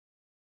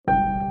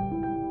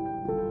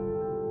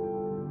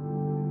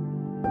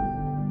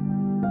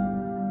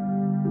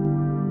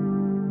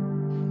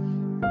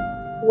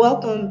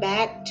Welcome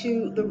back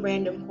to the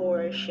Random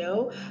Horror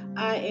Show.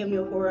 I am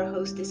your horror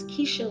hostess,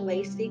 Keisha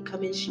Lacey,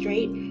 coming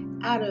straight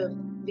out of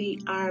the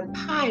Iron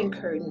Pine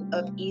Curtain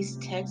of East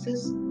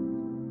Texas.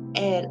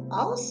 And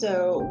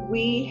also,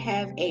 we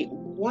have a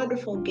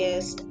wonderful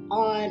guest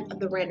on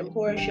the Random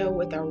Horror Show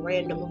with our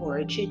Random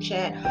Horror Chit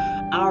Chat.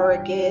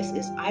 Our guest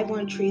is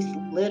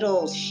Ivotres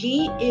Littles.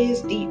 She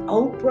is the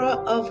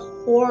Oprah of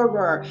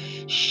horror.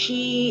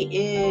 She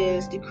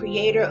is the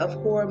creator of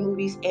horror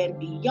movies and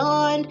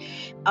beyond.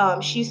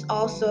 She's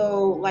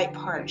also like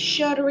part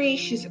Shuddery.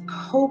 She's a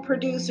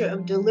co-producer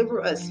of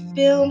Deliver Us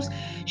Films.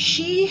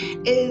 She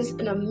is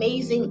an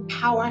amazing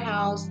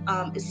powerhouse,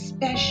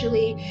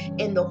 especially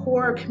in the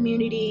horror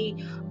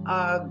community.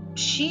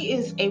 She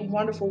is a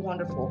wonderful,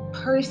 wonderful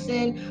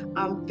person.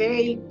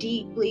 Very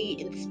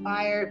deeply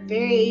inspired,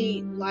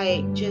 very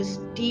like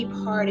just deep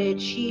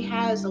hearted. She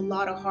has a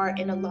lot of heart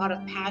and a lot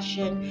of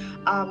passion.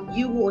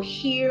 You will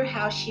hear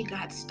how she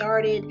got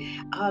started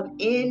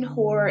in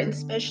horror, and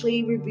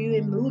especially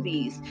reviewing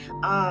movies.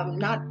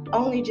 Not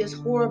only just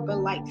horror, but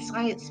like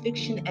science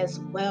fiction as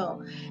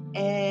well.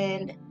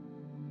 And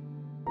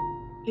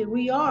here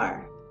we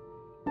are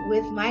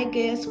with my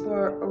guest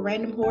for a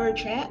random horror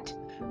chat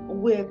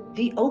with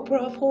the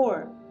Oprah of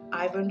horror,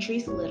 Ivan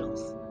Treese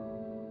Littles.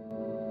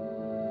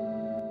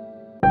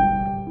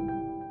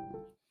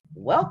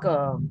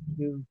 Welcome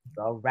to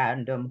the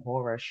Random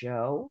Horror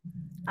Show.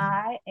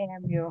 I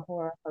am your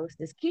horror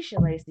hostess,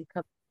 Keisha Lacey,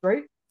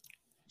 coming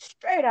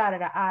straight out of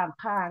the Iron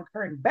Pine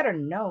Curtain, better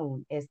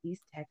known as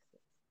East Texas.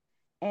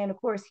 And of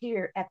course,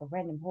 here at the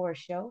Random Horror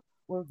Show,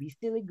 we'll be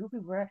silly, goofy,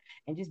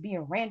 and just being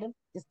random,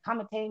 just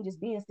commentating, just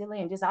being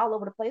silly, and just all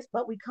over the place.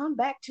 But we come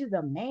back to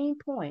the main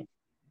point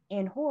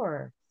in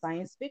horror,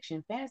 science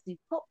fiction, fantasy,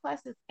 cult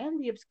classics,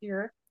 and the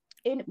obscure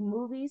in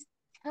movies,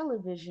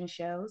 television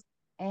shows,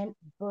 and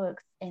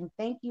books. And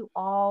thank you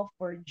all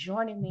for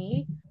joining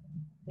me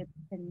with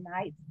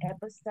tonight's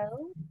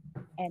episode.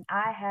 And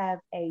I have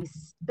a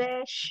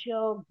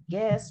special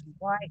guest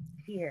right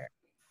here.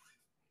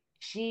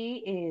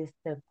 She is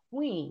the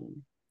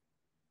queen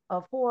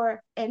of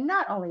horror, and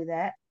not only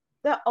that,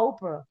 the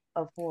Oprah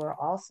of horror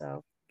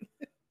also.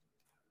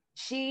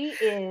 She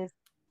is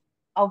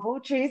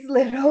Ivotres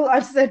Little.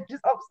 I'm sorry,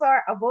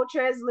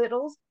 Ivotres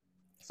Littles.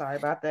 Sorry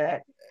about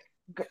that.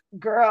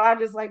 Girl, I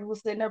just like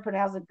was sitting there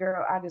pronouncing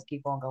girl. I just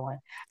keep on going.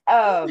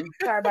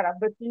 Sorry about I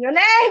butchering your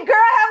name, girl.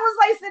 I was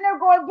like sitting there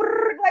going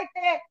like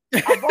that.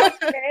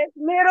 Ivotres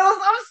Littles.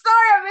 I'm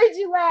sorry I made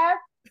you laugh.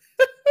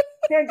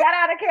 Then got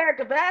out of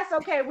character, but that's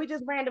okay. We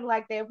just random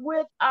like that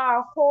with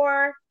our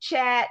horror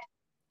chat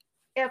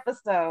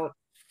episode.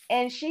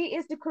 And she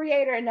is the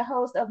creator and the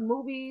host of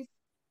Movies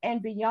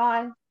and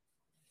Beyond.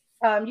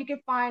 You can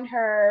find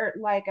her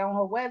like on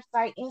her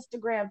website,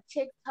 Instagram,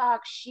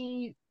 TikTok.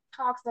 She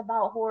talks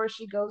about horror.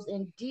 She goes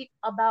in deep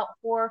about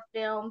horror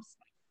films.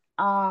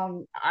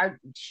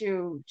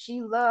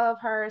 She love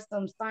her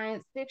some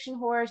science fiction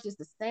horror, just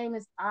the same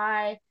as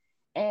I.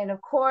 And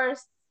of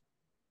course,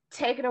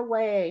 take it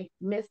away,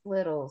 Miss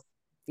Littles,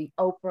 the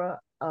Oprah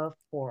of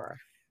horror.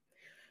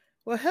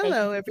 Well, Thank you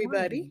hello, for joining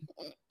everybody.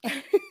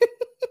 me.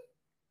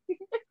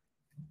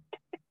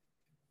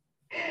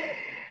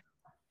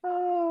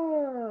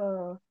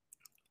 Oh,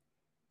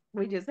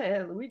 we just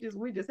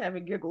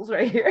having giggles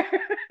right here.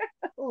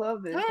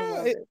 Love this. I Oh,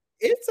 love it.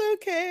 it's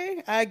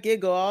okay. I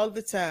giggle all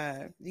the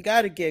time. You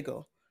got to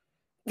giggle.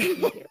 You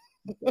do.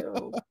 You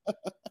do.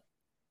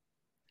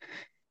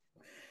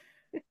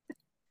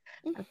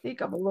 I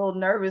think I'm a little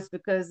nervous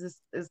because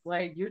it's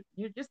like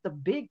you're just a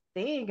big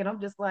thing, and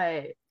I'm just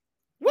like,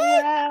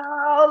 What?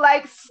 wow,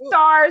 like Well,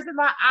 stars in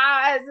my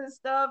eyes and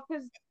stuff.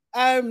 Because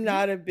I'm you,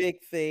 not a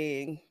big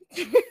thing.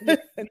 yeah,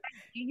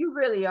 you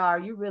really are.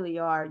 You really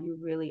are. You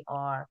really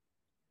are.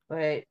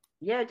 But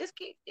yeah, just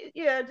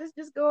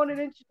go on and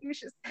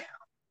introduce yourself.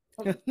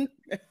 Let me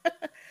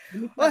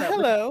Well, kind of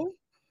hello.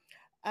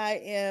 I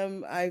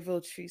am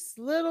Ivotre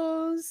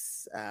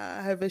Littles.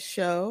 I have a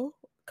show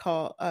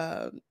called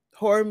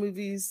Horror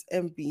Movies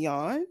and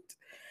Beyond.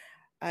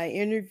 I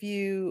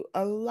interview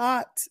a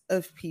lot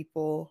of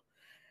people.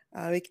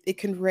 It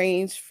can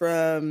range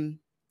from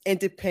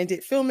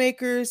independent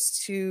filmmakers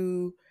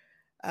to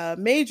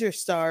major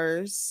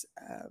stars.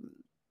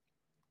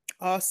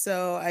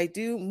 Also, I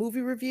do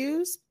movie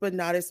reviews, but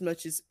not as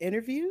much as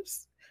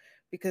interviews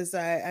because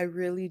I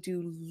really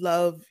do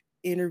love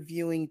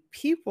interviewing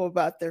people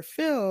about their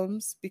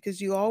films because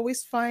you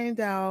always find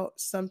out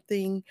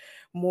something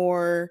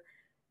more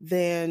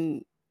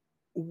than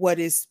what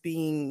is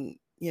being,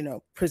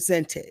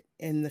 presented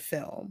in the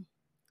film.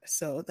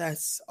 So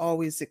that's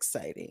always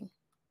exciting.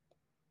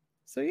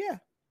 So yeah.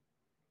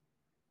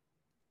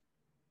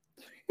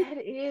 that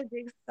is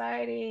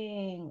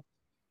exciting.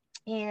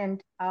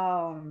 And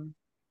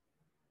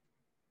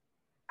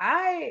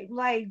I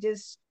like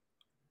just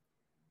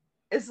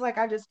it's like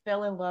I just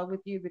fell in love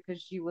with you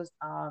because she was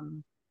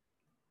on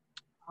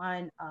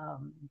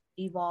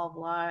Evolve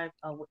Live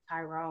with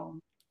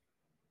Tyrone.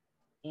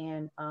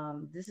 And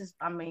this is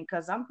I mean,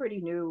 because I'm pretty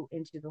new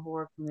into the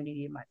horror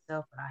community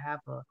myself, but I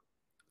have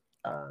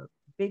a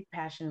big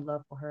passion and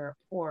love for her,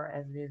 or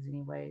as it is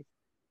anyways.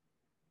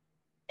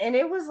 And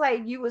it was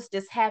like you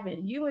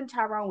and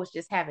Tyrone was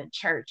just having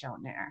church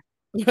on there.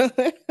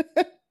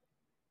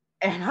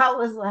 And I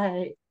was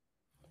like,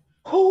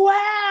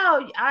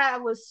 wow, I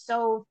was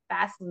so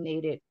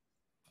fascinated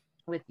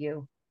with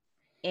you.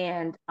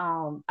 And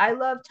I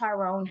love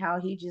Tyrone, how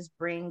he just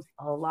brings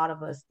a lot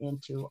of us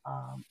into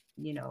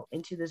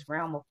into this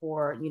realm of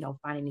horror,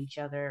 finding each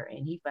other,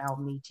 and he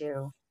found me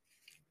too.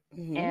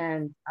 Hmm.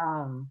 And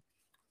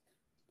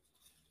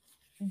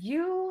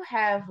you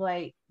have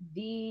like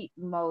the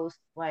most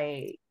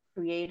like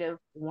creative,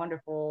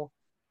 wonderful,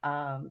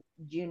 um,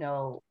 you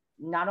know,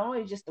 not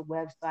only just the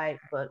website,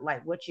 but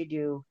like what you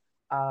do,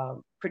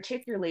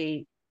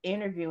 particularly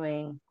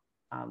interviewing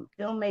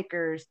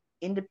filmmakers,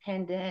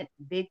 independent,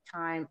 big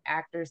time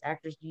actors.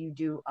 You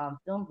do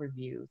film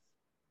reviews,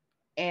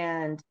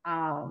 and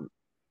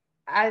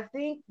I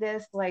think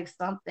that's like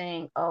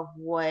something of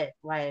what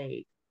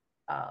like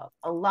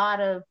a lot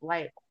of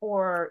like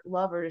horror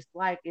lovers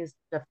like is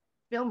the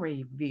film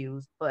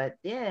reviews, but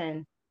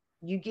then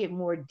you get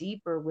more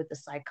deeper with the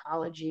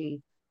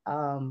psychology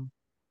um,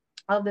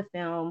 of the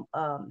film,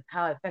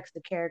 how it affects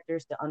the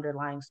characters, the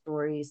underlying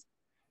stories,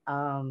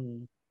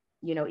 um,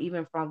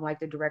 even from like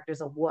the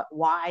directors of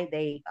why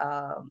they,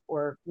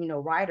 or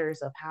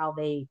writers of how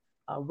they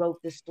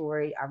wrote this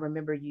story. I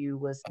remember you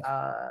was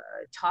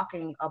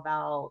talking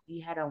about,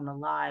 you had on the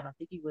live, I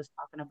think he was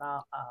talking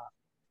about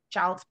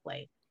Child's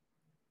Play,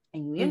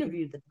 and you Hmm.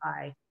 interviewed the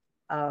guy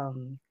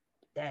um,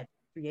 that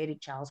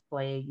created Child's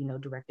Play,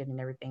 directed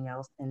and everything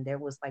else. And there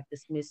was like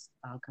this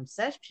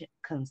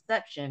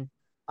misconception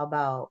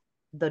about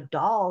the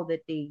doll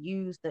that they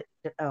used, the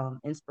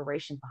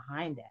inspiration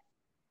behind that.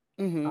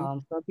 Hmm.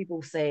 Some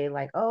people say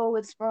like, oh,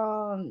 it's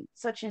from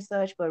such and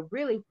such, but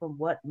really, from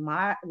what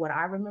I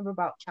remember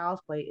about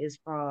Child's Play is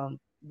from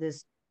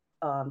this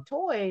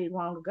toy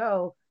long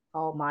ago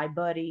called My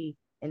Buddy,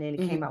 and then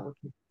it came Hmm. out with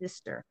his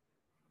sister.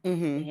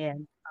 Hmm.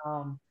 And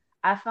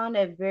I found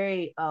it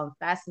very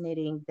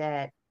fascinating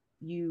that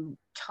you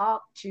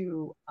talk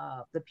to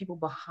the people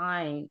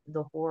behind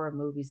the horror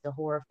movies, the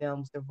horror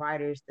films, the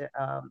writers, the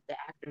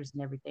actors,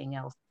 and everything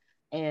else.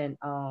 And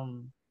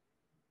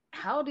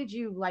how did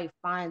you like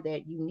find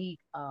that unique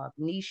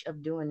niche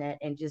of doing that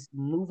and just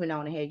moving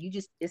on ahead?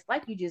 It's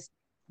like you just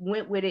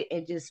went with it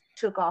and just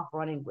took off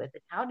running with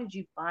it. How did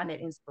you find that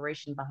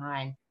inspiration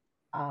behind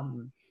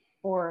um,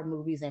 horror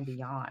movies and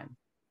beyond?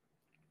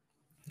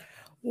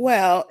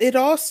 Well, it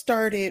all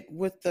started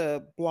with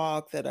the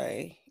blog that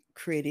I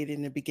created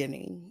in the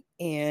beginning.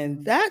 And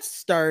Mm-hmm. that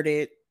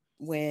started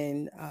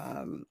when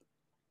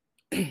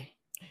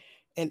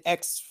an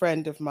ex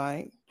friend of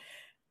mine,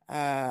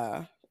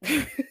 uh,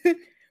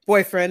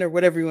 boyfriend, or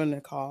whatever you want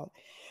to call,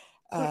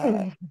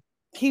 uh,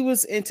 he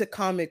was into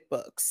comic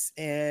books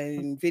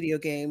and video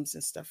games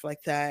and stuff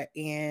like that.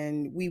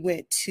 And we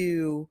went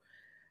to,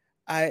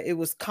 it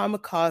was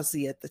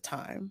Kamikaze at the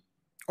time,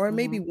 or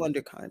maybe Mm-hmm.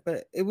 WonderCon,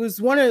 but it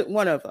was one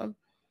of them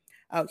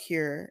out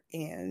here.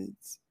 And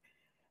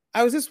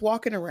I was just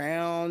walking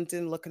around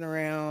and looking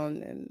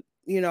around, and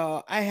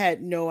I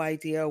had no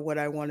idea what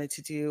I wanted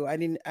to do. I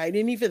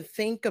didn't even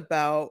think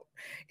about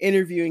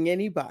interviewing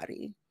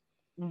anybody.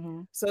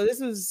 Mm-hmm. So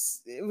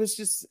it was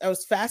just, I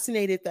was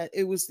fascinated that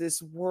it was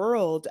this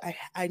world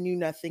I knew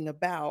nothing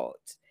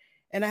about.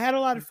 And I had a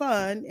lot of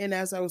fun, and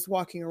as I was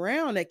walking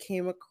around I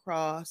came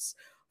across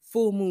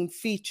Full Moon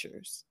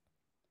Features,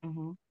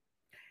 Mm-hmm.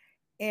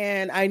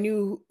 and I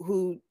knew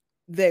who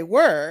they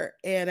were.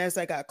 And as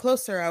I got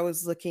closer, I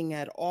was looking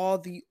at all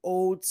the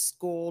old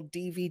school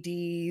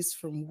DVDs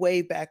from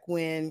way back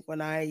when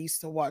I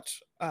used to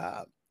watch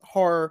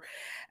horror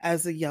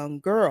as a young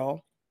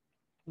girl.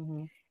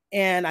 Mm-hmm.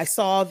 And I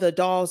saw the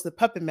dolls, the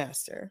Puppet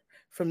Master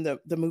from the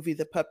movie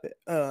The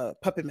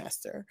Puppet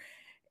Master.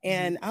 Mm-hmm.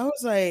 And I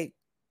was like,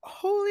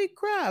 holy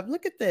crap,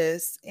 look at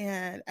this.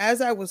 And as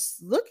I was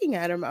looking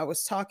at him, I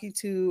was talking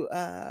to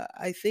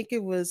I think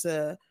it was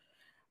a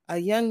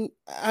young,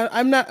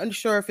 I'm not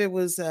unsure if it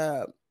was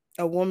a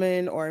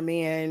woman or a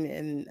man,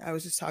 and I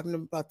was just talking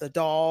about the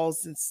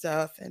dolls and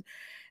stuff.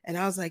 And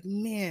I was like,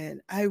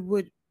 man, I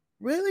would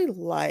really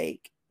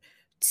like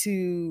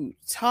to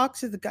talk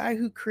to the guy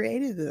who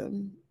created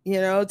them,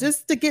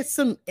 just to get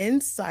some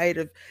insight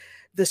of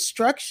the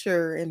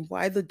structure and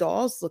why the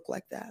dolls look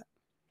like that.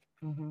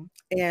 Mm-hmm.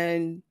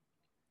 And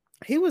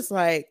he was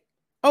like,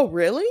 oh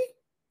really?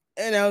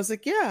 And I was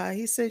like, yeah.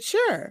 He said,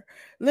 sure,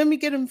 let me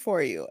get him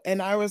for you.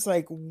 And I was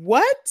like,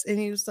 what? And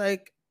he was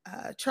like,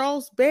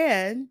 Charles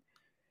Band.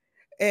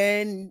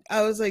 And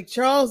I was like,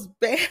 Charles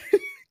Band,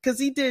 because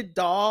he did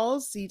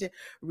dolls, he did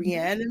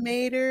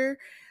Reanimator.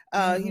 He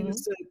Mm-hmm.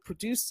 was the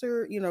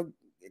producer,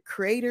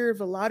 creator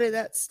of a lot of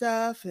that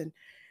stuff. And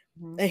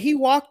Mm-hmm. and he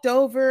walked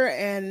over,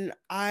 and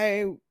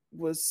I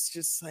was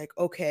just like,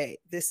 okay,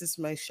 this is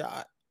my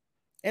shot.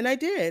 And I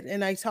did.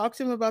 And I talked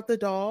to him about the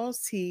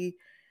dolls. He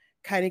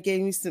kind of gave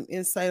me some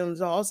insight on the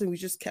dolls, and we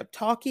just kept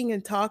talking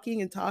and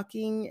talking and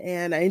talking.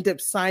 And I ended up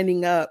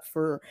signing up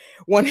for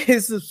one of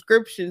his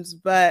subscriptions.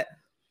 But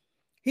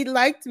he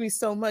liked me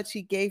so much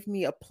he gave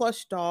me a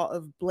plush doll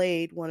of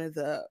Blade, one of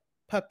the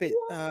puppet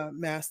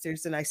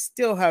masters, and I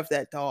still have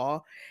that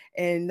doll.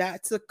 And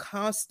that's a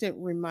constant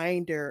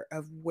reminder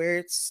of where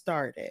it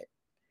started,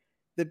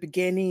 the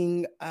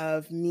beginning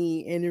of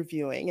me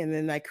interviewing. And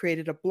then I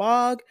created a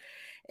blog,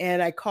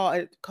 and I called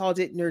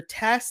it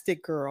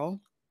Nerdtastic Girl,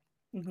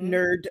 Mm-hmm.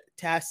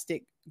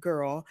 Nerdtastic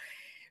Girl,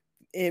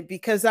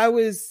 because I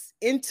was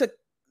into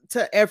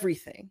to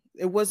everything.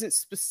 It wasn't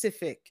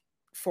specific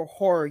for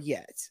horror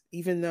yet,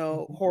 even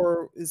though Mm-hmm.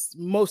 horror is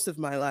most of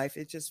my life.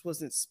 It just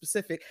wasn't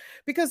specific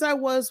because I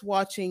was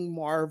watching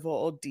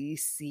Marvel,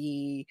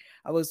 DC.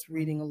 I was Mm-hmm.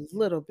 reading a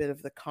little bit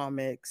of the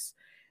comics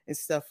and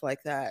stuff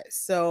like that.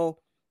 So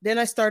then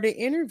I started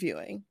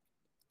interviewing,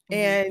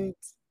 Mm-hmm.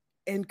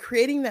 and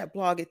creating that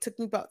blog. It took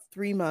me about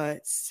 3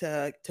 months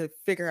to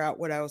figure out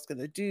what I was going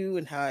to do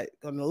and how it's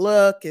going to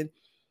look. And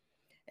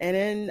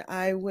then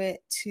I went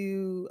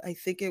to, I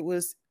think it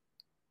was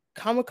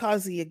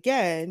Kamikaze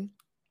again,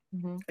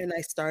 Mm-hmm. and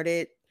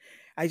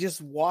I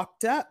just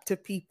walked up to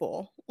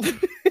people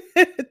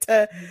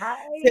to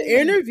Nice.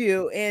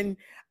 interview, and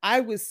I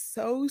was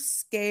so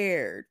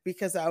scared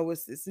because I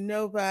was this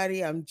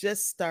nobody. I'm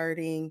just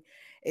starting.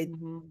 It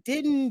Mm-hmm.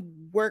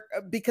 didn't work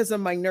because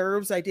of my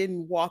nerves. I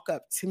didn't walk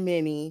up to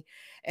many,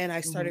 and I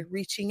Mm-hmm. started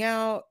reaching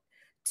out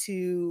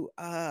to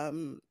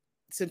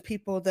some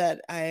people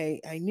that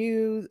I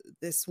knew.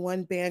 This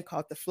one band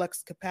called the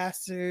Flux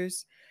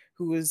Capacitors,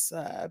 who was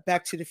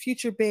Back to the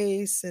Future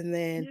base, and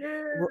then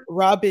Yeah.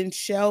 Robin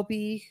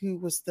Shelby, who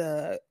was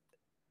the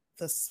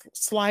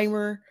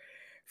Slimer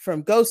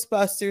from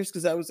Ghostbusters,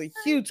 because I was a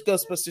huge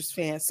Ghostbusters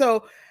fan.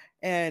 So,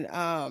 and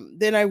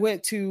then I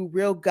went to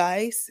Real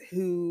Guys,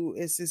 who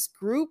is this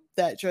group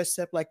that dressed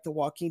up like The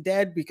Walking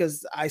Dead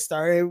because I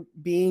started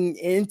being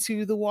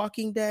into The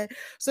Walking Dead.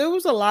 So it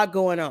was a lot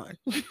going on.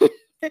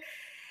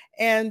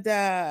 And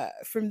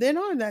from then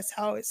on, that's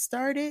how it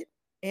started.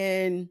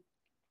 And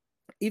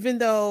even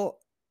though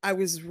I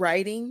was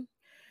writing,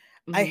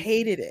 I Mm-hmm.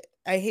 hated it.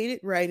 I hated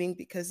writing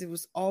because it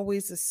was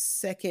always a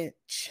second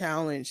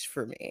challenge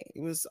for me.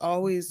 It was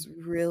always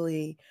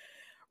really,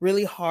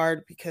 really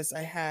hard because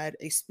I had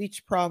a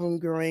speech problem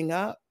growing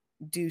up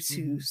due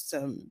to Mm-hmm.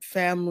 some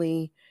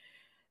family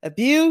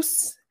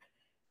abuse.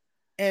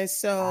 And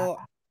so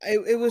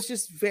it was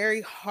just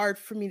very hard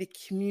for me to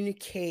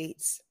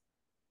communicate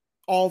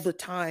all the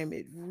time.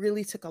 It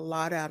really took a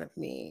lot out of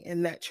me.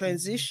 And that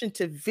Mm-hmm. transition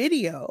to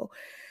video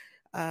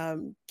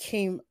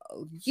came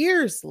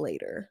years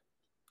later,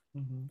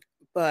 Mm-hmm.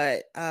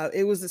 but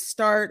it was the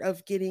start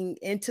of getting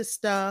into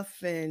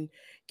stuff and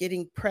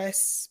getting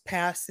press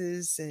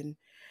passes,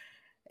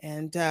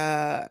 and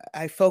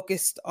I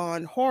focused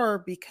on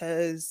horror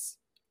because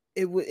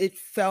it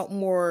felt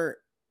more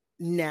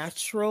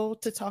natural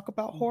to talk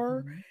about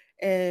horror, Mm-hmm.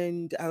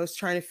 and I was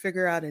trying to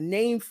figure out a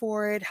name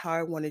for it, how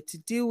I wanted to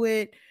do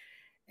it,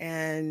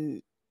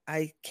 and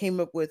I came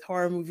up with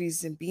Horror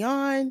Movies and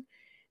Beyond,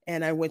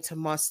 and I went to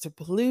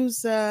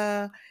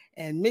Monsterpalooza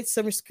and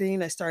Midsummer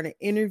Screen. I started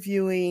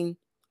interviewing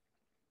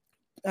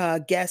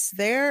guests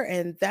there,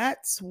 and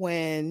that's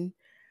when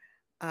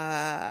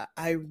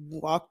I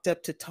walked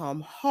up to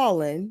Tom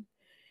Holland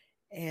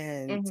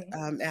and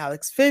Mm-hmm.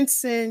 Alex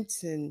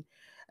Vincent and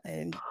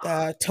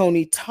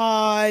Tony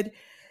Todd,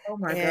 Oh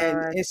my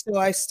and God. so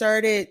I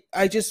started.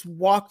 I just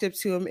walked up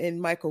to him,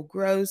 and Michael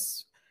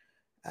Gross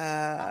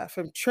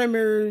from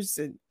Tremors,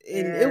 and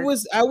it Yes.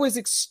 was I was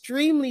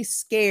extremely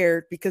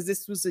scared because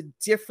this was a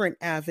different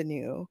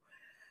avenue,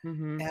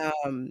 Mm-hmm.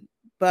 um,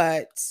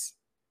 but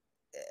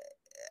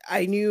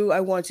I knew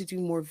I wanted to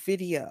do more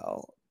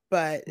video,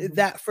 but Mm-hmm.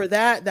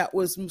 that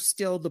was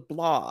still the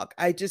blog.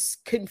 I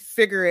just couldn't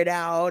figure it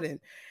out, and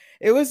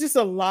it was just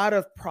a lot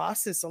of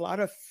process, a lot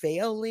of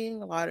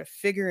failing, a lot of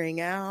figuring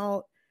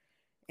out,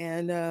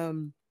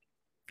 and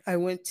I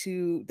went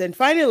to then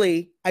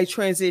finally I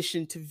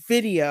transitioned to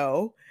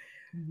video.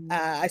 Mm-hmm.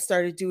 I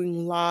started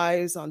doing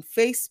lives on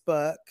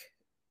Facebook,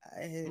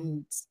 Mm-hmm.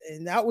 and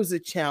and that was a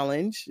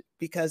challenge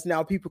because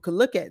now people could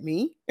look at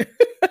me.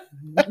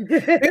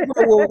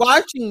 People were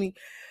watching me,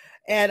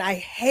 and I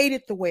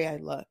hated the way I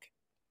look.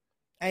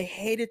 I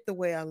hated the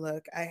way I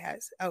look.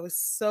 I was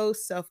so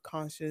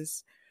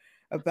self-conscious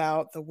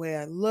about the way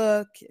I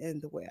look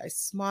and the way I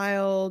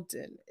smiled,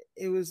 and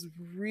it was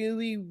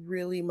really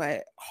really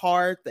my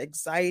heart, the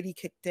anxiety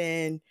kicked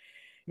in.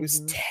 It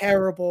was Mm-hmm.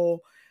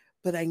 terrible,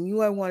 but I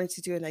knew I wanted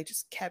to do it, and I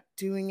just kept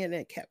doing it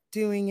and kept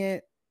doing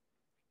it.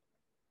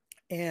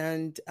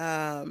 And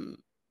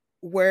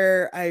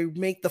where I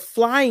make the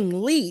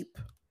flying leap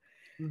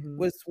Mm-hmm.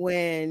 was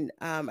when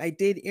I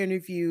did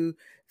interview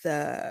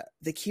the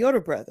Kyoto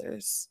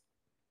brothers,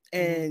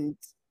 Mm-hmm. and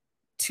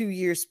 2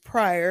 years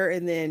prior,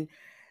 and then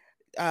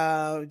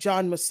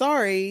John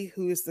Massari,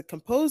 who is the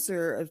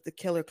composer of the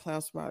Killer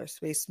Clowns from Outer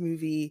Space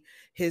movie,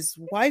 his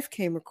wife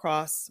came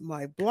across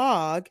my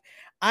blog.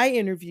 I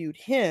interviewed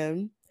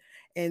him.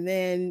 And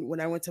then when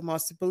I went to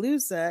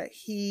Monsterpalooza,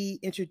 he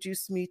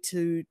introduced me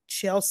to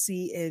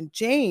Chelsea and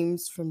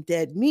James from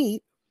Dead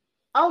Meat.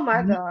 Oh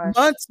my gosh.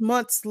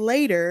 Months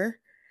later,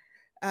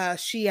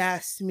 she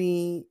asked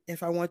me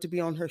if I wanted to be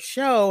on her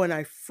show, and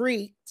I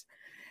freaked.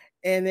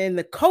 And then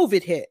the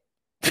COVID hit.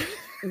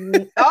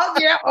 Oh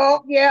yeah,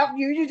 oh yeah,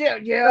 you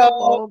did, yeah. So,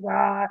 Oh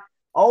God,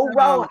 oh so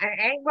Rona,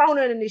 ain't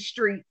Rona in the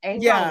street,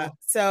 ain't yeah, Rona.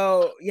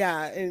 so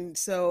yeah, and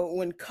so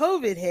when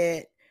COVID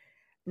hit,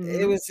 it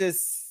Mm-hmm. was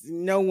just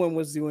no one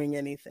was doing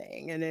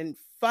anything. And then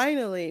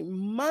finally,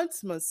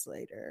 months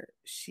later,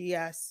 she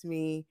asked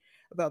me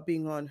about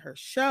being on her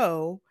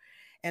show.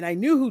 And I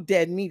knew who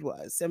Dead Meat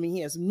was. I mean,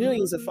 he has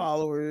millions of Mm-hmm.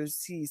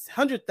 followers. He's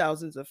hundred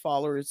thousands of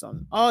followers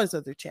on all his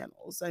other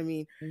channels. I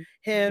mean,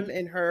 him Mm-hmm.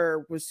 and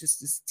her was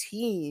just this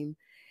team,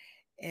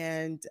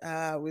 and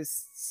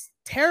was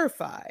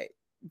terrified.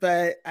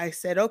 But I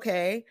said,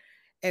 okay.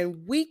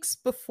 And weeks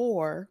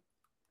before,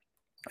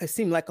 it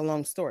seemed like a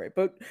long story,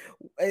 but No,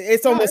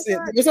 it's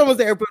not. it's almost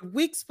there. But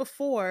weeks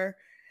before,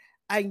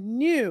 I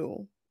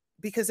knew,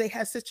 because they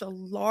had such a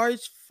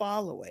large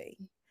following,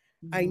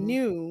 I Mm-hmm.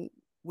 knew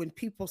when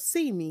people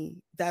see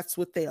me, that's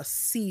what they'll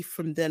see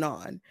from then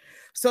on.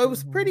 So it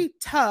was Mm-hmm. pretty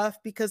tough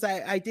because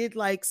I did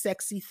like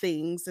sexy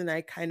things, and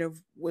I kind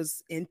of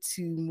was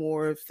into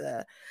more of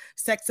the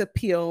sex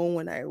appeal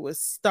when I was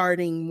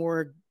starting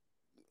more,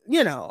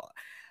 you know.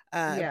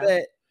 Yeah.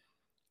 But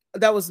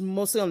that was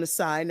mostly on the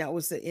side. That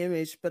was the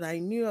image. But I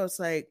knew, I was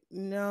like,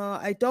 no,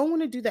 I don't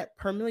want to do that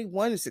permanently.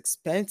 One, is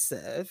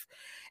expensive.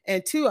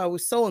 And two, I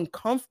was so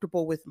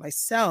uncomfortable with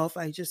myself.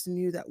 I just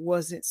knew that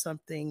wasn't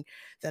something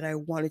that I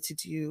wanted to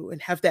do and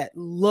have that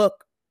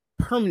look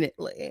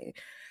permanently.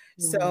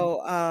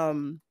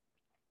 Mm-hmm.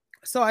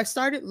 So I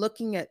started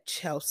looking at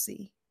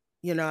Chelsea.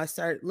 I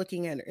started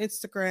looking at her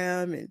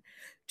Instagram and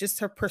just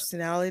her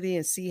personality,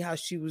 and see how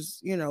she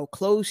was,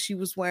 clothes she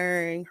was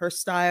wearing, her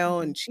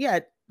style. Mm-hmm.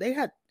 And they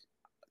had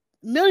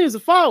millions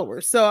of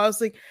followers. So I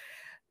was like,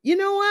 you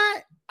know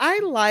what?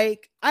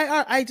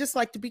 I just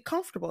like to be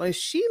comfortable, and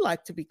she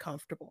liked to be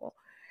comfortable.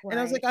 And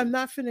I was like, Right. I'm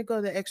not finna go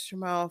the extra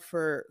mile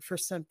for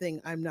something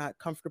I'm not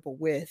comfortable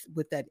with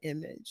that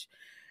image.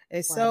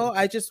 And so Right.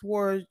 I just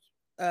wore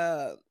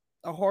uh,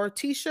 a horror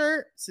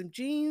T-shirt, some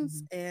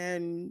jeans, Mm-hmm.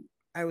 and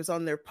I was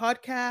on their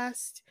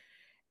podcast,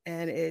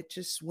 and it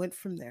just went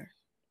from there.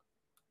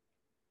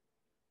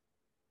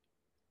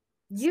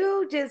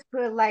 You just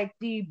put like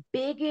the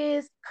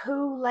biggest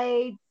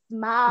Kool-Aid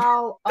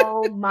smile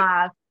on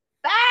my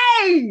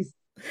face.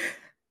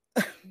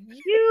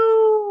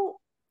 You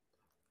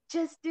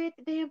just did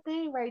the damn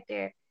thing right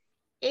there.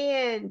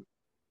 And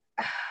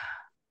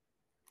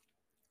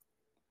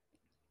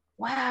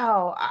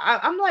wow,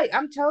 I'm like,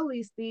 I'm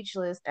totally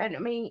speechless. And I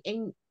mean,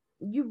 and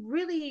you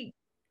really,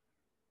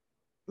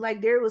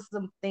 like, there was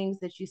some things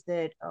that you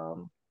said,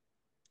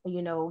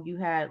 you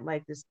had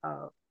like this,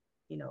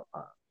 you know,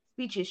 uh,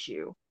 speech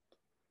issue,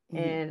 Mhm.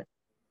 and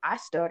I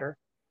stutter.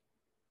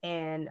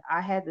 And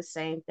I had the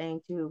same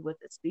thing too with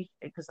the speech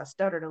because I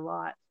stuttered a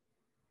lot.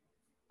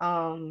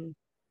 Um,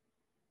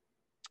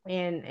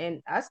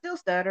 and I still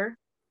stutter,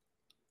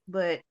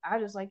 but I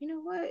just like, you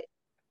know what?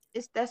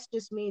 It's That's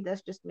just me.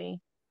 That's just me.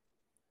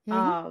 Mhm.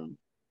 Um,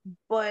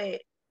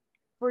 but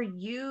for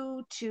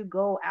you to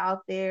go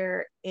out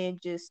there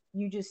and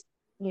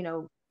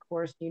of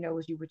course,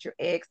 was you with your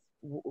ex,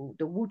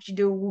 the woochie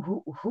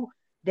dude,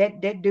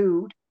 that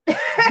dude,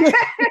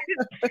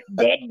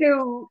 that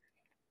dude.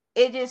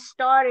 It just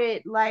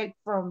started like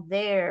from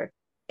there,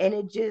 and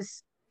it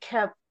just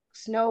kept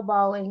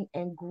snowballing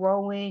and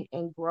growing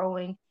and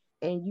growing,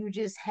 and you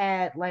just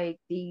had like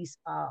you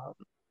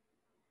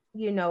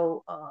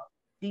know, uh,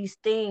 these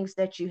things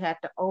that you had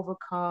to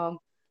overcome,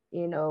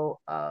 you know,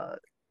 uh,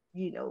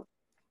 you know,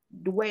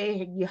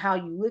 how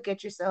you look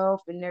at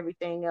yourself and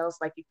everything else,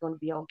 like you're going to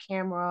be on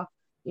camera.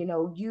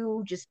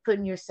 You just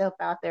putting yourself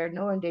out there,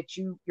 knowing that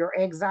your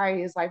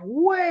anxiety is like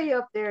way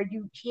up there.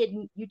 You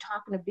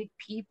talking to big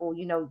people,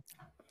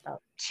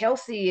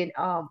 Chelsea and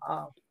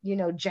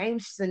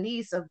James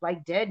Sinise of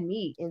like Dead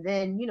Meat, and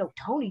then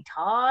Tony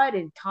Todd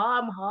and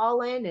Tom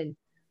Holland and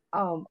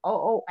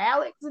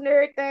Alex and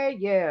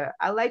everything. Yeah,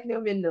 I like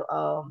them in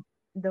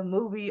the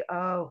movie.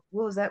 What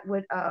was that?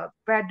 With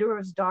Brad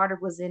Dourif's daughter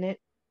was in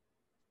it.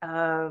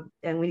 And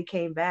when he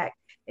came back,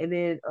 and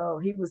then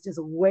he was just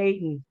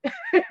waiting.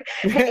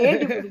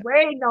 Andy was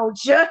waiting on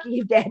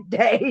Chucky that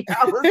day.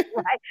 I was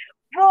like,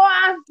 boy,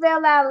 I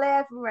fell out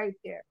laughing right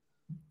there.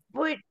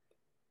 But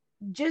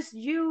just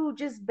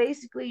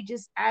basically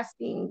just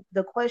asking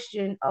the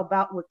question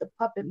about what the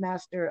puppet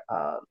master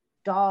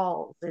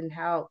dolls and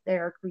how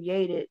they're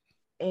created,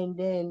 and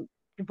then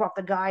you brought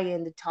the guy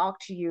in to talk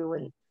to you,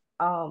 and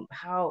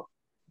how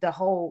the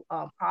whole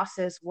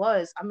process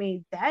was. I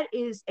mean, that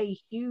is a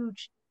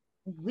huge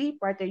leap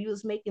right there. You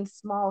was making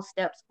small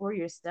steps for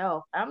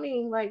yourself. I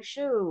mean, like,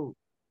 shoot,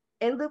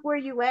 and look where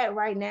you at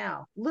right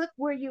now. Look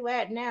where you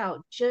at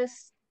now,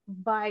 just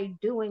by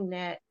doing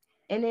that.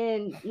 And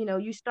then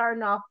you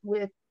starting off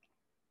with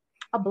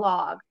a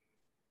blog.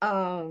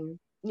 You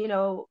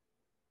know,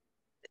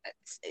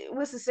 it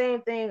was the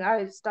same thing.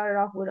 I started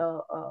off with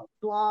a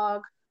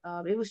blog.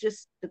 It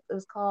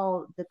was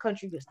called The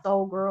Country with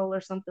Soul Girl or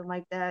something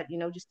like that.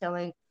 Just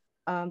telling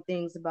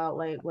things about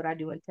like what I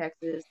do in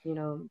Texas,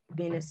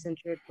 being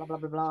eccentric, blah blah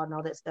blah blah, and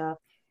all that stuff.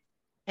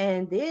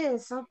 And then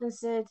something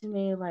said to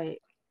me like,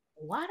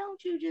 "Why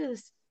don't you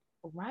just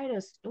write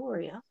a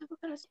story?" I was like,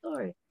 "What kind of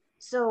story?"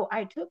 So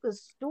I took a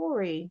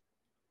story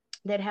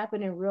that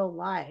happened in real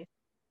life,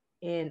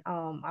 and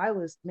I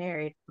was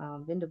married,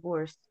 been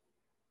divorced,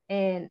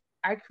 and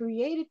I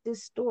created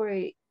this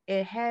story.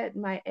 It had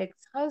my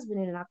ex-husband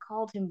in it, and I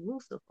called him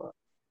Lucifer.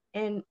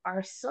 And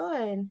our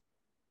son,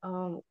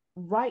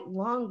 right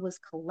lung was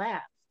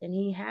collapsed, and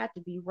he had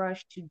to be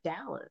rushed to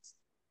Dallas.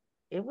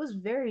 It was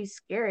very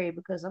scary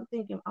because I'm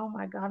thinking, oh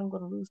my God, I'm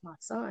going to lose my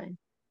son.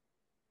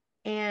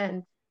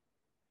 And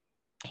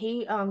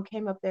he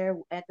came up there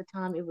at the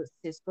time. It was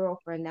his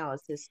girlfriend. Now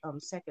it's his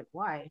second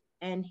wife,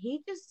 and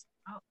he just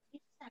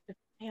acted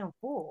damn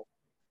fool.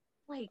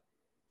 Like,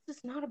 this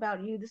is not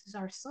about you. This is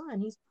our son.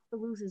 He's about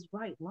to lose his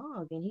right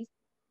lung, and he's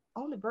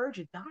on the verge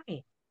of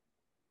dying.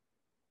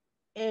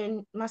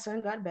 And my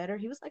son got better.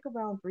 He was like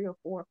around 3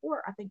 or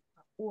 4, I think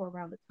four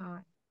around the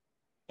time.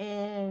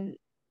 And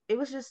it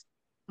was just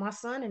my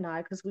son and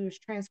I, because we was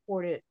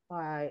transported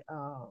by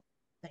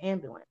the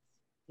ambulance.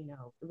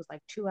 It was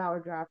like 2 hour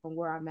drive from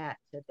where I'm at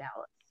to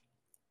Dallas.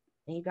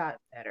 And he got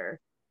better.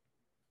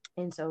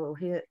 And so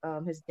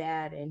his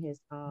dad and his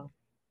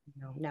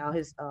now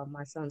his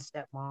my son's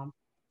stepmom,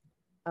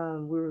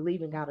 we were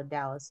leaving out of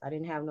Dallas. I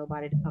didn't have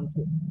nobody to come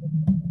get me.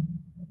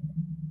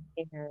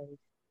 And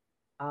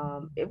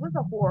it was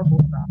a horrible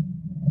drive.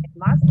 And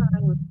my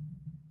son was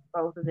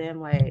both of them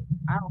like,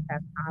 I don't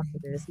have time for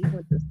this. He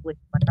went to sleep.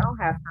 Like, I don't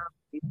have time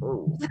for these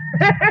fools.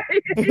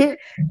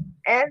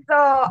 And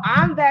so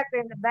I'm back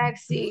in the back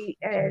seat,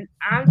 and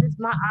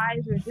my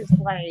eyes are just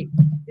like,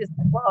 just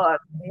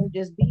bugged and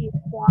just being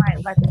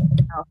quiet like a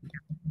child.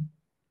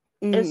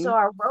 And so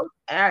Mhm.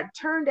 I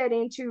turned that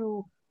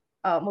into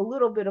a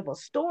little bit of a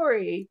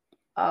story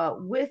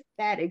with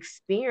that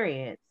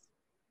experience.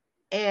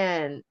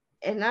 And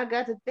I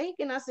got to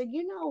thinking, I said,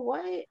 you know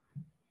what?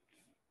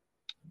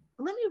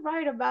 Let me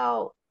write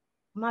about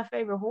my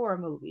favorite horror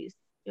movies.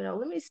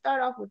 Let me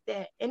start off with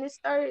that. And it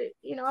started,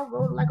 I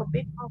wrote like a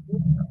big long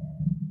list.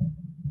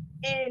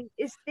 And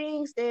it's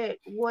things that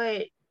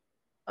what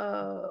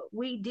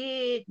we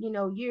did,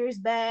 years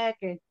back.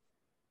 And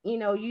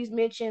you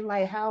mentioned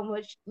like how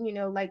much,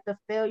 like the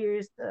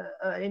failures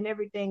and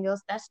everything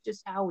else. That's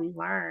just how we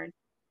learn.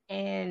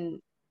 And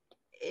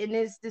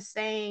it's the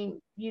same,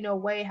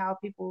 way how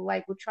people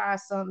like will try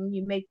something,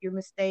 you make your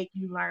mistake,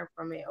 you learn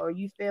from it, or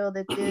you failed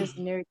at this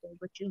and everything,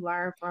 but you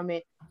learn from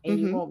it and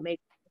you Mhm. won't make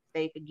a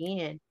mistake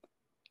again.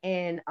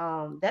 And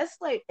that's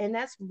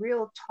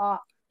real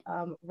talk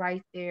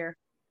right there.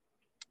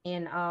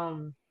 And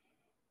I'm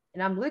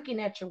looking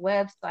at your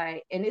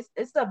website, and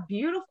it's a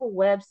beautiful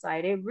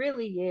website. It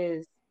really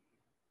is.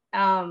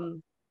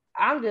 Um,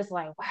 I'm just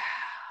like, wow.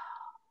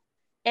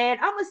 And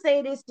I'm gonna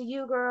say this to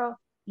you, girl.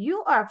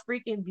 You are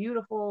freaking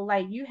beautiful.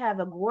 Like, you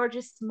have a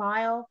gorgeous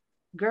smile.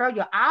 Girl,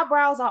 your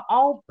eyebrows are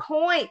on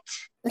point.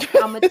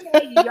 I'm gonna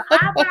tell you, your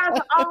eyebrows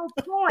are on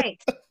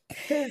point.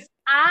 Cause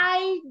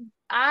I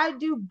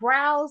do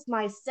brows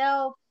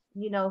myself,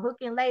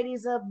 hooking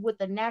ladies up with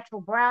a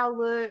natural brow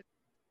look.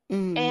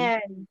 Mhm.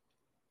 And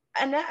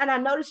I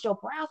noticed your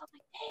brows. I'm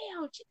like,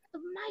 damn, she got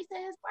some nice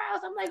ass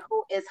brows. I'm like,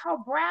 who is her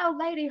brow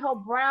lady? Her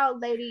brow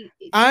lady,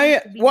 it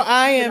needs to be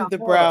I given am a the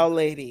hug. brow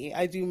lady.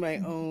 I do my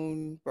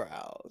own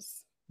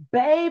brows.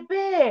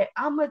 Baby,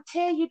 I'm gonna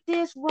tell you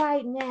this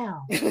right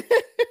now.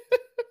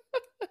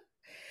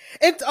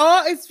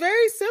 It's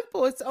very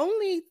simple. It's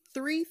only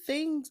three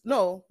things.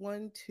 No,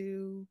 one,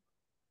 two,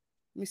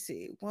 let me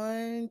see.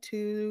 One,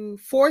 two,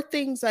 four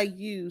things I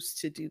use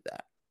to do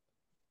that.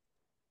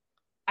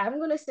 I'm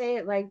gonna say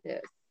it like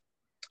this.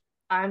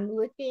 I'm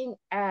looking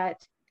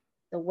at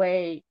the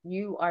way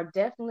you are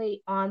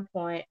definitely on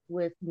point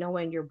with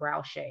knowing your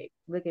brow shape.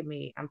 Look at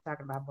me. I'm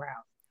talking about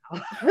brows.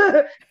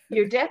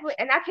 You're definitely,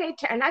 and I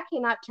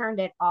cannot turn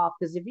that off,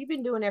 because if you've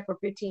been doing that for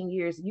 15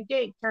 years, you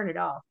can't turn it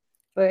off.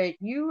 But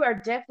you are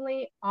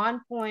definitely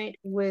on point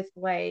with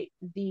like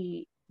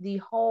the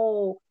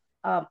whole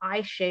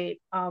eye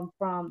shape,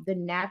 from the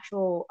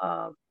natural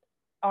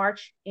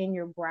arch in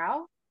your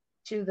brow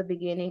to the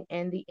beginning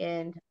and the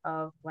end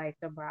of like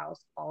the brows,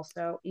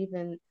 also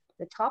even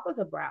the top of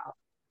the brow.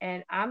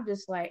 And I'm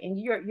just like, and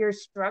your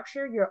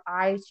structure, your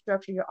eye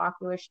structure, your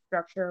ocular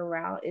structure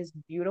around is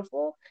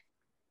beautiful.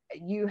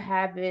 You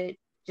have it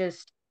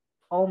just,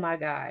 oh my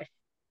gosh,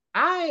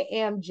 I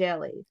am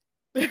jelly,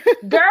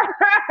 girl.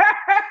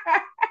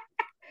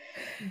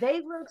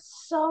 They look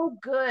so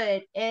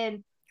good.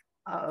 And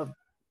um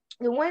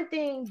the one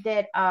thing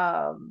that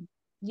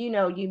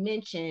you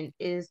mentioned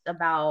is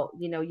about,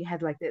 you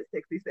had like that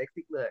sexy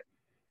look.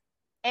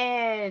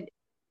 And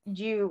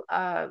you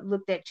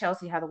looked at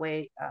Chelsea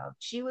Hathaway.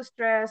 She was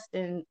dressed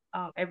and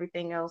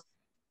everything else.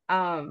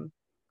 um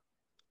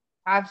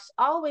I've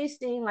always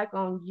seen like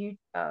on you,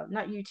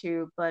 not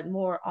YouTube, but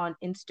more on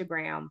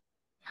Instagram,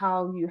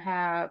 how you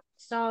have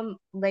some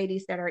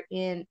ladies that are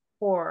in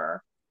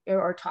horror,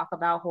 or talk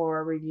about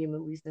horror, review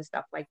movies and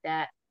stuff like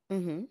that.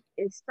 Mm-hmm.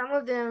 It's some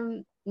of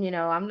them.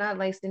 I'm not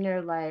like sitting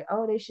there like,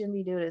 oh, they shouldn't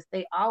be doing this.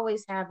 They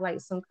always have like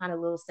some kind of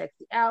little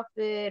sexy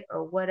outfit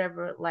or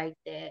whatever like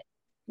that.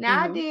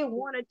 Now I Mm-hmm. did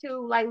one or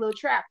two like little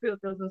trap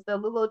filters and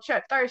stuff, little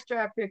thirst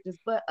trap pictures.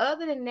 But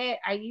other than that,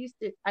 I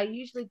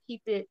usually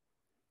keep it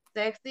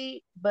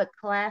sexy but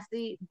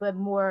classy, but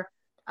more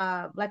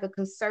like a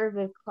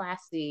conservative,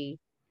 classy,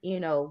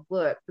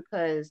 look.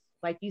 Because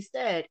like you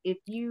said, if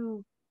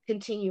you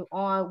continue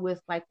on with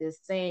like this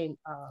same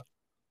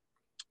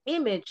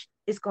image,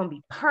 it's gonna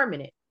be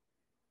permanent.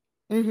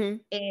 Mm-hmm.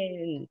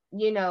 And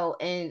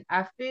and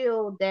I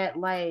feel that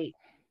like,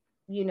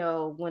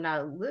 when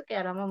I look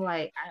at them, I'm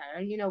like,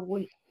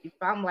 when if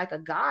I'm like a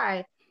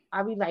guy,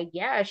 I'll be like,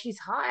 yeah, she's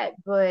hot,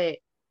 but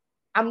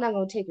I'm not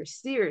gonna take her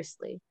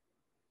seriously.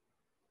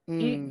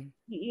 Mm.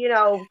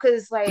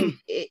 Because like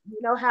you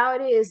know how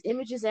it is,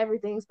 image is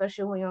everything,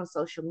 especially when you're on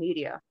social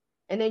media.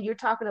 And then you're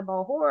talking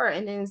about horror,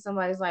 and then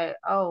somebody's like,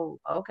 oh,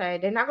 okay,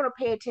 they're not going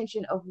to pay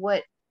attention of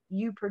what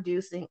you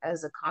producing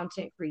as a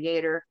content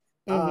creator,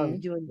 Mm-hmm.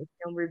 doing the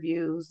film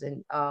reviews,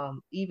 and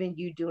even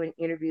you doing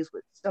interviews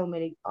with so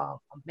many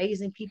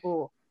amazing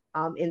people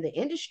in the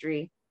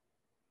industry,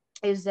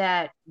 is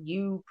that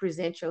you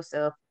present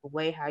yourself the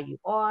way how you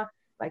are.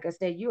 Like I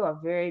said, you are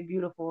very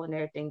beautiful and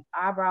everything.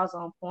 Eyebrows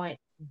on point,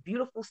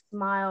 beautiful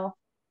smile.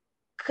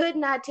 Could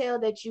not tell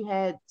that you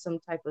had some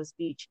type of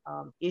speech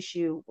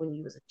issue when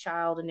you was a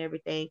child and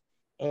everything.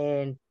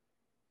 And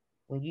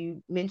when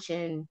you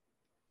mention,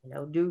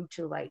 due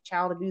to like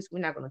child abuse, we're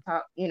not going to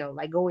talk,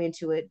 like go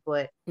into it,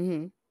 but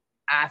Mm-hmm.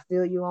 I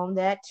feel you on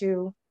that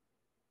too.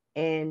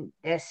 And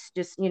that's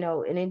just,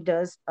 and it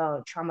does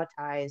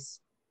traumatize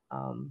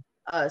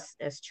us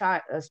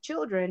as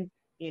children,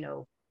 you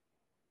know,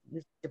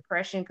 with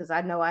depression, because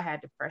I know I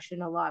had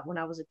depression a lot when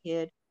I was a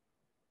kid.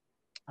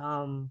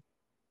 Um,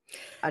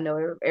 I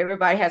know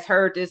everybody has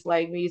heard this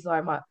like me, so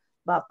I'm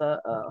about the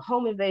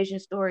home invasion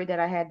story that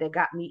I had that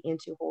got me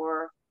into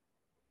horror,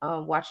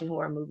 watching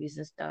horror movies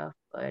and stuff.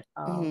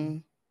 Mm-hmm.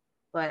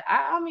 But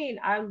I mean,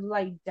 I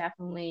like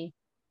definitely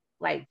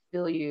like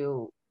feel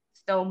you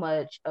so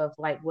much of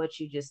like what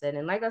you just said,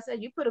 and like I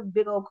said, you put a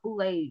big old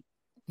Kool-Aid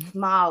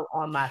smile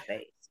on my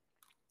face.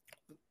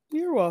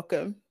 You're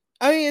welcome.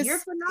 I mean, You're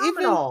it's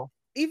phenomenal.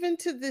 even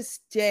to this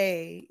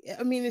day,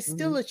 I mean, it's Mm-hmm,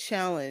 still a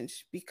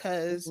challenge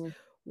because mm-hmm,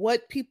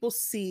 what people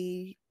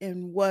see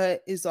and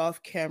what is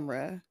off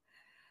camera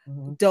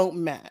mm-hmm, don't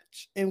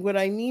match. And what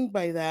I mean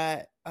by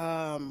that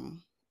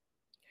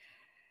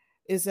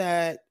is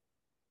that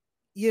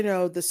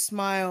the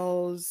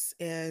smiles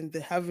and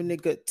the having a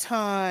good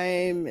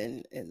time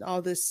and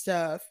all this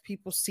stuff,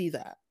 people see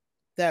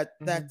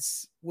mm-hmm,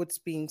 that's what's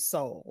being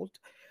sold.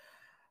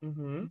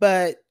 mm-hmm,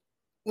 But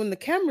when the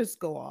cameras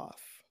go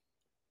off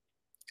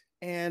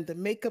and the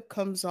makeup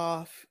comes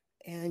off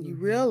and you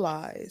mm-hmm,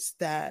 realize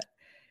that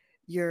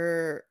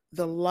the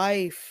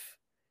life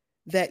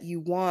that you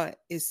want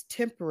is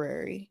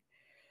temporary,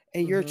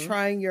 and you're mm-hmm,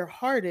 trying your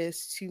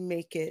hardest to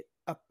make it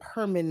a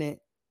permanent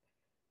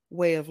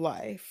way of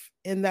life.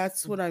 And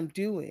that's what I'm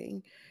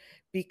doing,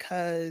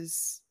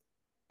 because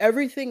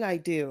everything I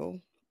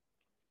do,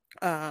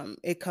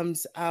 it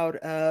comes out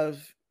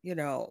of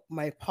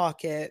my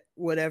pocket,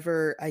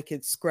 whatever I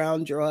could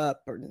scrounge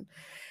up,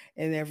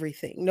 and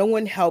everything. No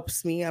one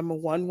helps me. I'm a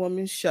one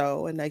woman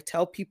show, and I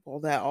tell people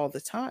that all the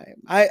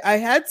time. I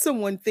had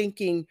someone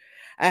thinking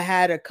I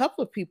had a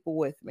couple of people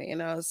with me,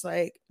 and I was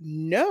like,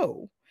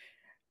 no.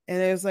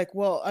 And it was like,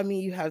 well, I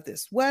mean, you have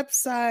this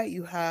website,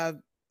 you have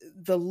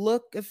the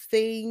look of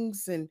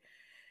things, and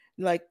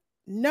like,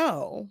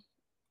 no.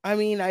 I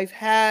mean, I've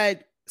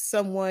had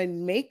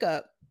someone make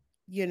up,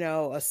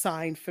 a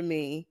sign for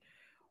me,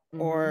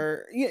 mm-hmm,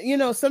 or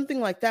something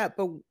like that.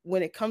 But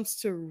when it comes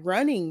to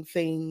running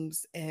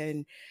things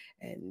and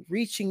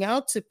reaching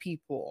out to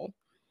people,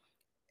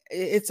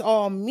 it's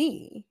all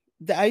me.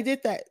 I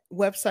did that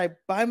website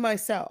by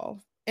myself,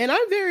 and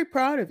I'm very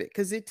proud of it,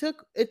 because it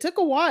took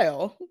a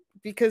while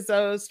because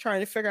I was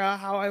trying to figure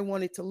out how I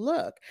wanted to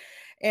look.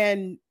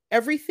 And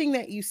everything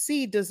that you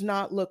see does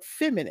not look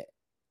feminine.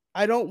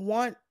 I don't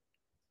want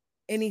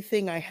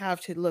anything I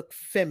have to look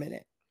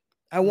feminine.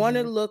 I want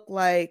to mm-hmm. look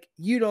like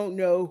you don't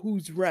know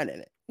who's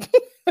running it.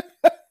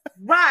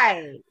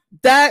 Right.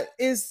 That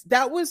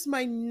was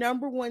my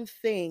number one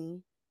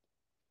thing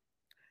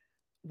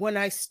when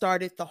I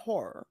started the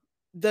horror.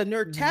 The Mm-hmm,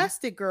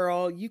 Nerdtastic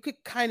girl, you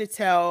could kind of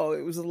tell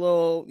it was a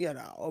little,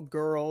 a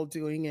girl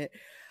doing it.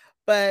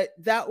 But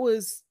that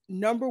was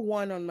number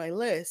one on my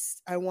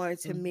list. I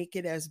wanted to mm-hmm, make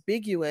it as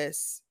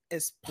ambiguous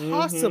as mm-hmm.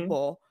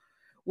 possible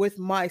with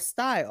my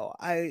style.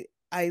 I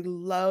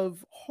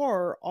love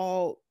horror,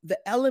 all the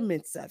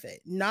elements of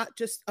it, not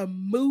just a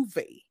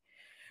movie,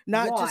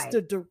 not just Right.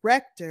 a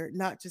director,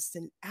 not just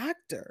an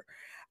actor.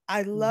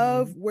 I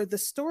love Mm-hmm, where the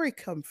story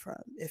come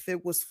from. If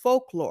it was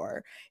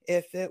folklore,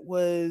 if it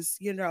was,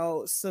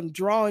 some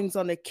drawings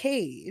on a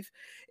cave,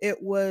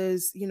 it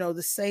was,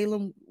 the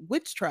Salem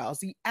witch trials,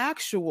 the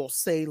actual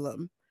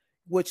Salem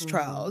witch mm-hmm,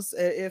 trials.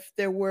 If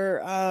there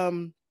were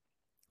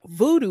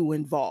voodoo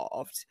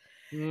involved,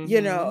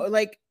 mm-hmm.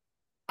 like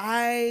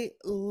I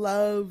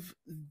love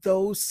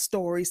those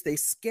stories. They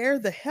scare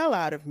the hell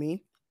out of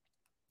me,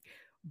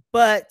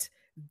 but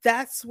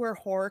that's where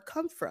horror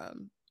come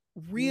from.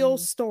 Real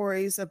Mm-hmm.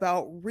 stories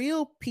about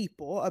real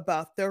people,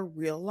 about their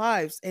real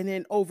lives. And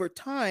then over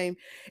time,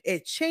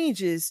 it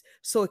changes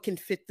so it can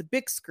fit the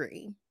big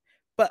screen.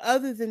 But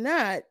other than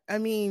that, I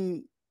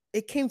mean,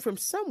 it came from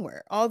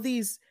somewhere. All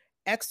these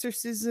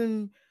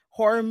exorcism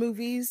horror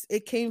movies,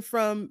 it came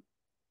from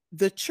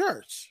the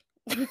church.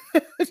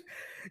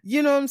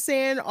 You know what I'm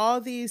saying? All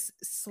these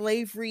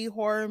slavery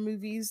horror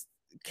movies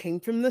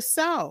came from the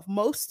South,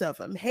 most of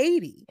them,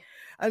 Haiti.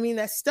 I mean,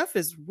 that stuff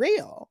is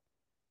real.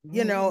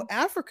 Mm-hmm.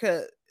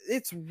 Africa,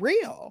 it's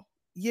real,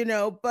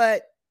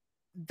 but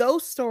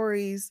those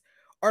stories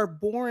are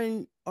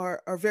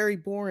very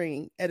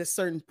boring at a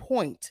certain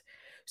point.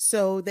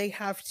 So they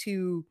have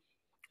to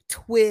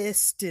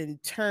twist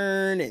and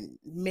turn and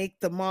make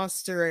the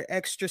monster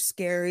extra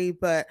scary,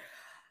 but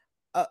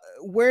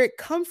where it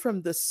come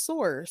from, the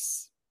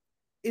source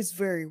is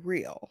very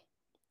real.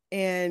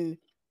 And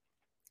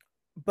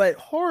but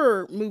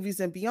horror movies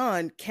and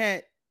beyond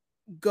can't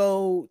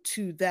go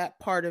to that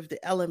part of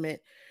the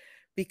element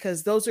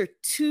because those are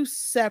two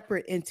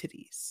separate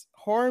entities,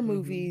 horror Mm-hmm.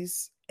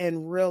 movies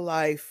and real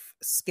life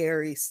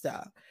scary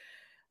stuff.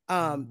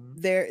 Mm-hmm.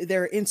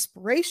 They're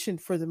inspiration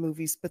for the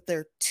movies, but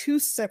they're two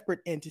separate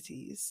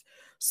entities.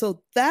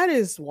 So that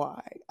is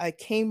why I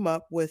came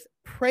up with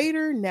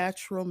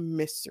Preternatural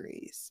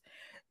Mysteries,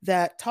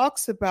 that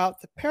talks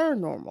about the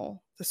paranormal,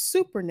 the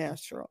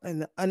supernatural,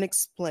 and the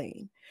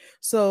unexplained.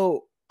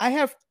 So I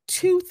have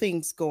two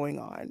things going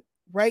on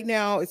right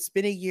now. It's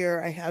been a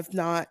year. I have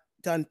not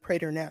done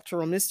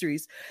Preternatural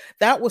Mysteries.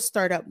 That will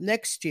start up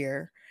next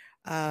year.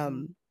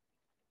 Mm-hmm.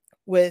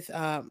 With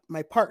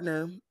my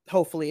partner,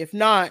 hopefully. If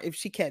not, if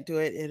she can't do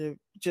it, it'll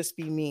just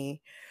be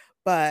me.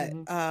 But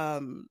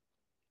Mm-hmm.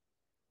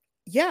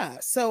 yeah,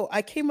 so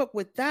I came up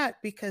with that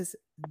because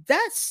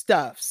that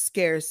stuff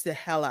scares the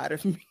hell out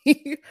of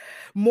me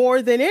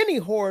more than any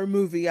horror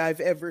movie I've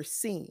ever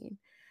seen,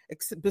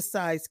 except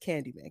besides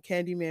Candyman.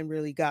 Candyman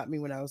really got me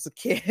when I was a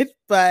kid,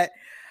 but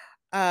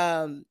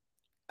um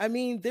I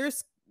mean,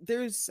 there's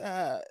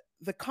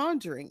The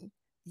Conjuring.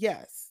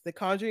 Yes, The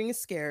Conjuring is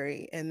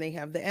scary, and they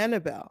have the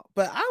Annabelle.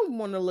 But I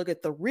want to look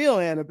at the real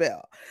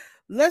Annabelle.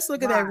 Let's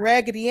look at that Right.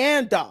 Raggedy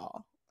Ann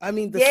doll. I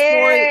mean,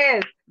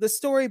 Yes. the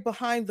story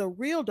behind the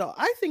real doll.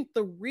 I think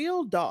the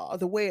real doll,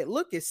 the way it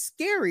looked, is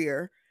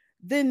scarier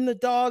than the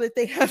doll that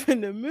they have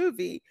in the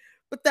movie.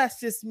 But that's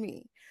just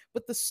me.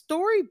 But the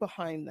story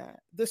behind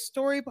that, the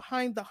story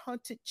behind the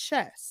haunted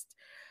chest,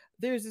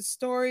 there's a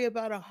story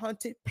about a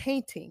haunted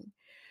painting.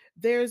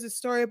 There's a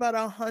story about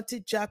a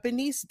haunted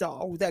Japanese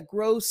doll that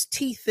grows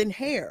teeth and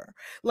hair.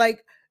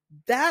 Like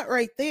that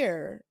right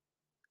there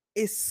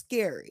is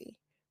scary,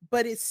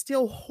 but it's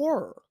still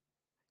horror.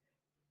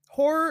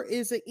 Horror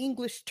is an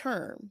English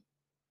term.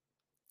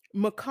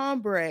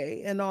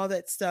 Macabre and all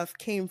that stuff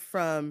came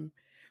from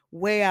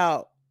way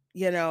out,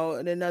 in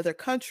another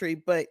country.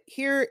 But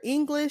here,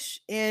 English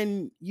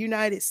in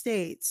United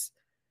States,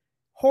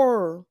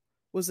 horror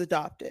was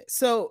adopted.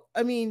 So,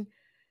 I mean,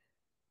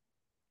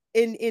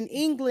 in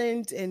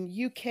England and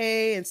UK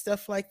and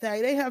stuff like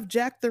that, they have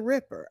Jack the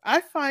Ripper. I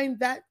find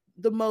that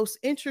the most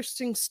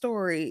interesting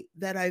story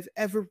that I've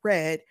ever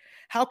read.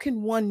 How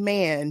can one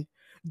man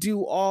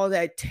do all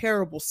that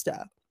terrible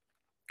stuff?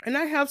 And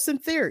I have some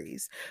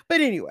theories.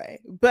 But anyway,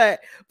 but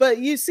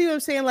you see what I'm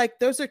saying? Like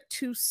those are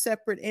two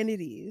separate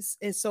entities.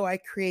 And so I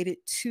created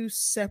two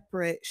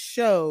separate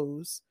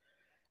shows.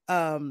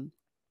 Um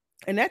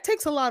and that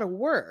takes a lot of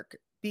work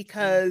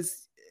Mm-hmm.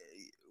 because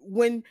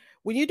when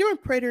when you're doing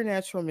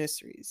preternatural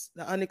mysteries,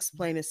 the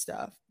unexplained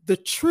stuff, the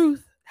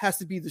truth has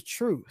to be the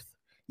truth.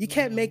 You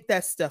can't Mm-hmm. make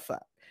that stuff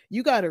up.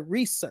 You got to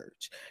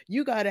research.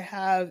 You got to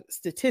have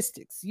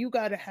statistics. You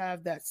got to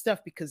have that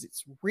stuff because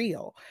it's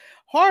real.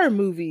 Horror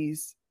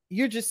movies,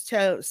 you're just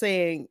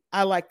saying,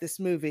 I like this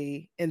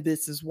movie and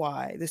this is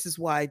why. This is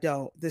why I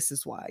don't. This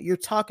is why. You're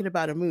talking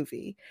about a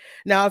movie.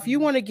 Now, if you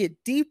Mm-hmm. want to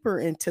get deeper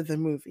into the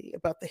movie,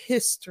 about the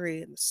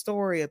history and the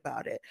story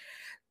about it,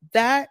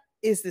 that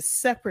is the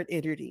separate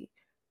entity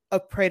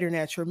of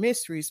preternatural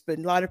mysteries. But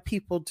a lot of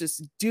people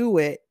just do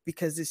it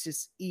because it's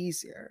just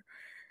easier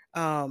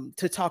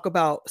to talk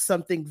about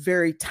something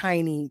very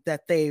tiny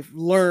that they've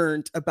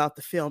learned about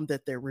the film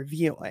that they're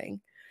reviewing.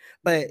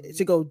 But Mm-hmm.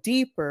 to go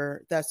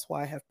deeper, that's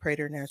why I have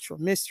Preternatural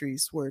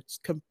Mysteries, where it's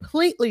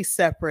completely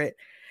separate.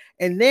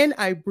 And then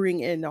I bring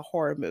in a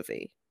horror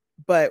movie.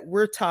 But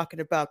we're talking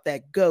about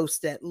that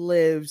ghost that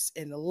lives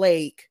in a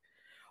lake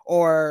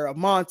or a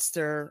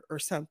monster or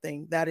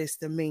something. That is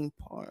the main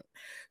part.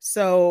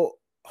 So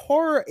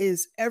horror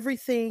is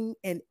everything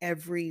and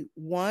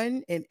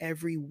everyone and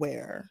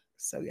everywhere.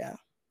 So yeah.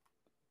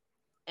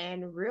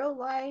 And real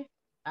life,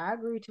 I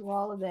agree to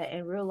all of that.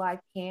 And real life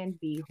can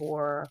be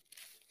horror,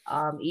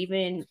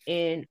 even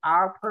in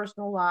our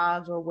personal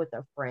lives or with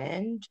a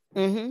friend.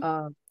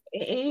 Mm-hmm.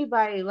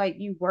 Anybody like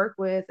you work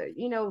with,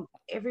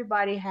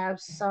 everybody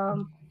has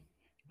some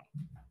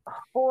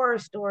horror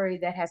story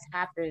that has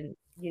happened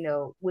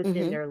within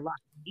Mhm. their life.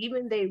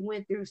 Even they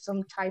went through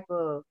some type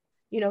of,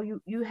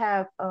 you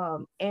have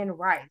Anne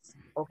Rice,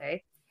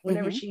 okay?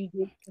 Whenever Mhm. she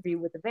did interview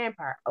with the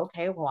vampire,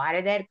 okay, why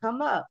did that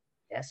come up?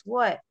 Guess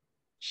what?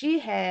 She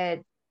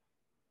had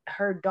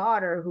her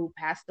daughter who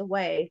passed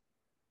away.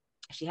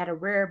 She had a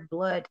rare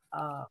blood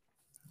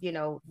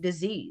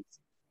disease.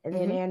 And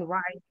then Mhm. Anne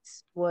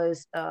Rice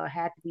was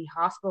had to be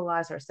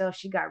hospitalized herself.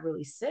 She got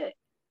really sick.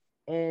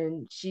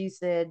 And she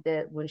said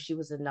that when she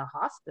was in the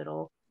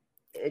hospital,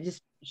 it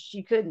just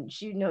she couldn't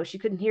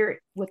hear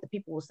it what the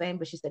people were saying,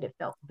 but she said it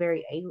felt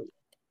very alien.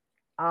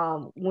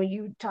 When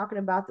you talking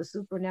about the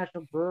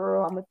supernatural,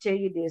 girl, I'm gonna tell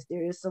you this: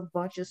 there is a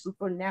bunch of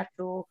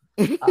supernatural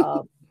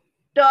uh,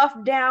 stuff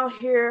down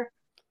here.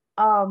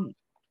 Um,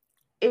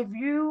 if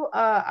you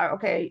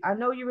okay, I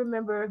know you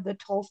remember the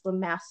Tulsa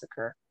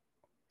massacre.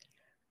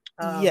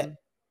 Yeah. Um,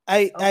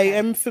 I okay,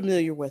 am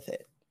familiar with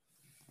it.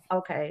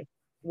 okay.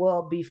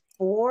 Well,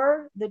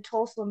 before the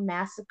Tulsa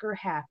massacre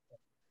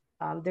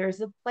happened, there's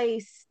a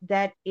place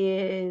that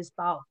is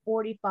about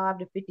 45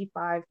 to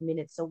 55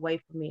 minutes away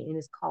from me, and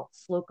it's called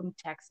Slocum,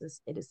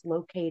 Texas. It is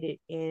located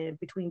in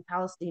between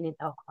Palestine and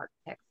Elkhart,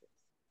 Texas.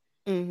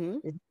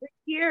 Mhm. It's a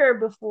year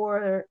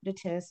before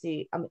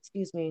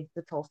excuse me,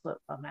 the Tulsa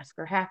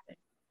massacre happened.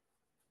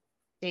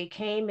 They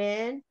came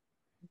in,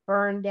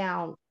 burned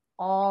down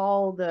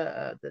all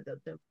the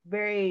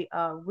very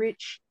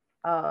rich,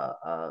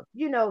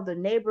 the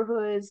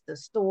neighborhoods, the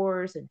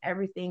stores, and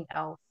everything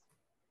else.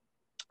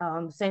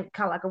 Same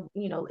kind of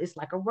like it's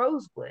like a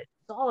rosewood.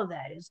 It's all of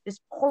that. It's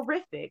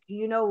horrific,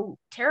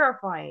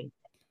 terrifying.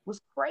 It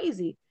was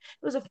crazy.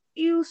 It was a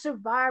few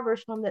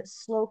survivors from that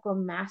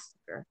Slocum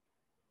massacre.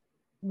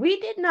 We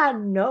did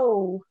not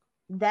know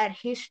that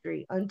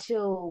history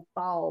until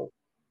about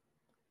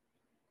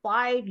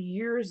 5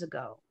 years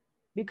ago,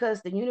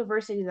 because the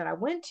university that I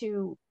went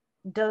to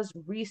does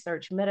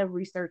research, meta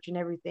research, and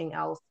everything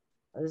else.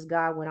 This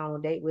guy I went on a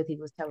date with, he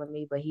was telling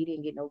me, but he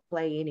didn't get no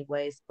play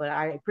anyways. But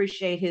I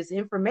appreciate his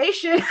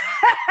information.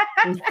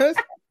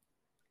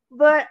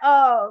 but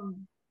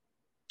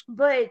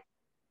but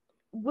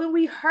when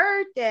we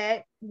heard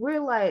that,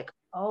 we're like,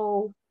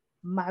 oh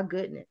my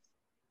goodness.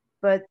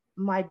 But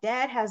my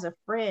dad has a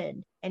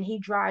friend and he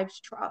drives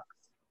trucks.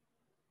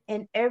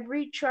 And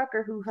every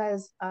trucker who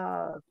has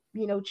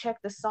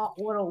checked the salt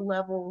water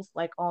levels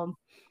like on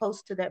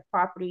close to that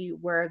property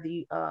where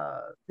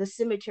the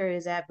cemetery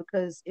is at,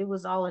 because it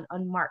was all in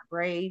unmarked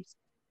graves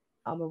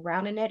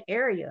around in that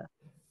area,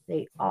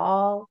 they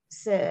all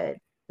said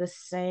the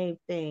same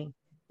thing.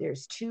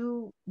 There's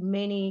too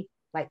many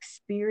like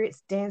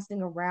spirits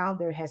dancing around.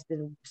 There has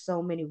been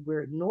so many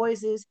weird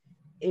noises.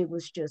 It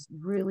was just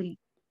really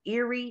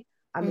eerie.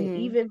 I mean, Mhm.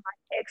 even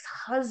my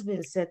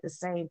ex-husband said the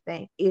same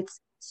thing. It's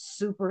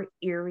super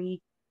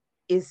eerie.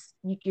 Is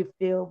you can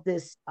feel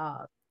this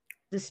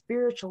the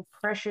spiritual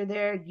pressure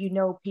there.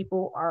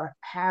 People are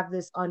have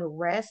this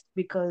unrest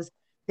because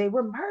they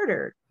were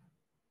murdered.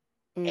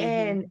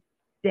 And Mhm.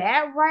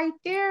 that right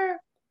there,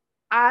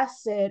 I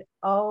said,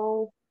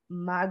 oh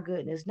my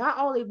goodness. Not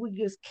only we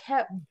just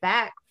kept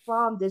back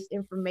from this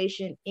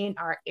information in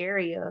our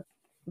area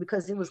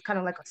because it was kind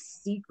of like a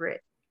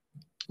secret,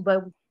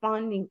 but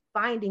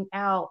finding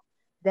out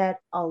that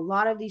a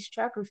lot of these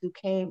truckers who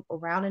came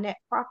around in that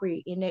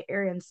property in that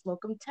area in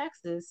Slocum,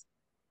 Texas,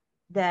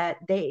 that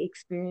they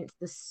experienced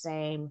the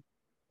same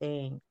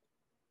thing.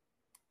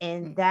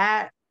 And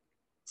that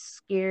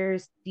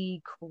scares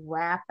the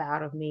crap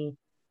out of me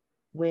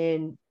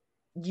when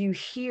you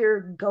hear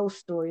ghost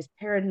stories,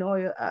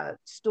 paranoia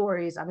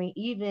stories. I mean,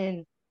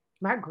 even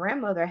my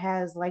grandmother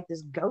has like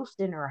this ghost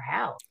in her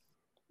house.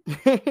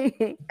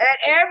 And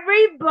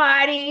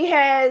everybody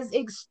has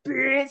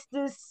experienced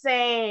the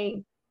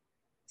same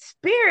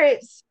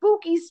spirit,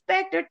 spooky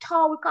specter,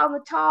 tall. We call him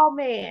a tall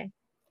man.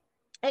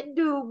 That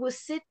dude would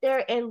sit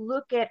there and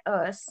look at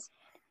us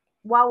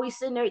while we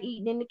sitting there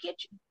eating in the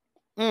kitchen.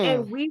 Mm.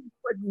 And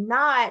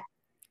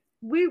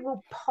we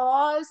will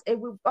pause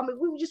and we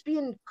would just be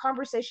in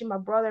conversation, my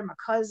brother and my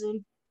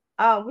cousin.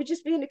 We'd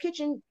just be in the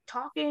kitchen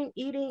talking,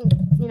 eating,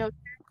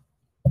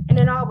 and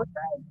then all of a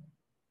sudden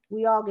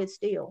we all get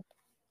still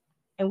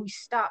and we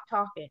stop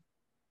talking.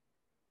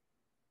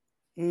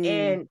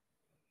 Mm.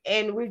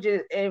 And we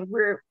just and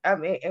we're I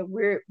mean and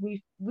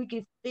we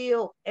can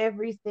feel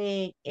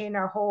everything in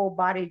our whole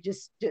body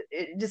just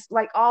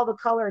like all the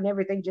color and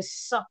everything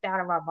just sucked out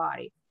of our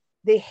body.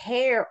 The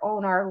hair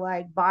on our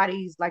like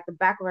bodies, like the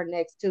back of our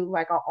necks too,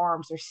 like our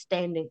arms are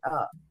standing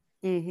up.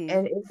 Mhm.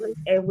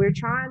 And we're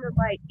trying to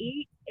like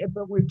eat,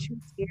 but we're too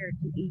scared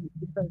to eat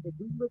because if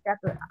we look at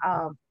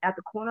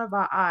the corner of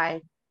our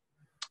eye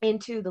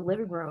into the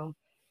living room,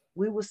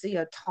 we will see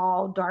a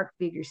tall dark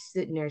figure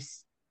sitting there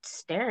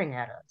staring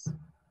at us.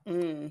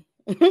 Mm.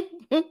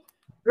 Yeah.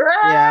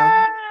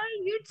 Girl,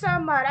 you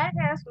talking about? I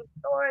got some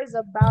stories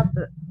about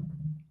the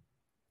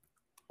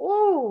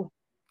ooh,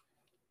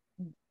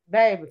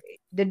 baby.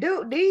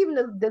 Even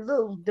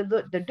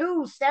the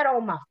dude sat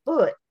on my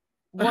foot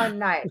one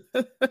night,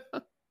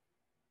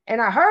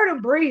 and I heard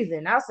him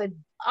breathing. I said,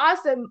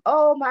 awesome.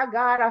 Oh my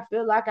God, I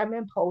feel like I'm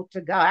in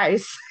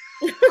Poltergeist.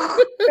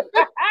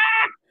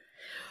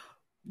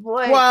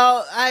 But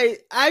Well, I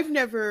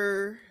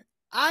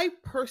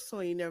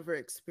personally never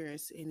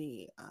experienced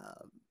any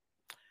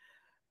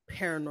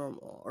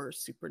paranormal or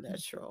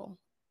supernatural.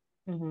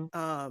 mm-hmm,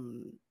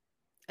 Um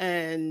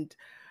and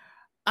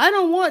I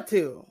don't want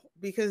to,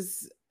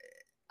 because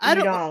I you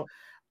don't. don't.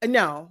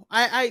 No,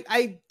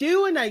 I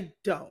do and I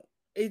don't.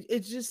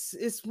 It just,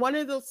 it's one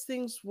of those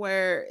things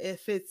where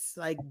if it's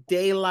like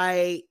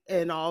daylight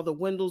and all the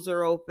windows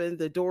are open,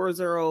 the doors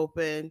are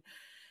open,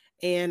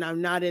 and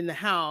I'm not in the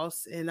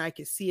house and I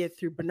can see it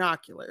through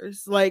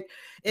binoculars, like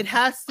it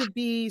has to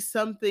be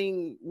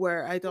something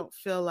where I don't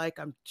feel like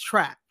I'm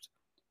trapped.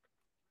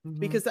 Mm-hmm,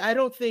 Because I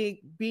don't think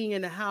being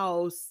in a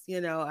house,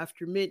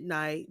 after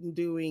midnight and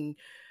doing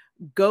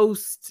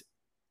ghost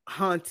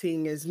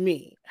haunting is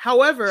me.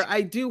 However,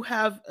 I do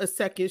have a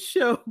second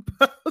show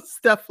about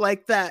stuff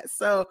like that.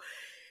 So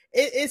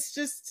it's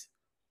just,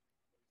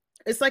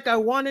 it's like I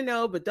want to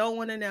know but don't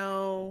want to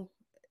know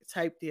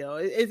type deal.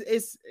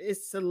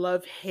 It's a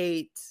love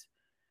hate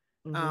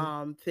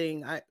mm-hmm,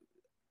 thing.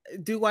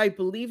 I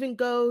believe in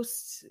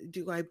ghosts?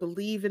 Do I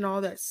believe in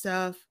all that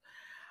stuff?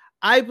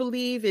 I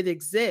believe it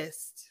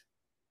exists,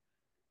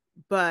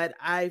 but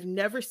I've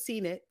never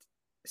seen it.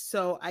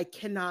 So I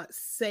cannot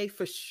say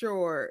for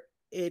sure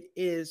it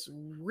is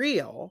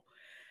real.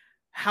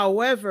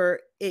 However,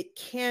 it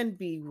can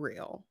be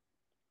real.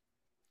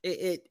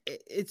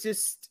 It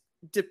just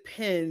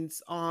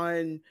depends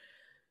on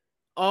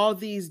all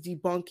these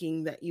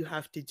debunking that you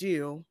have to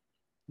do.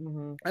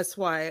 mm-hmm, That's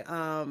why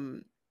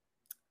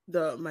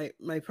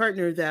my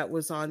partner that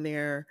was on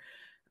there,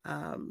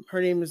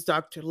 her name is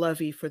Dr.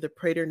 Lovey for the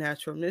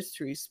Preternatural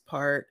Mysteries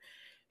part.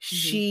 mm-hmm,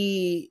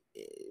 She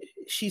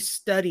she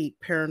studied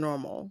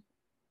paranormal.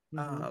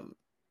 mm-hmm, Um,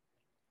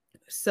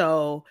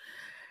 so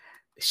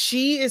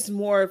she is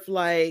more of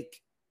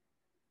like,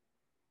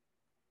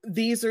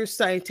 these are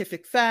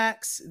scientific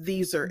facts,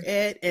 these are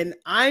it. And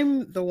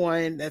I'm the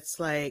one that's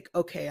like,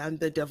 okay, I'm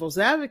the devil's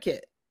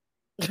advocate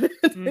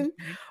mm-hmm,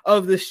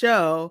 of the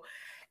show,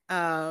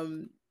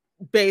 um,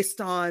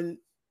 based on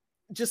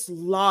just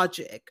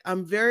logic.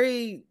 I'm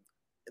very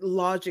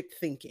logic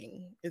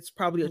thinking. It's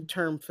probably a mm-hmm,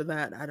 term for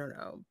that. I don't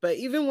know. But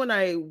even when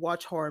I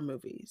watch horror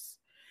movies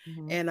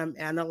mm-hmm, and I'm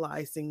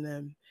analyzing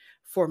them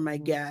for my mm-hmm,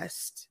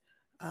 guest,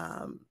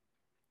 um,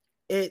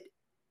 it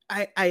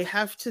I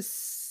have to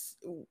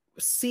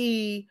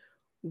see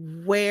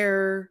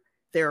where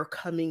they're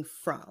coming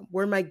from,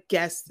 where my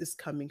guest is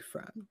coming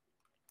from.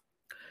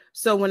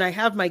 So when I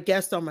have my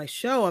guest on my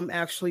show, I'm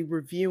actually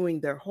reviewing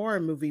their horror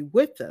movie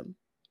with them.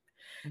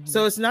 mm-hmm,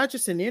 So it's not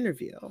just an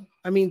interview.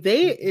 I mean,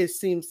 they mm-hmm. it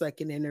seems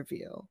like an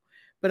interview,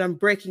 but I'm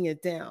breaking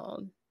it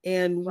down.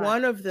 And Right.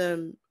 one of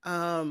them,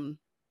 um,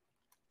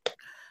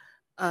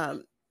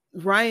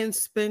 Ryan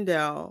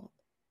Spindell,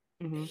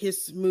 Mm-hmm,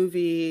 his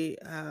movie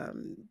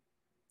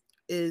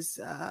is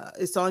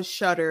it's on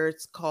Shutter.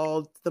 It's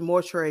called The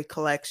Mortuary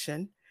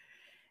Collection.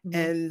 mm-hmm,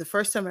 And the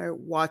first time I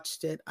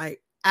watched it, I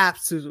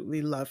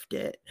absolutely loved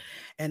it.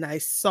 And I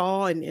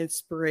saw an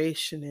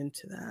inspiration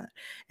into that.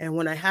 And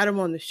when I had him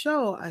on the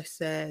show, I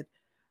said,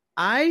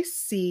 I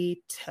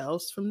see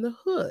Tales from the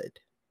Hood.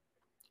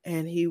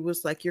 And he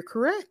was like, you're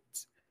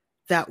correct.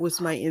 That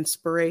was my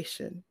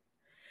inspiration.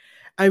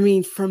 I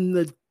mean, from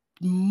the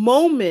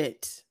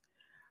moment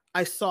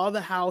I saw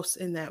the house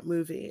in that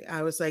movie,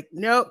 I was like,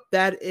 nope,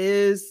 that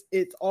is,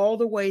 it's all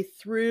the way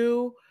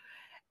through.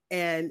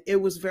 And it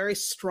was very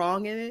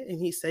strong in it. And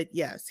he said,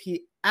 yes,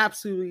 he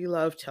absolutely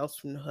loved Tales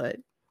from the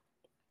Hood.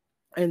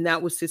 And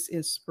that was his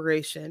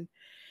inspiration.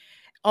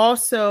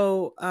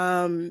 Also,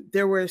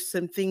 there were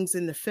some things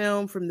in the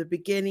film from the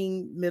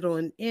beginning, middle,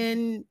 and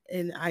end.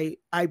 And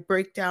I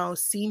break down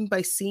scene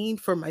by scene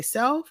for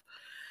myself.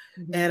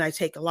 mm-hmm, And I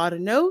take a lot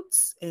of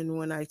notes. And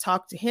when I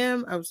talked to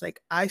him, I was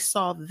like, I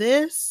saw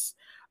this,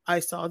 I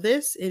saw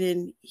this. And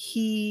then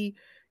he,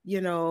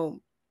 you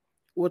know,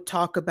 would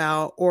talk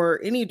about, or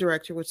any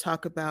director would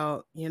talk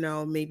about,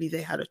 maybe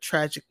they had a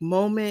tragic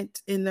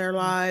moment in their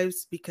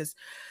lives, because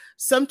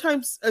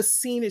sometimes a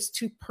scene is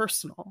too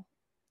personal.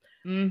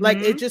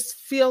 Like it mm-hmm, just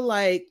feel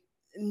like,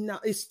 no,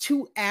 it's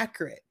too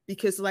accurate,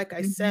 because like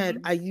I said,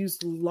 mm-hmm, I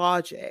use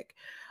logic.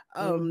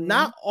 mm-hmm,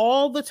 Not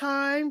all the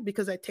time,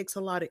 because that takes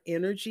a lot of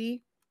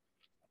energy,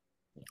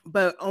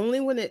 but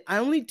I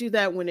only do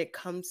that when it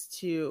comes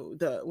to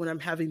when I'm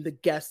having the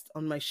guest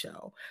on my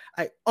show.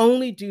 I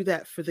only do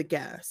that for the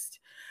guest.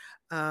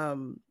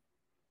 Um,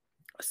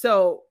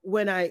 so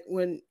when I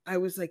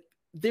was like,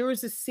 there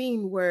was a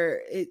scene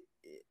where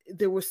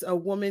there was a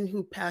woman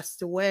who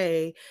passed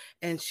away,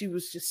 and she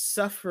was just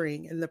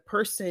suffering, and the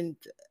person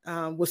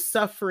was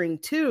suffering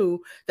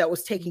too, that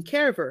was taking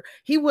care of her.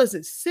 He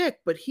wasn't sick,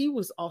 but he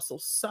was also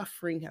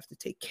suffering, have to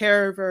take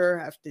care of her,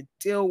 have to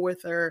deal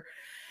with her.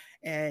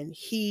 And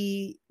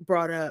he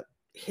brought up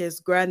his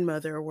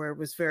grandmother, where it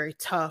was very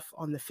tough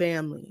on the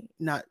family,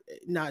 not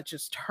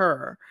just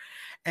her.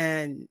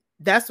 And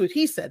that's what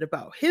he said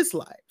about his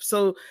life.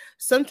 So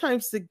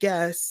sometimes the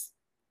guests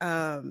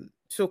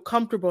feel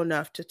comfortable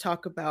enough to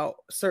talk about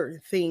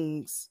certain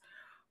things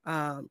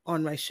on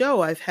my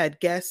show. I've had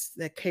guests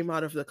that came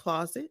out of the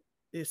closet.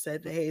 They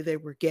said, hey, they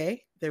were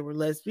gay, they were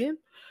lesbian,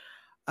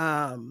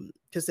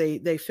 because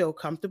they feel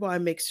comfortable. I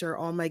make sure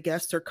all my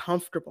guests are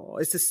comfortable.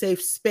 It's a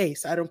safe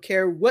space. I don't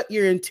care what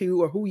you're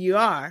into or who you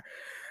are.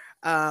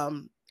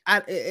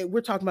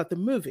 We're talking about the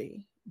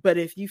movie, but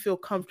if you feel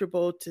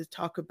comfortable to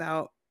talk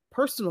about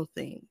personal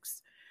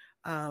things,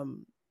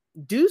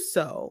 do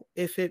so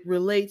if it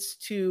relates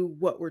to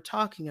what we're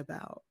talking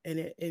about, and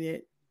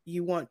it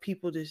you want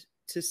people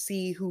to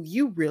see who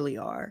you really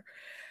are.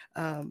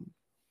 Um,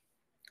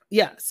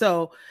 yeah,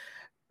 so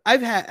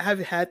I've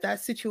had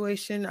that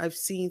situation. I've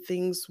seen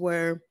things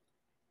where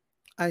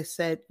I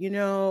said,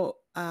 the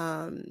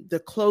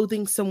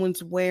clothing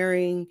someone's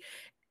wearing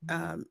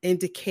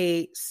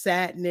indicate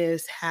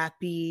sadness,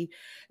 happy.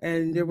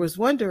 And there was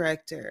one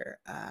director,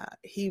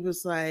 he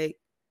was like,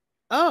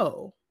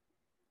 oh,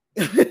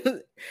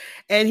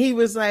 and he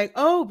was like,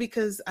 oh,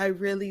 because I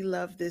really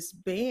love this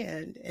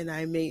band and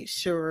I made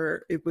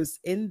sure it was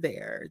in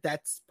there.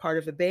 That's part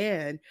of the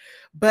band.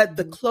 But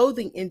the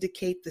clothing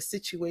indicate the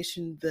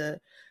situation the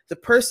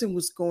person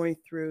was going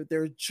through,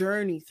 their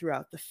journey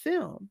throughout the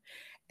film.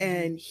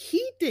 And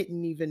he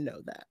didn't even know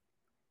that.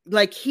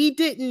 Like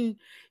he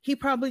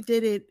probably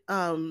did it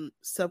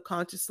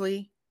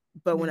subconsciously,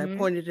 but when I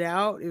pointed it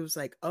out, it was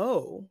like,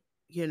 oh,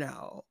 he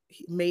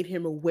made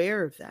him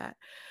aware of that.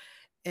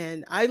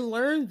 And I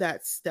learned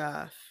that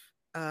stuff.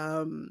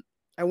 I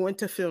went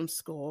to film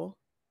school,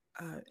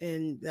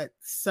 and that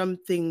some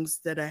things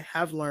that I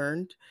have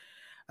learned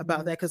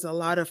about that, because a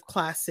lot of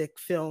classic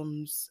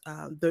films,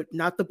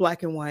 not the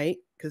black and white,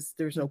 because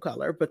there's no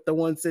color, but the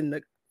ones in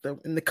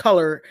the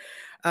color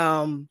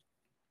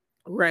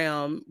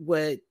realm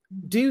would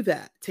do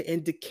that to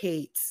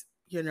indicate,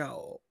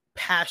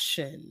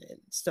 passion and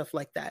stuff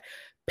like that.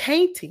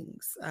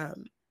 Paintings.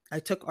 I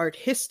took art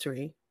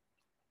history.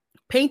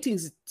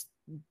 Paintings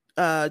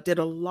did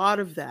a lot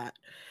of that,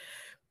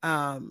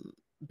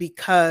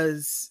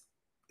 because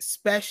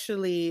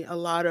especially a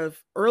lot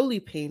of early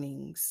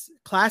paintings,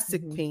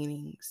 classic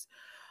paintings,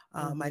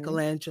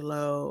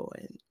 Michelangelo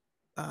and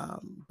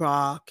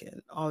Brock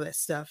and all that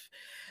stuff,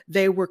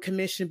 they were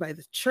commissioned by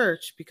the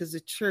church, because the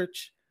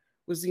church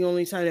was the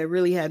only time that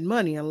really had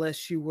money,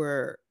 unless you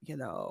were,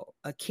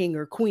 a king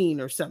or queen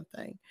or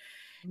something.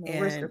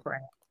 And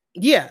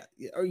yeah,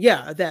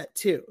 that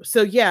too.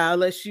 So yeah,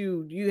 unless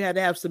you had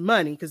to have some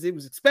money, because it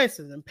was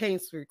expensive and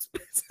paints were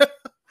expensive.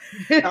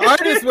 The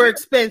artists were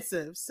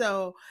expensive.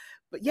 So,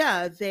 but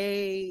yeah,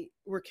 they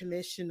were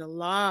commissioned a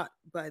lot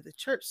by the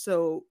church.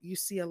 So you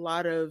see a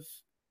lot of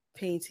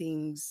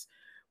paintings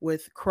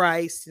with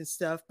Christ and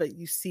stuff, but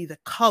you see the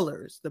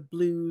colors, the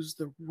blues,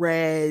 the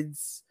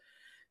reds,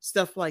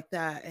 stuff like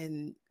that.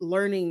 And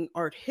learning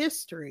art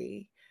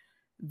history,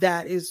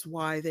 that is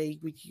why they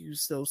would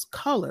use those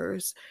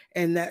colors.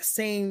 And that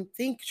same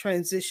thing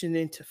transitioned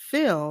into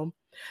film,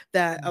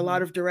 that a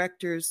lot of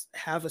directors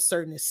have a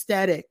certain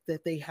aesthetic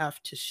that they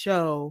have to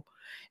show,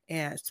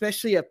 and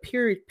especially a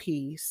period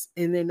piece.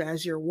 And then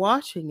as you're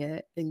watching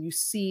it and you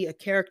see a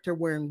character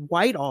wearing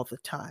white all the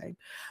time,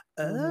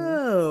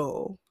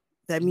 oh,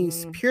 that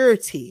means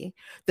purity,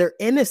 their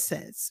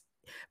innocence,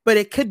 but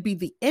it could be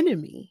the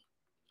enemy.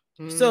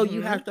 So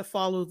you have to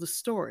follow the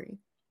story.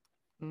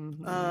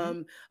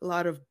 A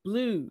lot of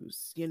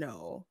blues,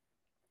 a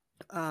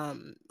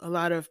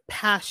lot of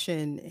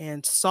passion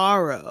and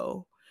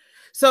sorrow.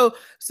 So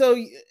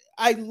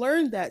I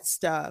learned that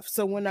stuff.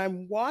 So when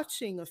I'm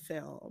watching a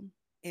film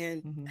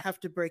and have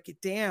to break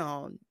it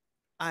down,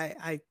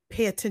 I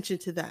pay attention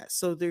to that.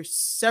 So there's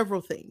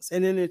several things.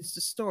 And then it's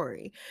the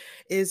story.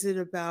 Is it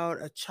about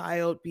a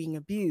child being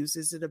abused?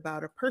 Is it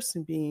about a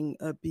person being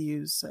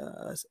abused?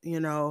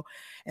 And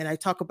I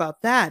talk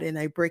about that and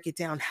I break it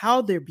down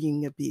how they're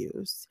being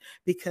abused,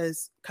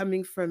 because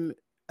coming from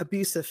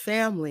abusive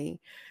family,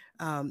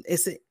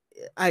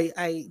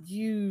 I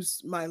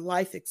use my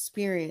life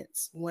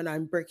experience when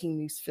I'm breaking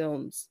these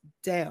films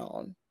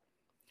down,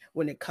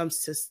 when it comes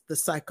to the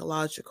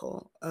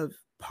psychological of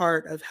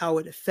part of how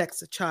it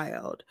affects a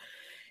child.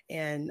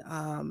 And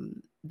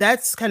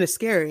that's kind of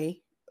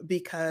scary,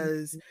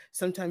 because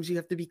sometimes you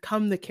have to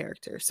become the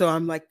character. So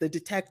I'm like the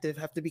detective,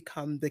 have to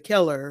become the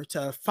killer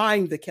to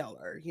find the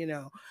killer,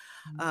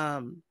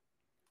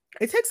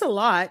 it takes a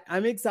lot.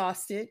 I'm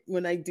exhausted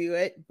when I do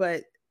it,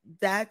 but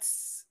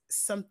that's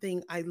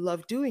something I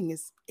love doing,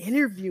 is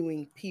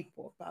interviewing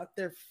people about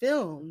their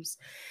films.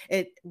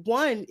 And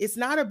one, it's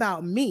not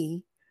about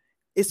me,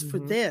 it's for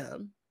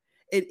them.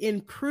 It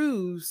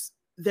improves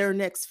their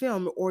next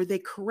film, or they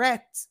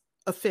correct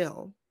a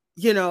film,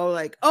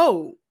 like,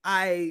 oh,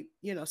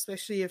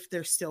 especially if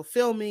they're still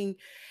filming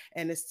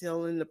and it's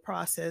still in the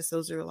process.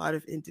 Those are a lot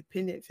of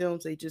independent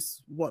films. They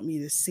just want me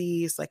to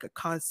see, it's like a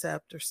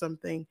concept or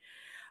something.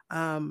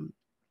 And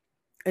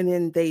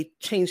then they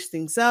change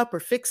things up or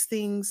fix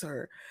things,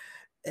 or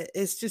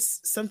it's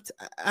just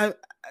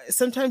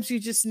sometimes you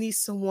just need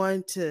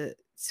someone to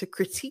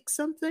critique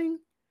something,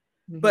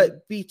 Mm-hmm.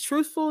 but be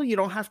truthful. You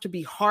don't have to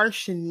be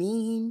harsh and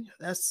mean.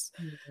 That's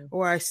Mm-hmm.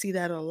 or I see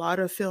that a lot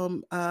of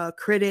film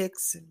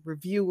critics and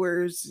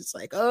reviewers. It's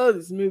like, oh,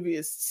 this movie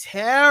is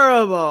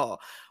terrible.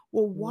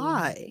 Well, Mm-hmm.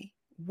 why?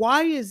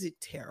 Why is it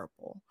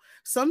terrible?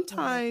 Right.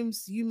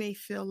 Sometimes you may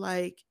feel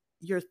like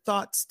your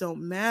thoughts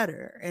don't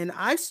matter. And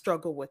I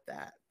struggle with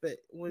that. But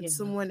when Yeah.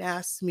 someone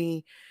asks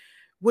me,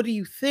 what do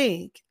you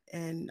think?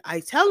 And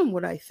I tell them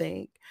what I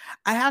think.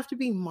 I have to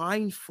be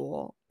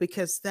mindful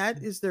because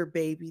that is their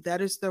baby,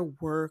 that is their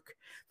work,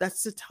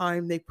 that's the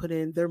time they put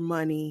in, their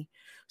money.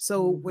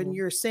 So when Mm-hmm.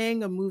 you're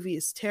saying a movie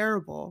is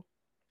terrible,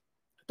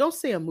 don't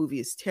say a movie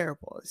is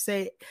terrible.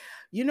 Say,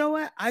 you know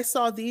what? I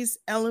saw these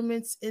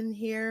elements in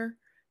here,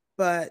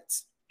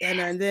 but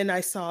and then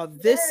I saw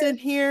this Yes. in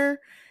here,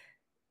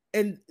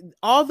 and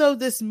although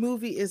this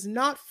movie is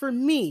not for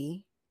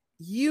me,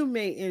 you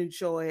may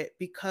enjoy it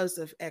because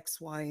of X,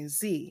 Y, and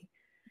Z.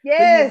 But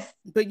Yes.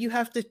 you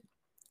have to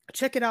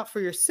check it out for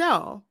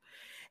yourself.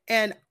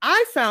 And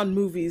I found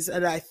movies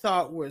that I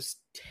thought was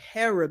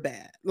terrible.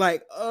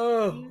 Like,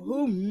 oh,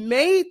 who Mm-hmm.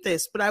 made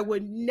this? But I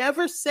would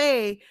never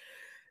say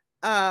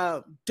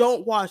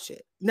don't watch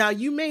it. Now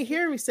you may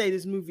hear me say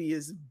this movie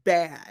is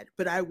bad,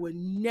 but I would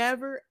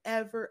never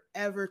ever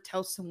ever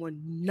tell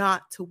someone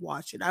not to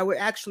watch it. I would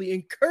actually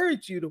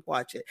encourage you to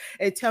watch it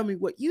and tell me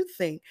what you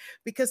think,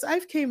 because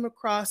I've came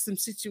across some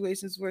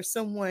situations where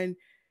someone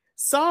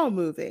saw a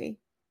movie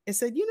and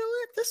said, "You know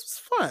what? This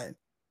was fun.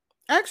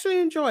 I actually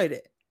enjoyed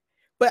it."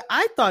 But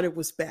I thought it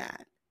was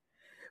bad.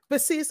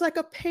 But see, it's like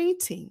a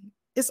painting.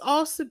 It's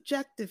all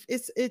subjective.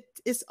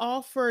 It's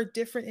all for a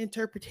different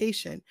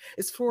interpretation.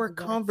 It's for a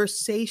Exactly.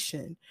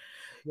 conversation.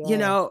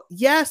 Yes.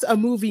 Yes, a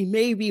movie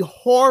may be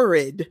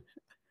horrid,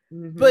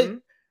 but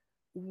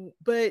Mm-hmm.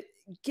 but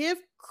give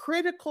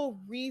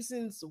critical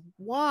reasons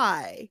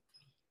why.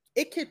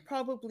 It could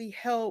probably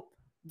help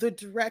the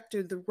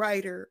director, the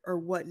writer, or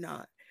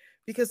whatnot.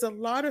 Because a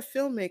lot of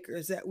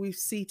filmmakers that we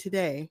see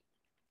today,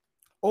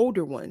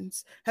 older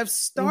ones, have Mm-hmm.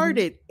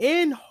 started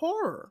in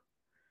horror.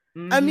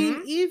 I mean,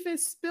 Mm-hmm. even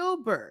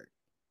Spielberg.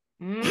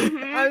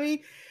 Mm-hmm. I mean,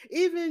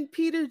 even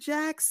Peter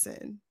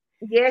Jackson,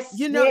 Yes,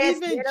 yes,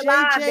 even dead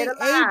alive, dead J.J.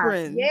 alive.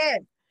 Abrams. Yes,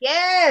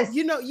 yes.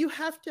 You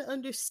have to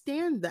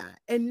understand that.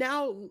 And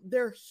now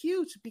they're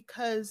huge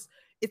because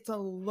it's a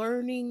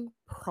learning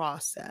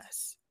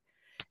process.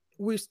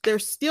 They're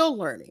still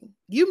learning.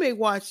 You may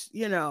watch,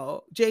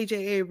 J.J.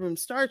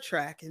 Abrams Star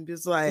Trek and be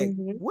like,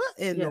 Mm-hmm. what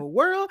in Yeah, the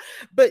world?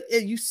 But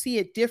you see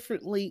it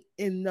differently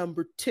in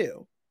number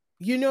two.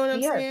 You know what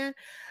I'm yes, saying?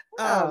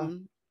 yeah.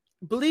 Um,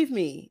 Believe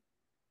me,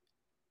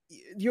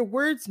 your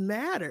words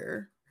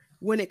matter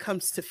when it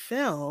comes to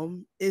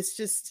film. It's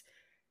just,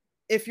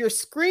 if you're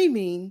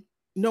screaming,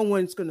 no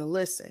one's going to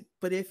listen.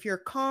 But if you're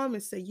calm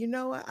and say, you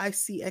know what, I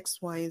see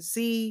X, Y, and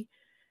Z,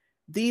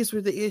 these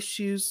were the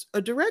issues.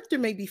 A director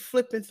may be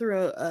flipping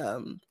through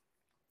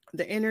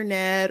the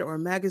internet or a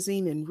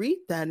magazine and read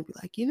that and be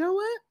like, you know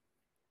what,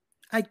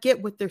 I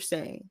get what they're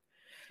saying.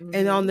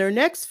 And on Mm-hmm. their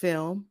next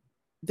film,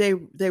 they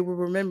will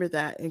remember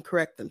that and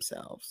correct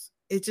themselves.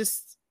 It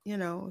just,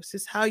 it's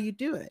just how you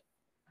do it.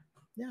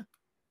 Yeah.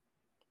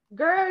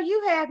 Girl,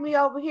 you had me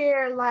over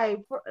here like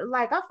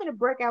I'm finna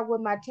break out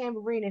with my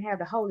tambourine and have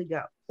the Holy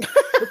Ghost.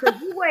 Because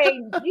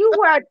you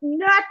were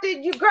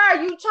nothing, you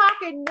girl, you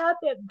talking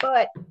nothing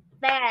but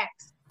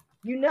facts.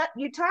 You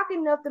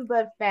talking nothing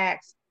but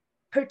facts.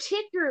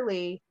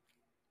 Particularly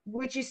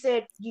which you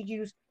said you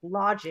use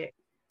logic.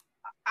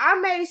 I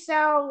may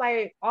sound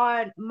like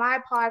on my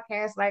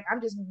podcast, like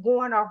I'm just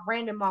going off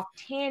random off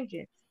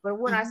tangents. But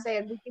when I Mhm.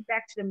 say we get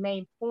back to the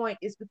main point,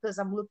 it's because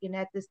I'm looking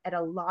at this at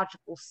a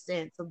logical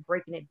sense of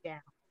breaking it down.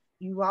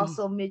 You Mhm.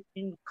 also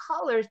mentioned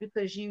colors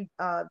because you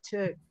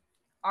took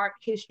art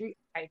history.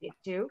 I did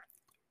too.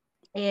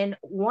 And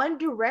one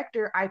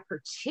director I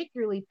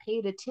particularly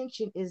paid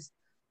attention is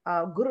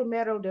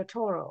Guillermo del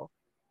Toro.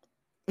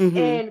 Mhm.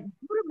 And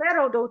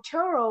Guillermo del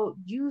Toro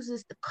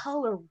uses the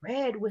color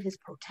red with his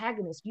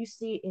protagonist. You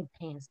see it in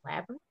Pan's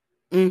Labyrinth.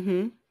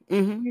 Mhm.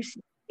 Mhm. You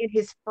see it in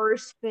his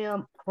first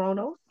film,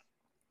 Chronos,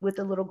 with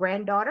the little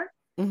granddaughter.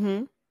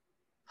 Mhm.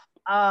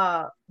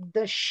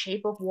 The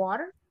Shape of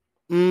Water.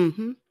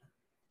 Mhm.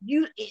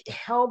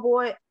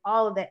 Hellboy,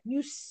 all of that.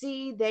 You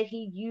see that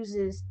he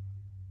uses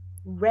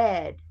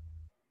red,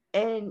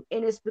 and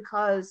it's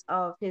because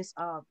of his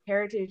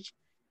heritage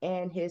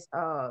and his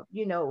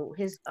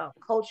his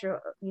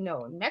culture,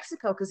 in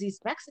Mexico, because he's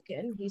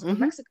Mexican. He's from Mhm.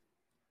 Mexico.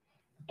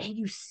 And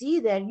you see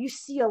that, you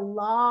see a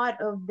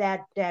lot of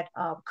that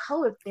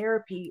color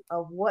therapy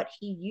of what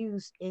he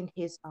used in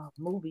his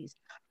movies.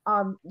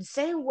 The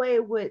same way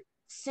with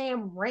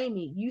Sam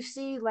Raimi, you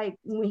see, like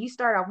when he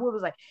started off, what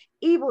was like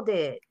Evil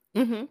Dead.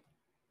 Mhm.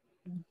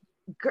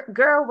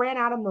 Girl ran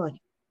out of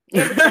money.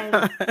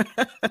 Everything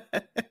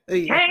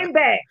Yeah. came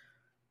back.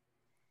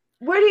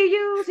 What did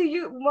he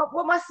use?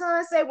 What my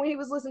son said when he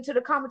was listening to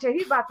the commentary.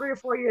 He's about 3 or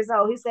 4 years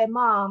old. He said,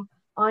 "Mom,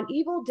 on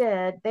Evil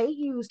Dead, they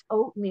used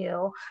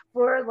oatmeal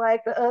for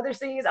like the other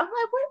scenes." I'm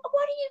like,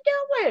 "What are you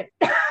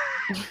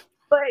doing?"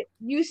 But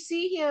you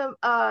see him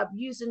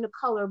using the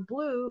color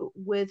blue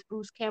with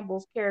Bruce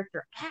Campbell's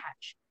character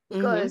Ash, Mhm.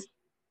 because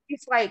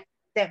it's like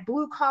that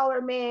blue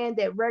collar man,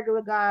 that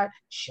regular guy,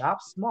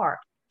 shop smart,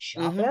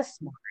 shop Mhm. as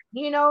smart,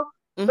 you know.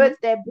 Mhm. But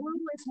that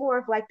blue is more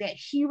of like that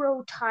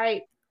hero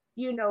type,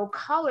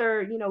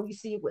 color. You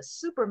see it with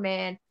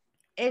Superman,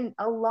 and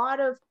a lot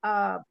of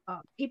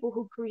people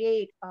who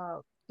create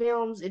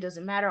films. It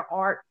doesn't matter,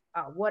 art,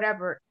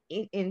 whatever,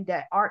 in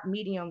that art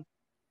medium,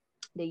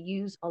 they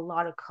use a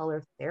lot of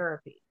color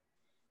therapy.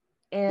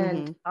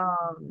 And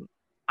Mhm.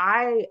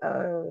 I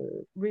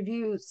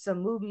reviewed some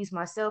movies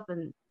myself,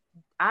 and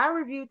I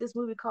reviewed this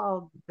movie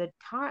called the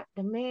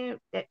man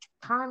that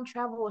time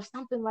travel or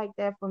something like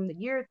that, from the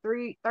year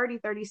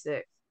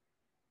 3036.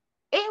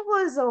 It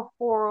was a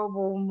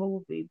horrible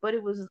movie, but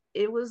it was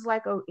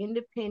like an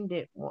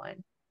independent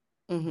one.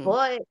 Mhm.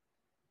 But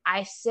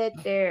I sat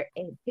there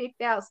and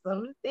picked out some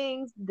of the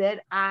things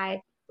that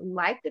I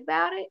liked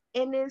about it,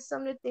 and then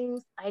some of the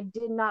things I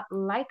did not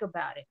like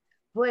about it.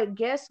 But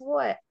guess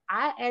what?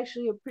 I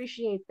actually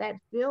appreciate that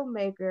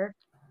filmmaker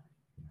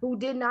who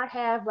did not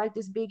have like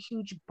this big,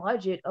 huge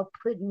budget of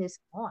putting this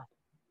on.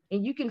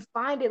 And you can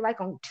find it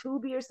like on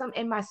Tubi or something.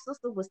 And my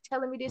sister was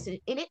telling me this, and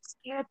it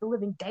scared the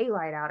living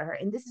daylight out of her.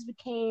 And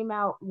came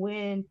out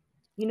when,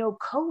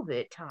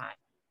 COVID time.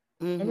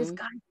 And this Mhm.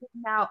 guy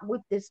came out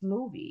with this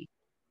movie.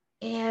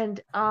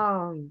 And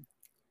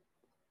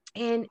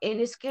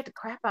it scared the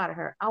crap out of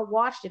her. I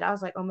watched it. I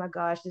was like, oh my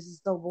gosh, this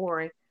is so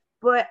boring.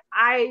 But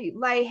I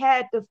like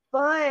had the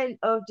fun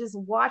of just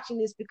watching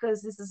this,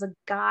 because this is a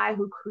guy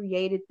who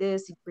created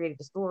this. He created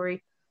the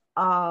story,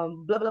 blah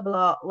blah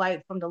blah,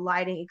 like from the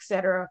lighting,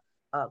 etc.,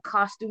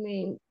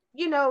 costuming,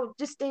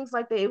 just things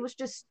like that. It was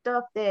just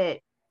stuff that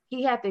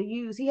he had to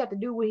use. He had to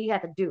do what he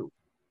had to do,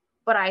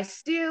 but I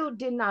still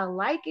did not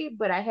like it.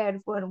 But I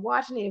had fun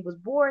watching it. It was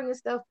boring and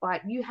stuff,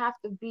 but you have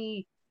to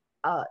be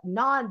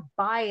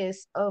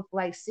non-biased of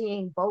like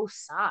seeing both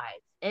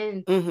sides,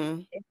 and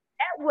Mhm.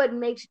 that what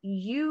makes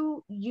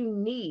you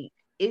unique,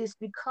 is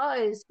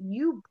because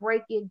you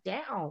break it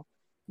down.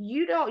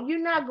 You're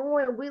not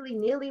going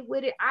willy-nilly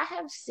with it. I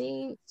have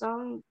seen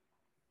some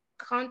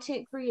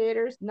content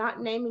creators,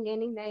 not naming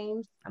any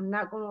names, I'm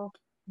not gonna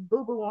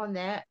boo-boo on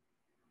that,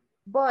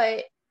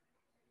 but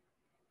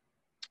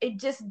it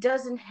just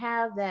doesn't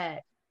have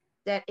that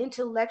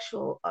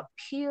intellectual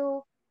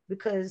appeal,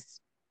 because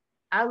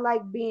I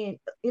like being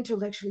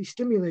intellectually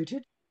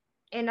stimulated,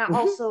 and I Mhm.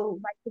 also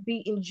like to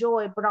be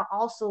enjoyed, but I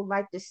also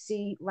like to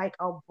see like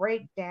a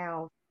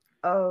breakdown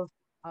of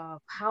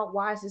how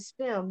wise this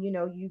film.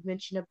 You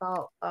mentioned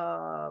about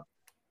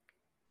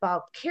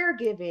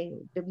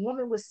caregiving. The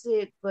woman was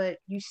sick, but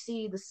you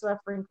see the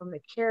suffering from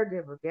the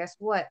caregiver. Guess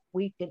what?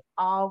 We can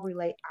all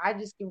relate. I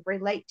just can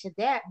relate to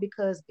that,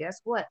 because guess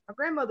what? My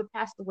grandmother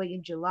passed away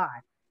in July.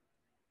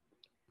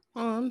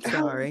 Oh, I'm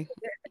sorry.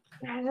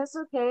 Yeah, that's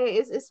okay.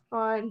 It's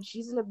fun.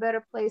 She's in a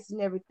better place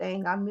and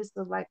everything. I miss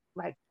her like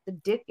the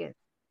Dickens.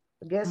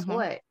 But guess Mhm.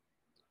 what?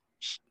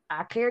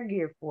 I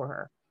caregiver for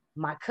her.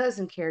 My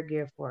cousin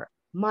caregiver for her.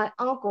 My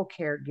uncle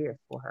caregiver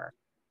for her.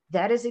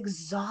 That is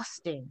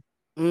exhausting.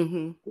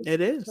 Mhm.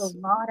 It is. It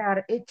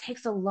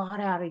takes a lot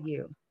out of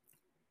you.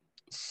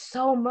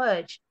 So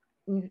much,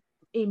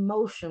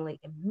 emotionally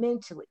and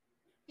mentally,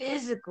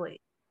 physically.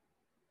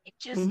 It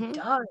just Mhm.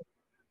 does.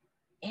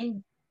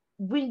 And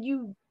when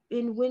you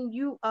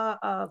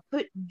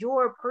put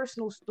your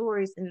personal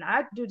stories, and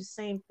I do the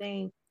same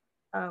thing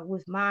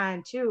with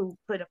mine too,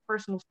 put a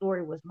personal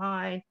story with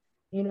mine.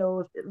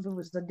 If it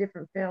was a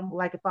different film,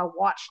 like if I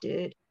watched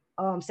it,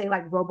 say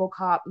like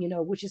RoboCop,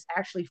 which is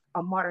actually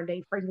a modern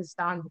day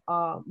Frankenstein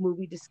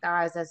movie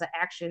disguised as an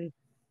action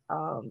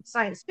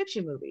science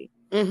fiction movie.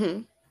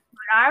 Mhm.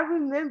 I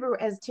remember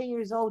as 10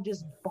 years old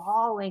just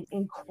bawling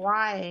and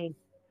crying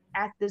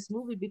at this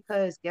movie,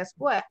 because guess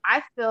what?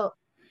 I felt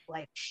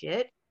like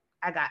shit.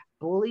 I got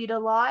bullied a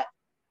lot.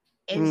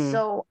 And Mm.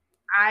 so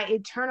I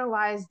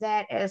internalized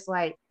that as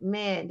like,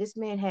 man, this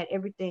man had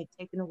everything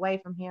taken away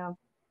from him.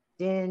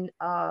 Then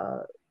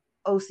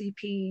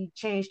OCP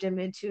changed him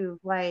into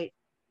like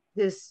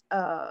this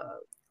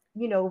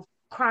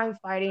crime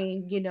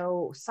fighting,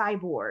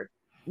 cyborg.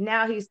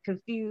 Now he's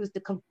confused. The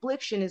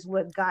confliction is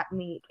what got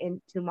me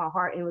into my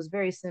heart, and it was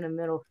very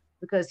sentimental,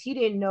 because he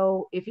didn't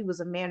know if he was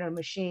a man or a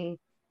machine.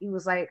 He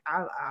was like,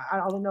 I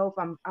don't know if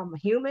I'm a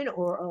human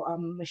or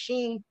I'm a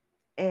machine.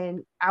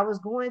 And I was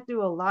going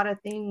through a lot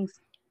of things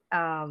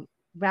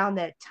around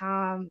that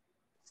time,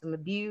 some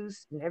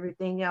abuse and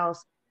everything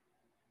else.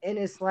 And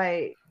it's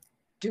like,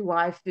 do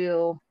I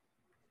feel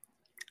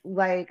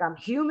like I'm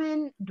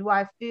human? Do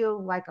I feel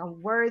like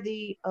I'm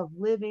worthy of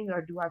living,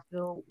 or do I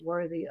feel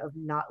worthy of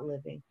not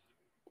living?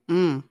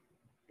 Mm.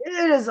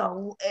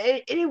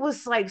 It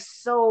was like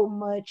so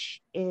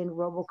much in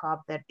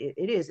RoboCop that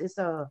it is.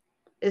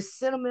 It's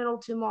sentimental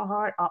to my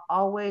heart. I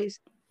always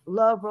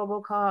love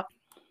RoboCop,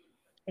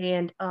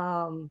 and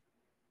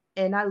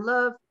I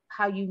love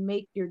how you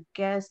make your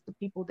guests, the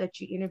people that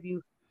you interview,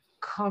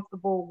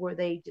 comfortable, where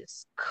they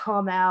just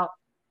come out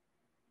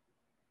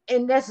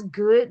and that's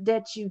good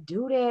that you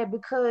do that,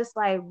 because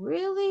like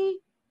really,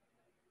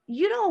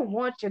 you don't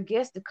want your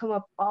guests to come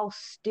up all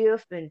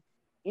stiff and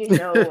and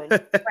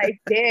like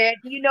that.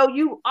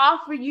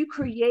 You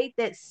create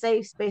that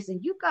safe space,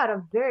 and you got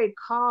a very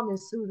calm and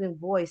soothing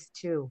voice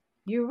too.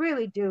 You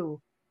really do.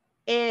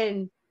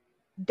 And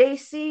they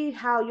see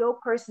how your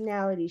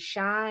personality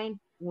shine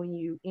when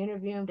you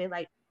interview them. They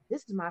like,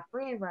 this is my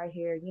friend right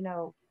here.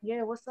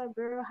 Yeah, what's up,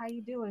 girl? How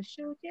you doing?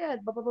 Shoot, yeah,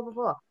 blah blah blah blah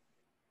blah.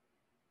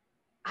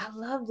 I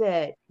love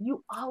that.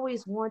 You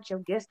always want your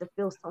guests to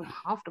feel so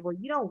comfortable.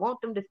 You don't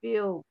want them to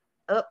feel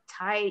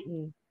uptight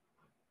and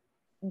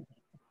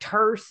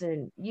terse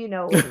and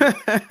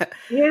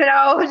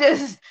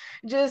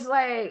just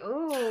like,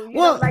 ooh,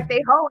 Well, like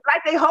they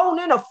hold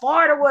in a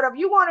fart or whatever.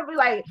 You want to be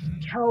like,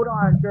 hold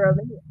on, girl,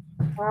 let me,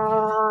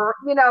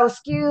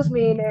 excuse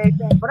me and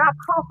everything, but I'm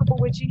comfortable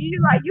with you.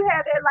 You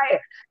have that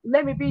like,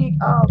 let me be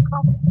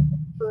comfortable.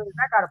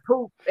 I gotta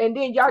poop, and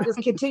then y'all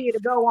just continue to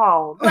go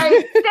on. Like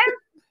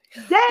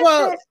that's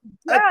well, it,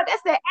 girl.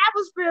 That's the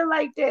atmosphere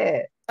like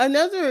that.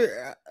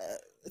 another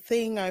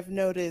thing I've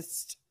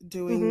noticed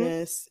doing Mm-hmm.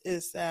 this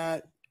is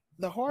that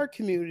the horror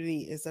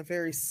community is a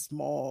very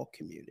small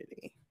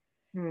community,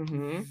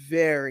 Mm-hmm.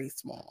 very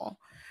small.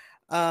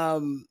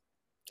 Um,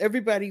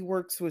 Everybody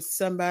works with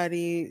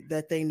somebody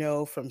that they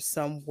know from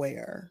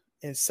somewhere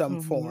in some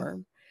Mm-hmm.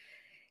 form.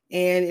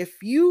 And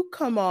if you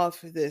come off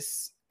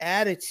this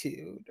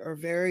attitude or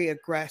very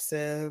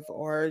aggressive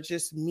or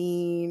just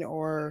mean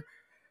or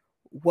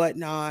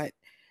whatnot,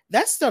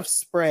 that stuff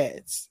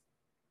spreads.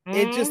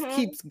 It just Mm-hmm.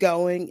 keeps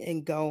going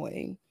and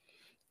going.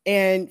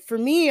 And for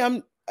me,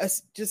 I'm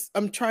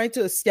trying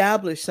to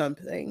establish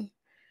something,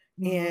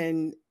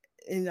 Mm-hmm.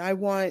 and I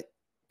want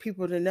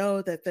people to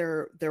know that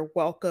they're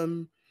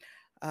welcome.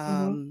 Mm-hmm.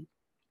 Um,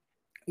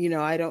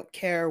 I don't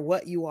care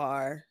what you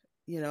are.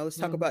 Let's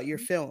talk about your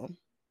Mm-hmm. film.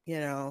 You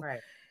know,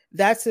 Right.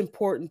 that's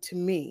important to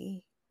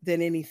me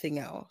than anything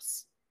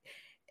else.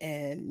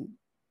 And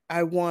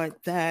I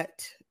want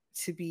that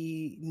to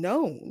be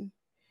known.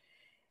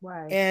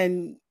 Right.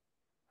 And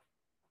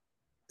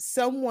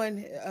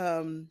someone,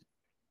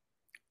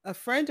 a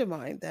friend of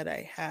mine that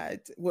I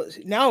had, was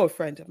now a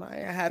friend of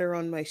mine, I had her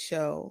on my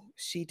show.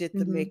 She did the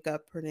Mm-hmm.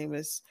 makeup. Her name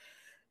is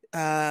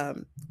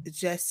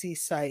Jessie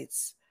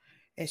Seitz.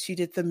 And she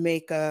did the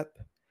makeup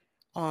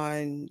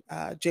on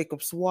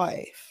Jacob's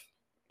wife.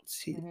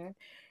 She Mm-hmm.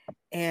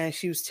 and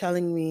she was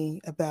telling me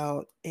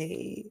about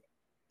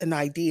an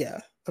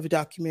idea of a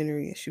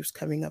documentary she was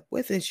coming up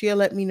with, and she had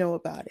let me know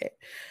about it.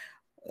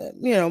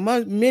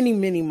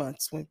 Many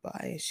months went by,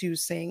 and she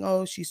was saying,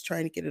 "Oh, she's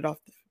trying to get it off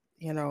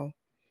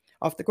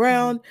the Mm-hmm.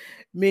 ground."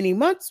 Many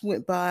months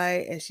went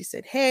by, and she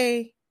said,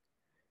 "Hey,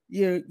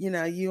 you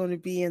want to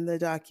be in the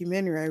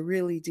documentary? I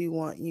really do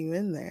want you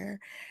in there."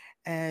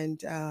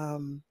 And I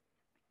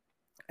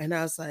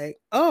was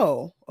like,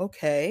 "Oh,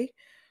 okay."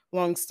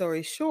 Long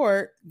story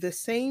short, the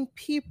same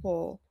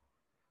people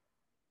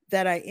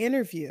that I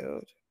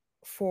interviewed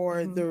for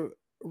Mm-hmm. the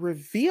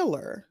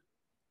revealer,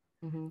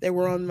 Mm-hmm. they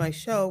were on my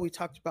show. We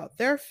talked about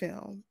their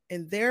film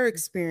and their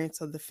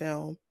experience of the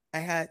film. I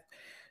had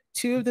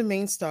two of the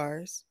main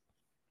stars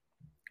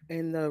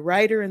and the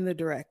writer and the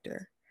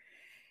director.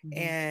 Mm-hmm.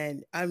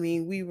 And I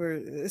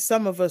mean,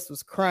 some of us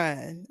was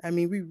crying. I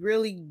mean, we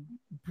really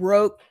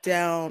broke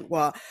down.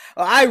 Well,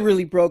 I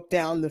really broke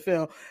down the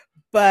film,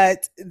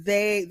 but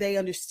they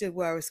understood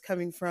where I was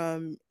coming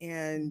from.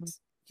 And,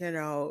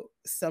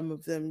 some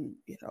of them,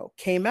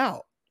 came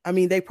out. I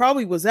mean, they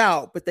probably was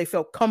out, but they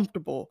felt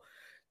comfortable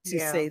to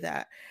Yeah. say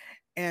that.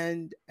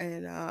 And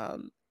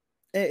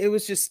it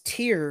was just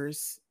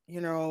tears,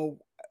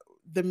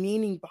 the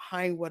meaning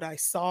behind what I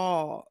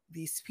saw,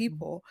 these Mm-hmm.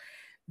 people.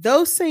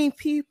 Those same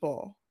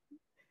people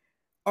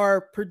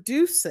are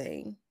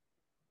producing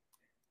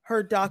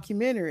her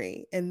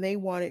documentary, and they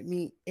wanted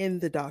me in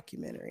the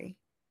documentary.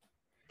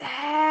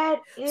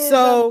 That is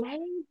So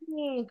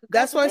amazing.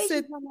 that's why I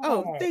said, Congratulations on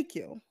 "Oh, that. thank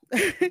you."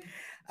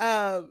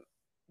 um,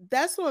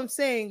 that's what I'm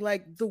saying.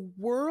 Like, the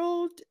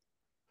world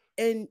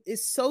and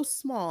is so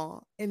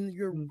small, and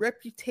your Mm-hmm.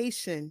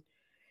 reputation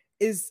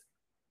is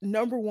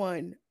number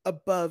one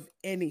above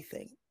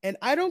anything. And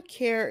I don't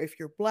care if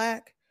you're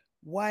black,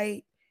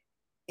 white,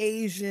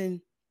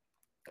 Asian,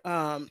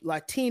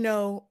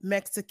 Latino,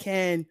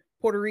 Mexican,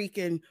 Puerto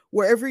Rican,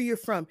 wherever you're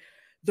from,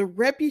 the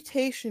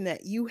reputation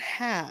that you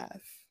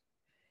have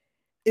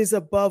is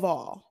above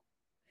all.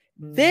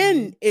 Then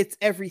Mm-hmm. it's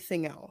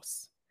everything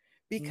else.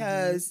 Mm-hmm.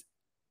 Because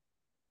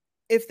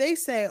if they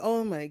say,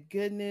 oh my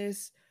God,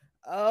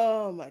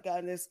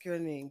 this girl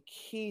named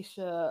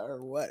Keisha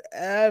or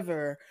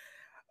whatever,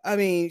 I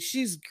mean,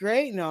 she's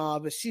great and all,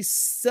 but she's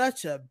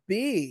such a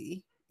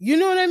B. You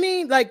know what I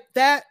mean? Like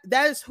that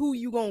is who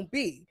you gonna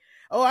be.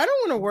 Oh, I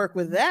don't want to work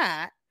with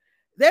that.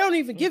 They don't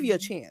even give you a Mm-hmm.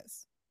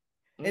 chance.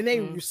 And they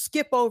Mm-mm.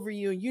 skip over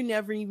you and you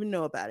never even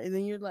know about it. And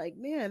then you're like,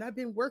 man, I've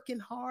been working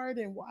hard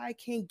and why I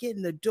can't get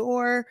in the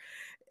door,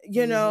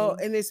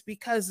 Mm-hmm. and it's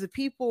because the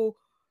people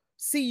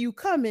see you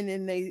coming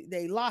and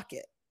they lock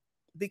it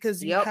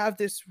because you Yep. have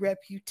this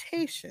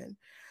reputation.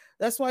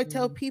 That's why I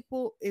tell Mhm.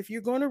 people, if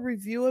you're going to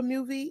review a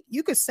movie,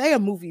 you could say a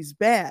movie's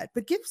bad,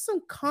 but give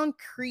some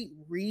concrete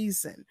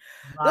reason.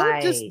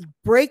 Right.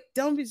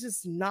 Don't be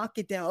just knock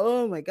it down.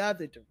 Oh my God,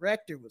 the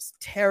director was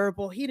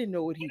terrible. He didn't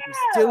know what he was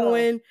Yeah.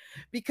 doing,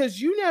 because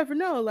you never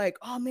know. Like,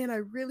 oh man, I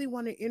really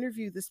want to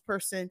interview this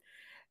person.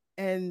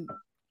 And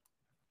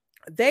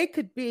they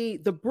could be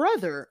the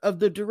brother of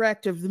the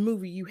director of the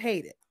movie you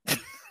hated.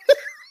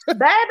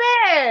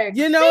 Baby,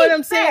 You know what speak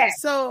I'm saying? back.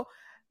 So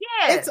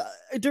it's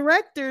Yes.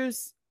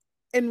 directors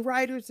and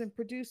writers and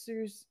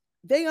producers,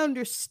 they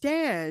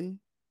understand Mhm.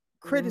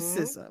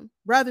 criticism,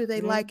 whether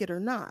they Mhm. like it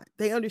or not.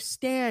 They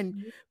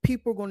understand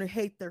people are going to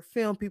hate their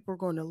film, people are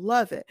going to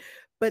love it.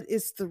 But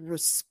it's the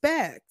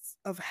respect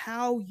of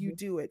how you Mhm.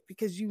 do it,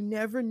 because you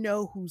never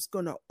know who's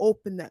going to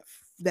open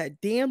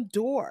that damn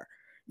door.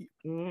 You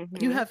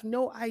Mhm. have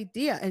no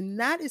idea. And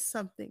that is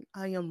something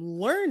I am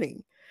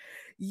learning.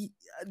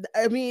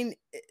 I mean,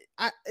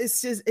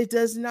 it's just, it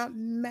does not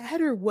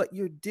matter what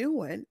you're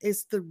doing.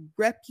 It's the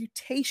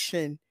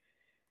reputation.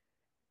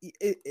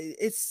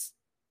 It's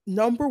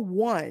number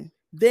one.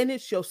 Then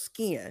it's your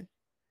skin.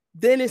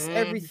 Then it's Mhm.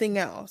 everything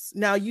else.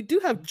 Now you do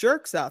have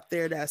jerks out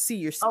there that see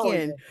your Oh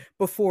skin yeah.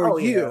 before Oh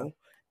yeah. you.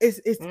 It's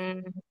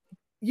Mhm.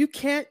 you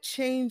can't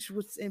change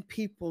what's in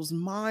people's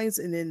minds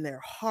and in their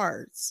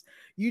hearts.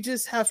 You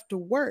just have to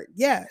work.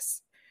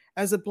 Yes,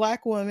 as a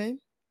Black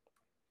woman,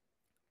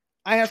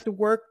 I have to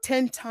work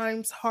 10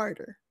 times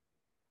harder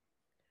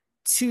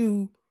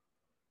to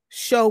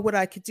show what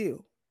I could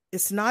do.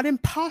 It's not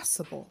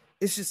impossible.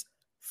 It's just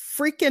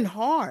freaking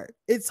hard.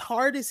 It's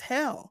hard as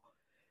hell.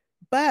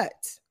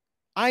 But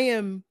I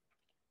am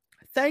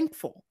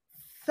thankful,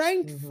 Mhm.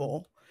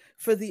 thankful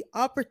for the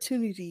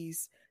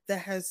opportunities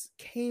that has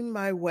came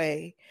my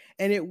way.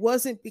 And it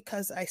wasn't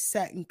because I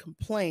sat and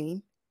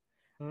complained.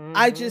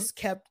 I Mhm. just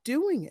kept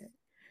doing it.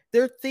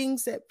 There are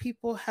things that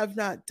people have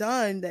not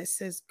done that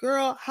says,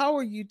 girl, how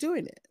are you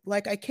doing it?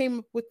 Like, I came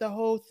up with the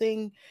whole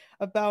thing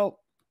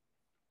about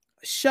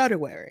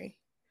Shutterwary,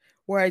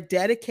 where I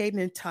dedicate an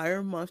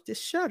entire month to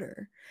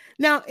Shutter.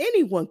 Now,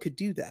 anyone could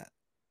do that.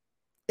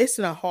 It's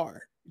not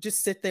hard.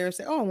 Just sit there and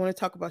say, oh, I want to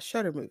talk about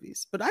Shutter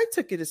movies. But I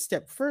took it a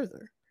step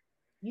further.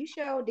 You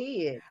sure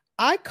did.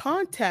 I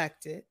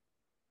contacted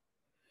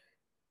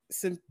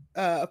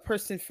a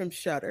person from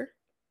Shutter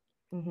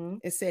Mhm.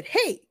 and said,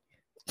 hey,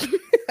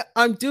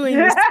 I'm doing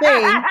this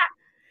thing.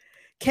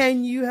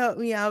 Can you help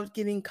me out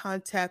getting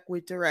contact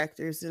with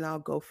directors, and I'll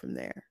go from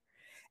there?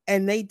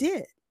 And they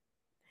did.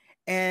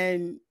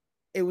 And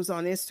it was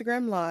on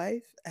Instagram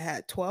Live. I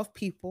had 12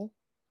 people,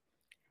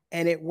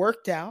 and it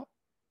worked out.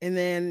 And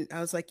then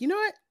I was like, you know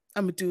what?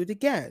 I'm going to do it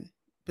again.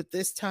 But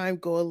this time,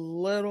 go a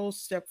little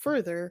step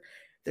further.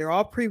 They're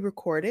all pre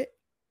recorded.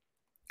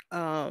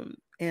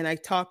 And I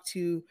talked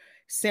to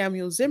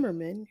Samuel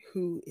Zimmerman,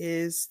 who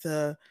is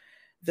the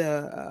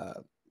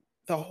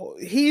the whole,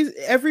 he's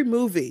every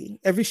movie,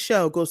 every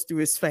show goes through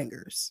his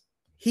fingers.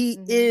 He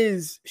Mhm.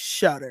 is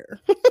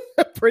Shutter,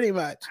 pretty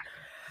much.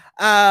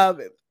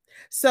 Um,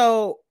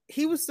 so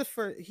he was the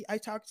first. I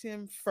talked to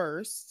him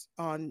first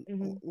on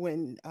Mhm.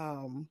 when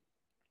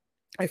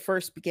I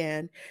first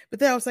began, but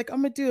then I was like, I'm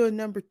gonna do a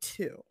number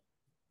two,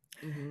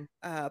 Mhm.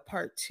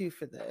 part two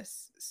for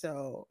this.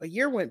 So a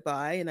year went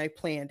by, and I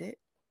planned it,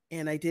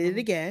 and I did it Mhm.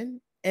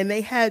 again, and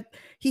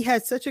he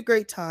had such a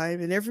great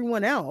time, and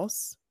everyone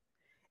else.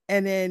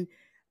 And then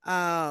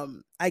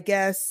I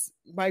guess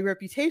my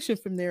reputation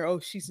from there, oh,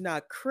 she's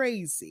not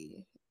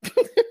crazy.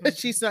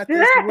 She's not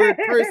this weird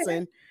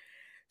person.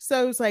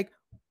 So it was like,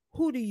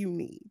 who do you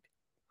need?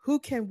 Who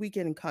can we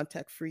get in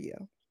contact for you?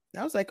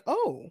 And I was like,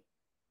 oh,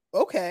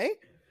 okay.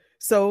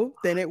 So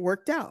then it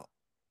worked out.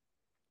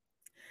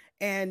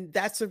 And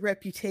that's a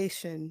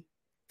reputation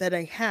that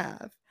I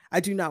have. I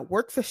do not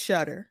work for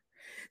Shutter.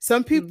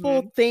 Some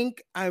people Mhm.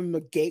 think I'm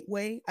a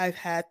gateway. I've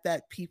had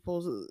that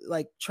people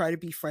like try to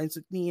be friends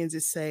with me and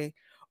just say,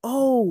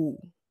 "Oh,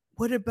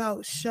 what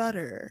about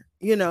Shutter?"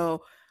 You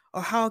know,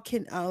 or how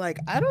can I, like,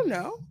 I don't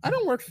know. I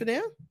don't work for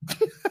them.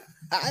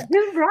 I,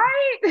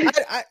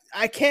 Right.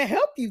 I can't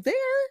help you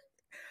there.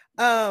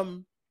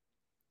 Um,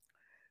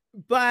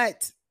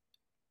 but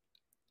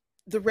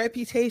the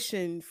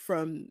reputation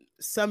from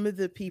some of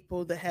the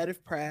people, the head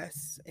of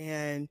press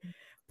and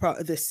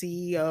the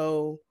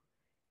CEO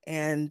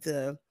and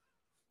the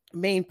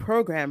main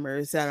programmer,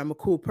 is that I'm a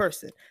cool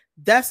person.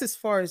 That's as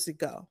far as it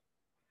go.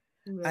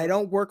 I Yeah.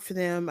 don't work for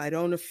them. I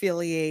don't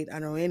affiliate. I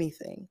don't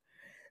anything.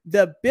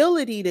 The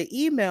ability to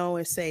email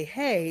and say,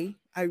 hey,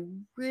 I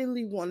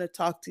really want to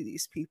talk to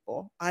these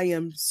people. I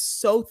am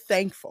so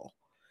thankful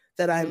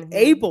that I'm Mhm.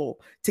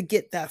 able to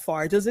get that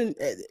far. It doesn't,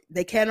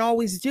 they can't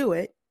always do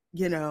it,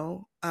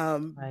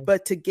 Right.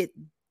 but to get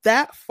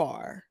that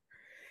far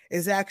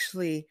is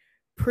actually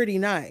pretty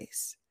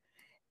nice.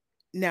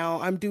 Now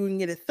I'm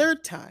doing it a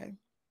third time,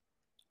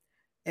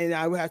 and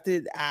I would have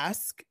to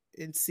ask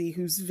and see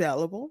who's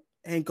available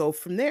and go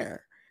from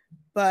there.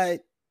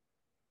 But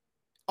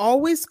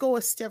always go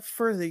a step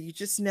further. You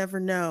just never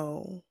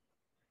know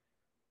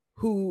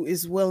who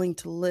is willing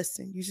to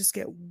listen. You just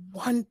get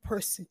one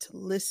person to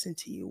listen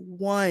to you,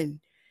 one.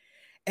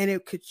 and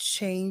it could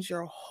change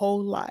your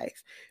whole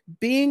life.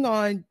 Being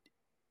on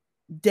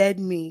Dead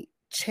Meat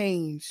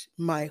changed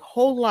my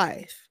whole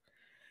life.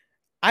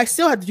 I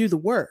still had to do the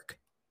work,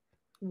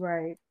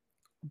 Right.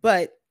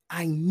 but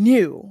I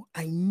knew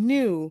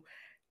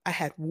I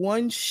had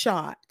one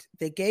shot.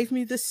 They gave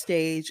me the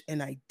stage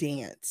and I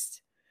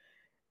danced.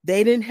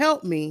 They didn't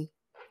help me,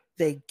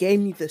 they gave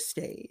me the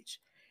stage.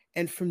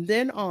 And from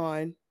then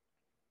on,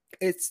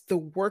 it's the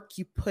work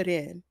you put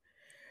in.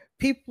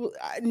 People,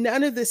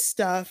 none of this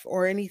stuff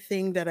or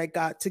anything that I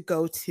got to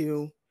go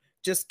to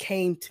just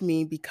came to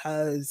me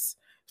because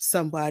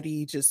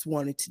somebody just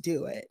wanted to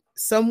do it.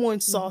 Someone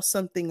Mhm. saw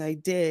something I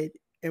did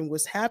and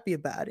was happy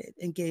about it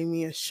and gave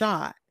me a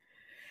shot.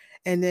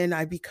 And then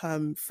I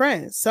become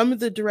friends. Some of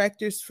the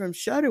directors from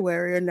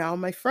Shudderware are now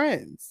my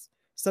friends.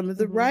 Some of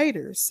the Mhm.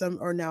 writers, some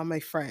are now my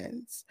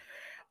friends.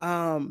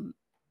 Um,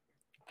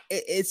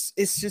 it's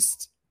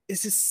just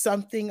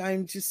something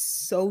I'm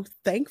just so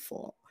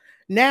thankful.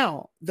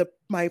 Now,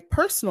 my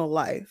personal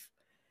life,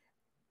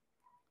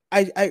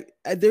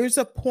 there's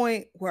a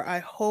point where I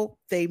hope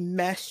they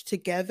mesh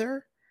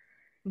together,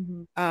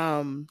 Mhm.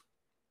 um,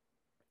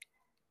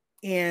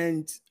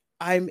 and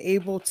I'm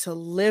able to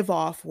live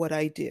off what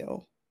I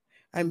do.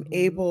 I'm Mhm.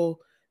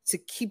 able to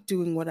keep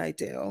doing what I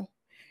do.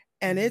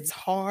 And it's Mhm.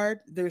 hard.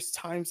 There's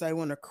times I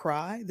want to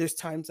cry. There's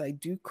times I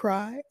do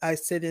cry. I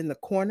sit in the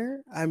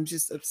corner. I'm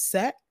just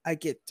upset. I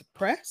get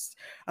depressed.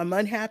 I'm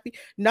unhappy.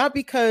 Not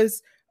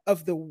because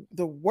of the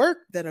work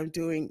that I'm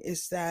doing,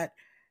 is that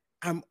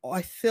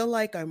I feel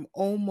like I'm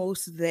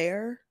almost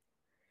there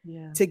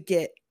Yeah. to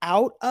get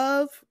out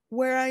of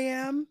where I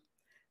am,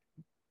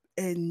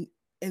 and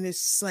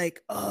it's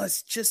like, oh,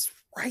 it's just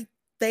right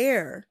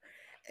there.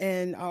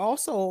 And I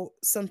also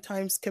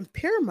sometimes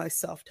compare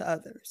myself to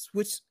others,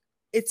 which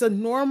it's a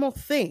normal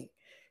thing.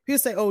 People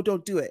say, oh,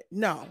 don't do it.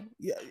 No,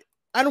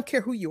 I don't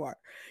care who you are.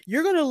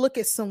 You're going to look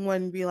at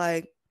someone and be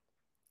like,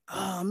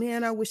 oh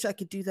man, I wish I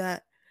could do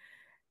that.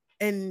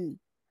 And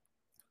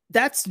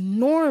that's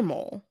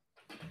normal,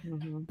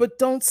 Mhm. but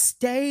don't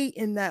stay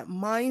in that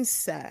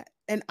mindset.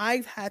 And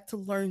I've had to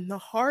learn the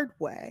hard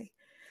way.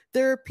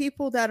 There are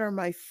people that are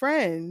my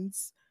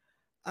friends,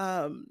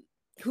 um,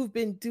 who've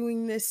been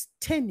doing this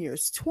 10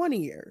 years,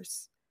 20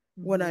 years,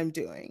 what Mhm. I'm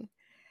doing.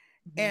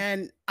 Mhm.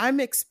 And I'm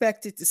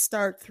expected to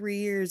start 3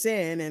 years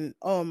in, and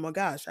oh my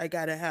gosh, I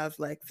got to have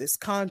like this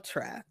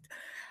contract.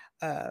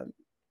 Um,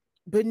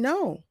 but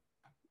no,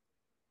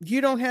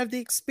 you don't have the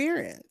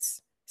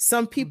experience.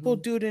 Some people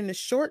Mhm. do it in a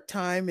short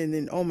time, and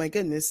then, oh my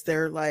goodness,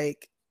 they're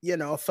like,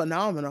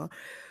 phenomenal.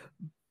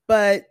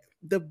 But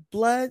the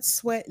blood,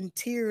 sweat, and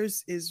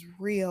tears is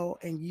real,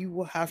 and you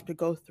will have to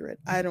go through it.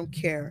 I don't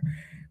care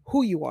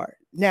who you are.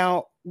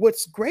 Now,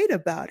 what's great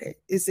about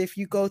it is if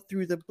you go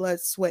through the blood,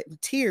 sweat,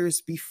 and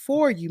tears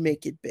before you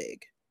make it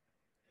big.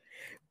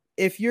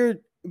 If you're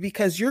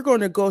Because you're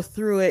going to go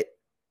through it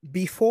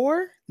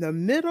before, the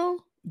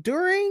middle,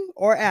 during,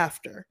 or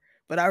after.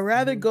 But I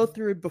rather go Mhm.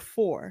 through it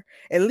before,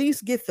 at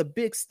least get the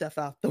big stuff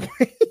out the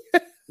way.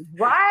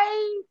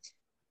 Right.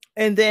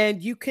 And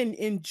then you can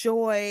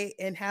enjoy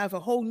and have a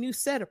whole new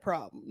set of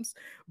problems.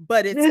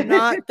 But it's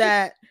not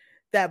that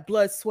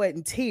blood, sweat,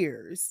 and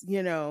tears.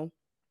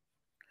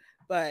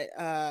 But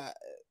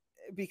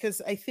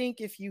because I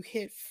think if you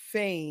hit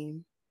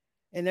fame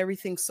and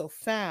everything's so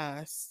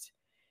fast,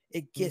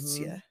 it gets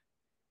you. Mhm.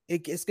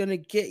 It's going to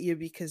get you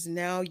because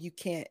now you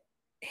can't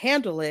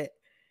handle it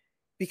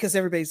because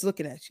everybody's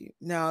looking at you.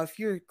 Now, if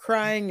you're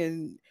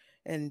crying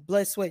and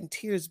blood, sweat, and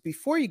tears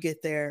before you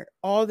get there,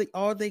 all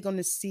they're going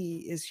to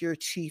see is your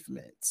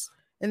achievements,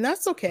 and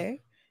that's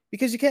okay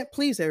because you can't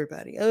please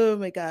everybody. Oh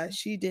my gosh,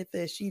 she did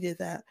this, she did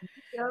that,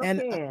 and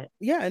Okay.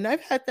 yeah, and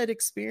I've had that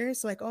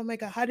experience. Like, oh my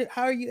god,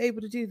 how are you able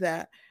to do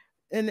that?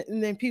 And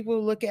then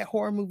people look at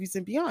horror movies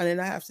and beyond,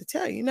 and I have to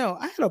tell you, no,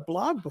 I had a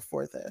blog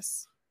before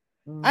this.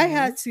 I Mhm.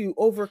 had to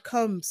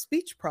overcome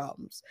speech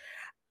problems.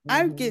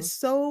 I would get Mhm.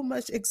 so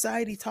much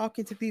anxiety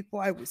talking to people.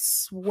 I would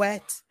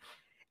sweat.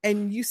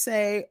 And you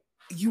say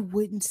you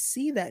wouldn't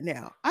see that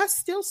now. I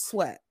still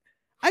sweat.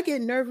 I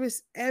get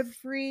nervous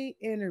every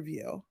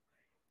interview.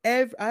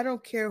 I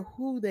don't care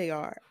who they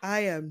are.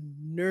 I am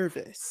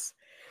nervous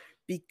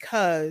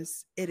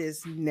because it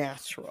is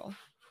natural.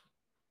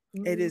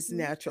 It is Mhm.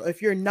 natural.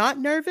 If you're not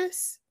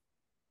nervous,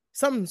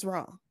 something's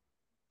wrong.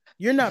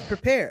 You're not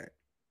prepared.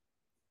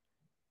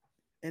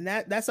 And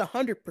that's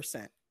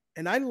 100%.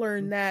 And I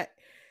learned that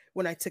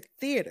when I took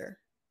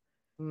theater.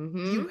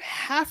 You Mhm.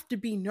 have to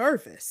be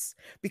nervous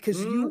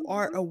because you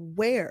are Mhm.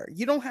 aware.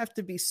 You don't have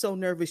to be so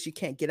nervous you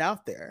can't get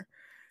out there.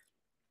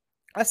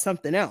 That's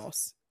something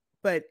else.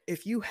 But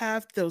if you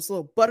have those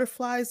little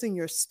butterflies in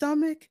your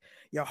stomach,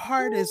 your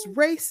heart is Woo.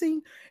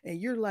 racing, and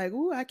you're like,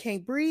 "Ooh, I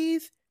can't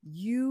breathe,"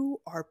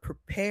 you are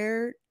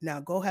prepared.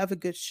 Now go have a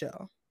good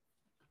show.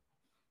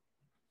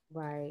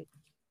 Right.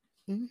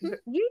 Hmm.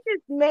 You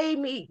just made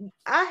me.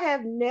 I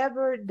have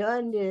never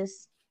done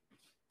this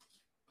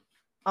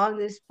on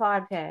this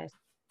podcast.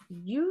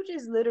 You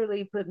just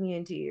literally put me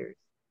in tears.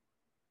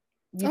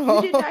 If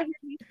you did Oh, not hear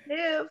me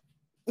sniff,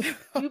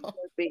 You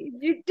put me,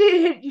 you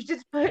did. You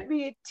just put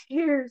me in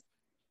tears.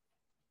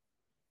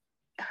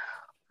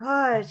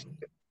 Gosh,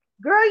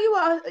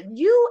 girl,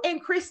 you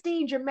and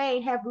Christine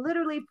Germain have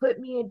literally put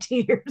me in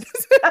tears.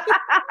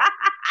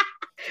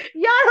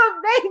 Y'all have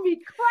made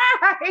me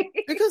cry.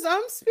 Because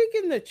I'm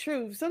speaking the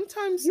truth.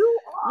 Sometimes You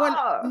when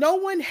are. no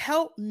one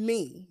helped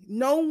me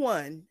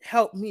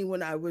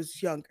when I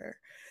was younger.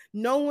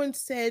 No one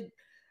said,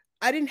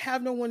 I didn't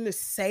have no one to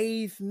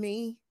save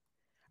me.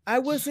 I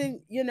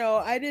wasn't,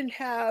 I didn't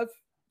have,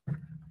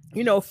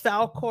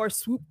 Falcor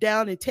swoop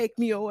down and take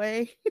me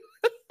away.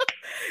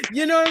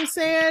 You know what I'm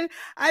saying?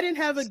 I didn't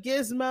have a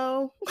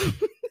gizmo.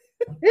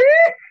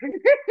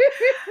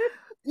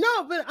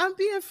 No, but I'm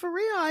being for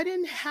real. I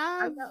didn't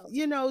I have,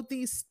 know.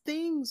 these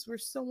things where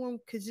someone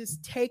could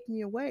just take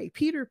me away.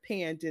 Peter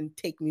Pan didn't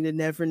take me to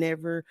Never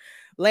Never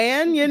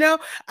Land,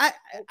 I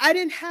I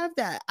didn't have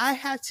that. I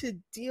had to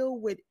deal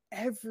with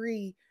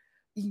every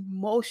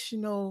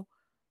emotional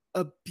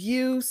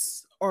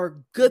abuse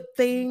or good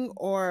thing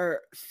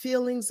or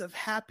feelings of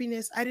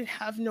happiness. I didn't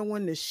have no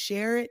one to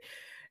share it.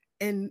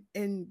 And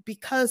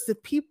because the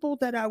people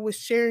that I was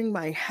sharing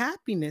my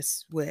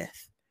happiness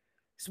with,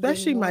 Didn't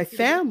especially my want you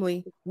to be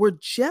family, were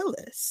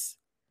jealous.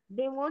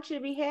 didn't want you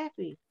to be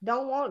happy.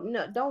 Don't want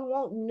no, don't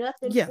want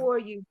nothing Yeah. for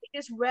you. They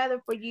just rather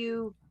for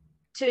you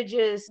to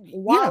just Yeah.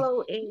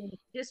 wallow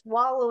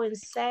in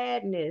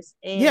sadness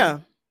Yeah.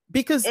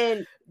 Because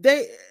and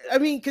they, I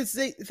mean, because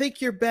they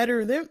think you're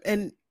better than them.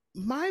 And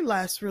my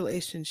last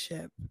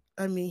relationship,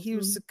 I mean, he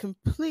was a Mhm.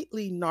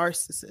 completely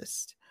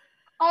narcissist.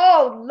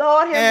 Oh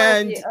Lord have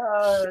mercy. And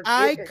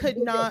I could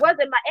It not,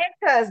 wasn't my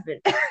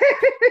ex-husband.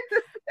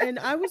 and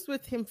I was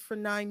with him for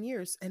 9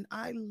 years and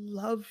I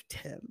loved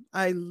him.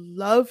 I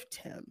loved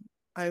him.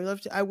 I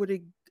would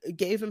have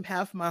gave him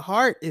half my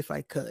heart if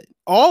I could,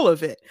 all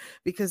of it,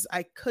 because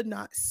I could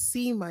not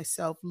see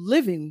myself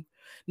living.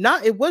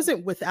 Not, it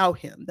wasn't without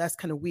him. That's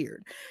kind of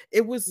weird.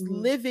 It was Mhm,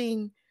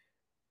 living.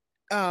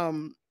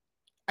 Um,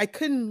 I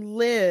couldn't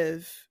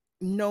live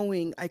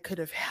knowing I could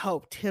have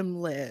helped him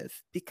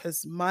live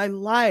because my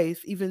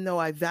life, even though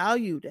I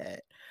valued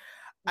it,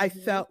 I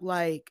mhm, felt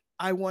like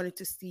I wanted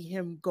to see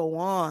him go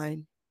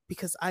on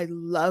because I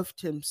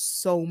loved him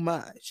so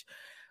much.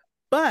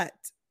 But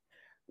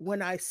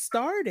when I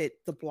started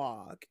the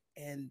blog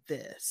and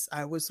this,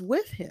 I was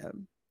with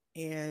him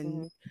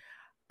and mhm.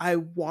 I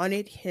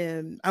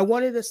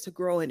wanted us to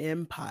grow an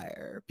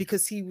empire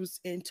because he was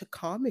into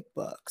comic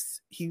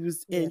books, he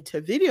was Yeah.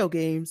 into video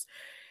games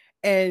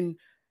and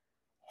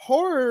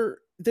horror.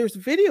 There's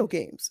video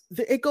games,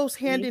 it goes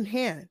hand in Mhm,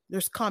 hand.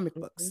 There's comic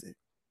mhm. books,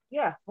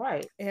 Yeah,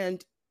 right.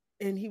 and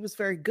he was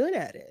very good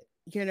at it,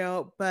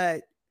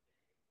 but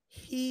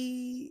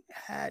he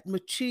had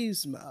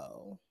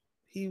machismo.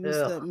 He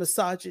was Ugh, the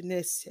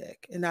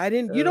misogynistic, and I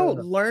didn't. You don't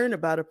ugh. learn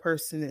about a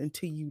person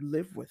until you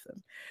live with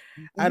them.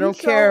 I You don't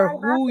sure care right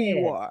about who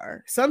you that.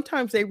 are.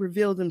 Sometimes they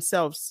reveal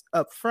themselves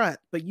up front,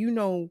 but you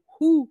know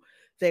who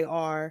they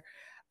are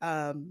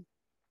um,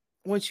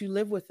 once you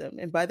live with them.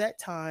 And by that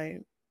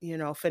time,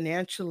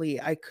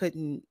 financially, I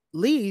couldn't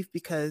leave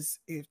because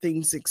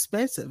things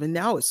expensive, and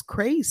now it's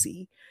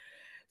crazy.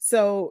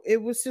 So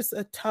it was just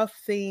a tough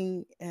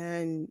thing.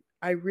 And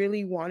I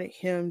really wanted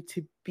him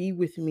to be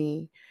with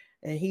me.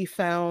 And he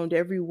found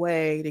every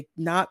way to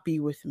not be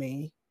with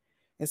me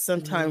and Mhm.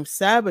 sometimes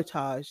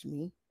sabotage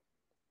me,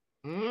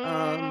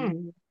 um,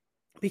 Mm.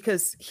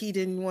 because he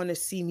didn't want to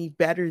see me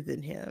better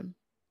than him.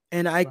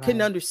 And I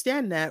couldn't Right.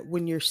 understand that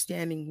when you're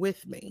standing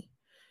with me.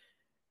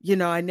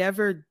 I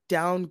never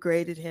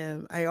downgraded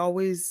him. I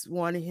always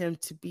wanted him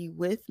to be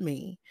with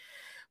me.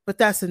 But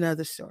that's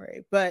another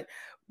story. But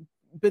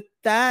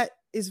that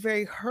is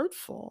very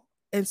hurtful.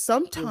 And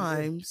It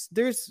is. sometimes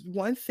there's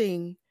one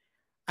thing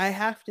I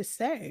have to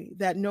say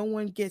that no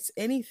one gets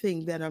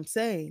anything that I'm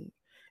saying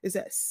is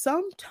that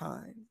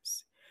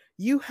sometimes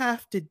you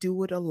have to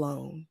do it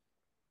alone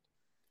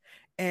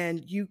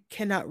and you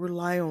cannot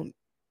rely on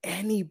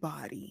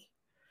anybody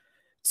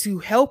to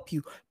help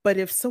you. But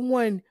if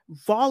someone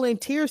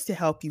volunteers to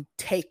help you,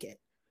 take it.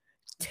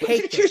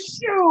 Take it.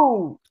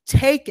 Shoot.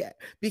 Take it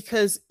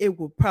because it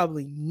will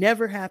probably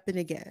never happen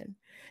again.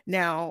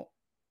 Now,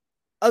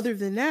 other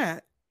than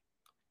that,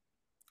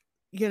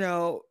 you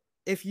know,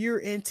 if you're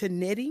into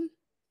knitting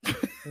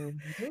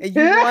Mhm. and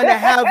you want to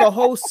have a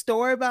whole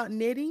story about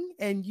knitting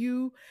and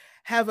you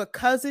have a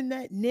cousin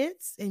that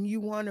knits and you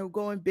want to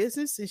go in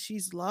business and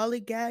she's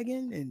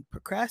lollygagging and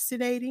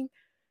procrastinating,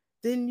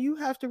 then you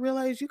have to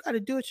realize you got to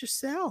do it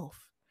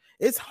yourself.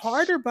 It's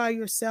harder by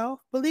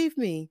yourself. Believe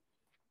me,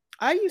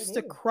 I It used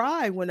to is.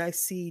 cry when I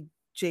see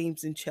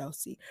James and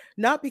Chelsea,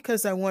 not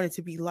because I wanted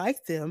to be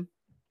like them.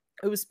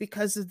 It was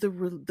because of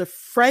the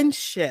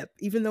friendship.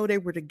 Even though they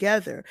were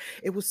together,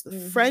 it was the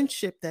Mhm.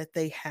 friendship that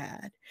they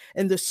had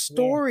and the Yeah.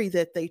 story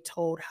that they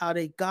told, how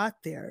they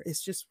got there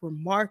is just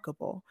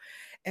remarkable.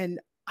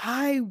 And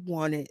I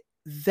wanted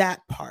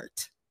that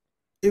part.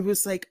 It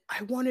was like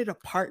I wanted a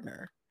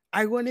partner.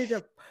 I wanted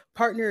a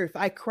partner. If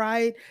I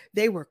cried,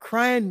 they were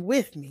crying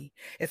with me.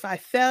 If I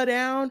fell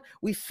down,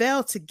 we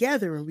fell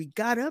together and we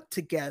got up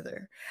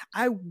together.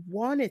 I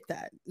wanted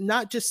that,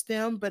 not just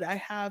them, but I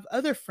have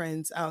other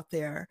friends out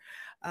there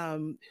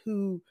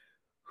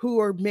who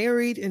are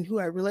married and who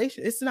are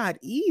relation. It's not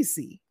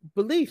easy,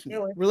 believe me.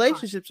 No, it's not.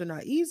 Relationships are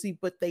not easy,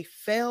 but they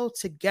fell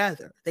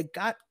together. They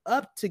got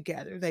up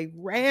together. They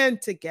ran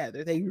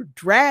together. They were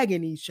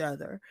dragging each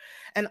other,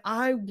 and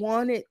I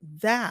wanted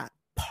that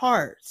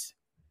part.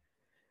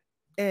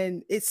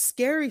 And it's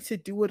scary to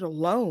do it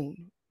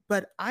alone,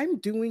 but I'm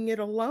doing it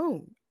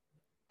alone.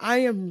 I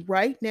am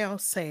right now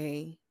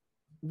saying,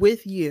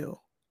 with you,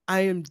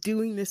 I am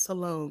doing this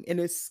alone. And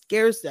it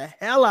scares the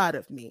hell out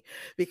of me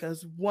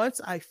because once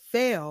I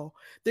fail,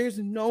 there's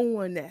no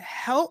one to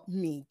help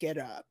me get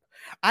up.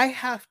 I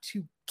have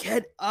to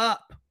get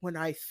up when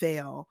I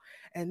fail.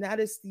 And that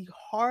is the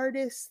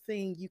hardest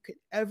thing you could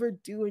ever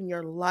do in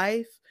your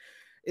life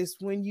is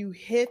when you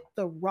hit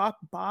the rock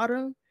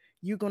bottom,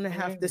 you're going to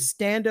have to Mm.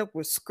 stand up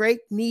with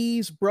scraped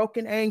knees,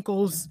 broken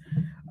ankles,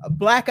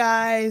 black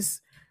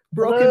eyes,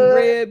 broken Blood.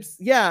 ribs.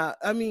 Yeah,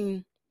 I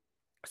mean,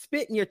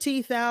 spitting your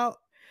teeth out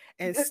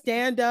and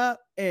stand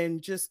up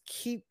and just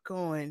keep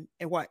going.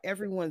 And while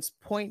everyone's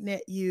pointing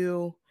at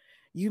you,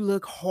 you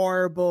look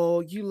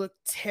horrible, you look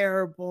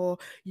terrible,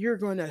 you're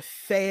going to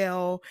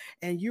fail,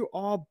 and you're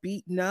all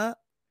beaten up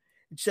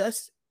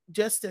just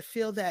just to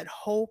feel that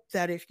hope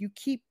that if you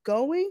keep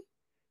going,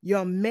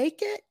 you'll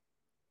make it.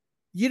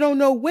 You don't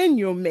know when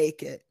you'll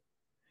make it.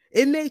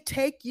 It may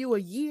take you a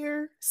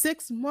year,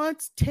 6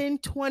 months, 10,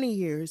 20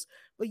 years,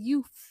 but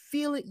you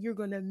feel it, you're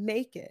going to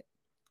make it.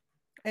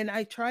 And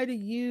I try to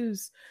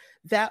use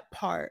that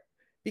part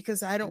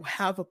because I don't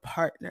have a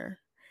partner.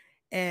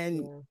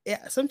 And Yeah.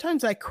 yeah,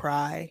 sometimes I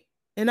cry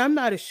and I'm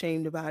not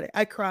ashamed about it.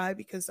 I cry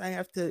because I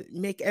have to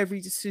make every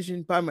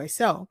decision by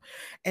myself.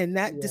 And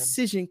that Yeah.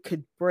 decision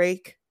could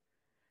break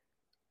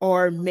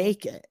or Mhm.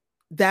 make it.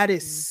 That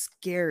is Mhm.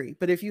 scary.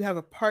 But if you have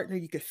a partner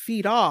you could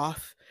feed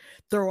off,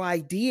 throw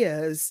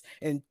ideas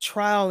and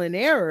trial and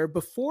error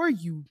before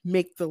you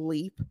make the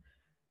leap,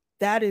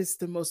 that is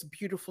the most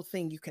beautiful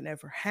thing you can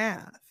ever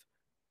have.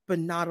 But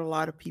not a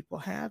lot of people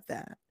have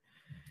that.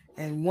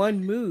 And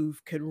one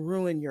move could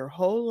ruin your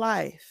whole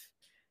life.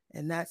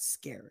 And that's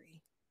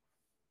scary.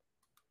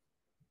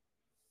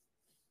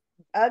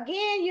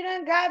 Again, you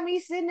done got me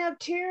sitting up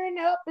tearing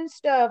up and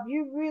stuff.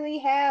 You really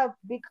have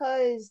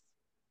because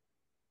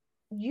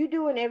you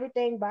doing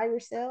everything by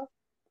yourself.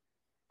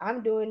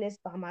 I'm doing this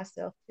by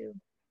myself too.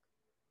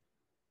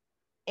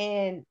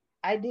 And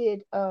I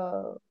did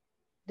the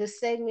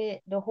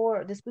segment,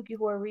 the spooky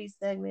horror read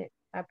segment.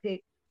 I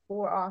picked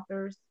four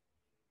authors.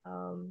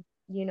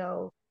 You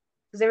know,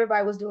 because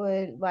everybody was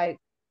doing like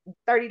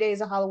 30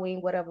 days of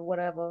Halloween, whatever,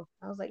 whatever.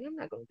 I was like, I'm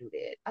not gonna do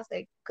that. I was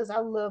like, because I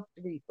love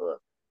to read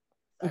books.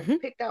 So I Mm-hmm.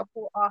 picked out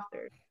four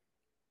authors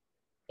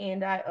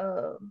and I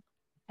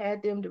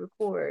had them to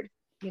record,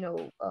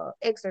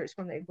 excerpts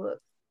from their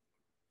books.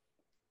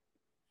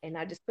 And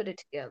I just put it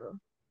together.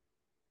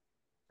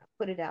 I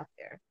put it out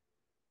there.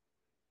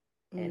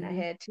 And I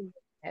Mm-hmm. had two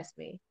ask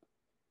me,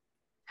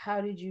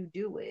 how did you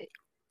do it?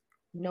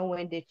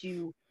 Knowing that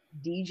you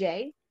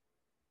DJ.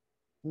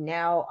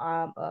 Now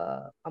I'm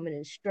an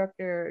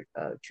instructor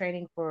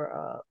training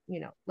for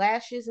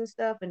lashes and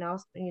stuff, and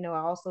also I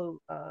also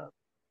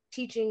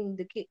teaching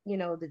the kid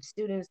the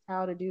students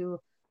how to do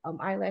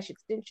eyelash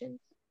extensions.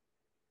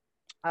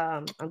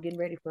 I'm getting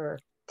ready for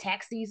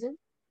tax season.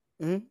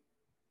 Mm-hmm.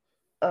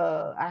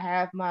 I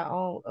have my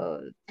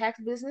own tax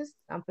business.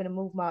 I'm gonna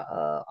move my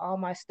all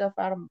my stuff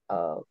out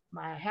of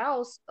my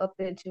house up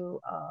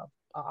into an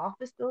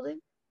office building.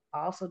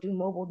 I also do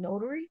mobile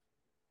notary.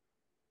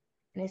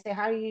 And they say,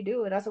 how do you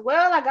do it? I said,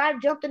 well, I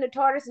got jumped in the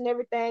TARDIS and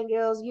everything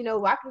else.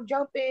 I can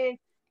jump in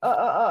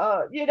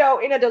a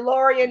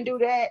DeLorean, do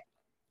that.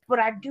 But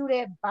I do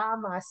that by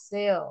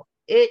myself.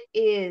 It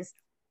is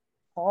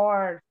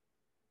hard.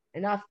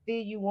 And I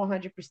feel you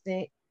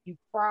 100%. You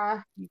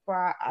cry, you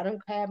cry. I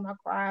don't have my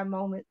crying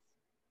moments.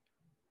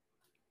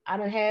 I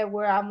don't have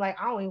where I'm like,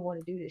 I don't even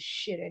want to do this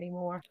shit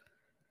anymore.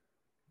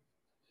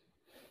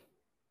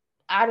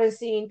 I done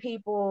seen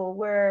people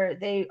where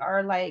they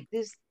are like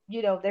this,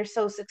 they're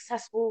so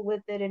successful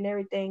with it and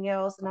everything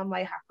else. And I'm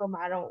like, how come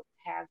I don't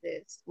have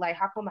this? Like,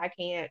 how come I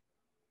can't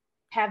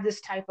have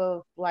this type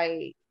of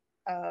like,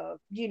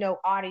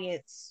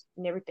 audience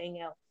and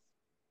everything else?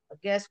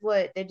 But guess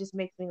what? That just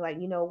makes me like,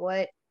 you know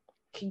what?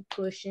 Keep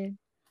pushing,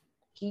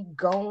 keep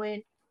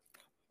going.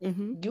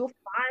 Mm-hmm. You'll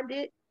find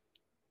it.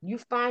 You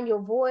find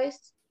your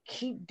voice.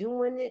 Keep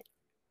doing it.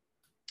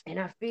 And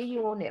I feel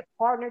you on that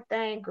partner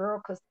thing, girl,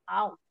 because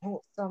I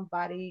want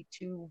somebody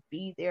to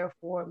be there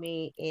for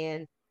me.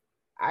 And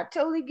I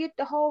totally get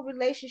the whole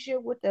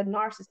relationship with the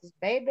narcissist.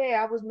 Baby,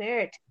 I was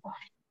married to one.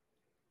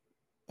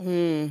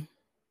 Mm.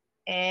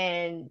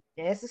 And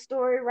that's a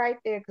story right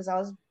there because I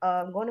was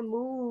going to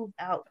move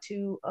out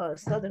to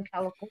Southern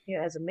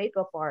California as a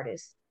makeup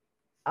artist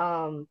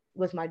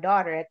with my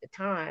daughter at the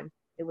time.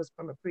 It was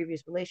from a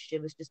previous relationship.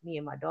 It was just me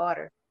and my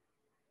daughter.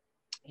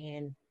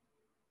 And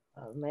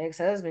My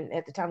ex-husband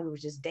at the time, we were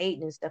just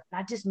dating and stuff. And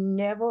I just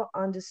never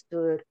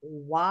understood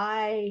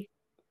why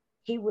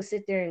he would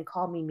sit there and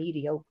call me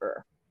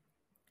mediocre.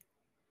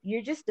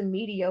 You're just a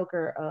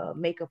mediocre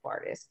makeup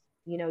artist.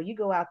 You know, you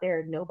go out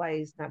there,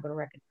 nobody's not going to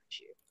recognize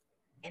you.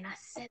 And I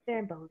sat there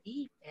and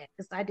believed that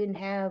because I didn't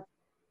have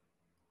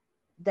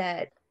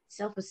that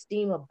self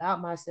esteem about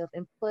myself.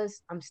 And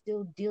plus, I'm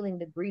still dealing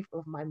the grief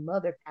of my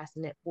mother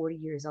passing at 40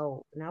 years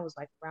old. And I was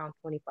like around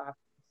 25,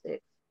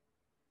 26.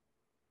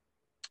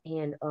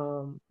 And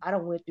I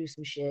don't went through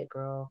some shit,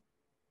 girl.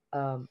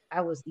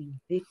 I was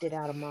evicted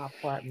out of my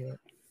apartment.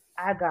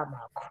 I got my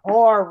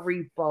car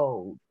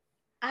repoed.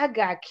 I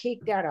got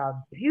kicked out of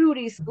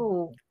beauty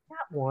school,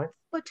 not once,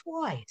 but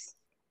twice.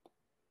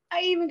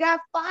 I even got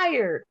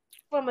fired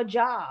from a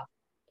job,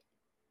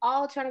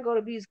 all trying to go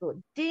to beauty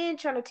school, then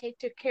trying to take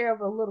care of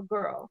a little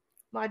girl,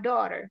 my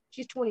daughter.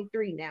 She's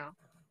 23 now.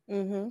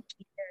 Mm-hmm.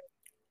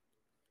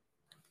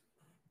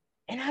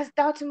 And I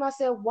thought to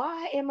myself,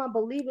 why am I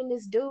believing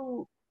this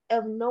dude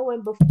of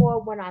knowing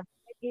before when I met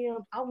him,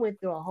 I went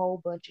through a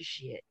whole bunch of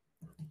shit.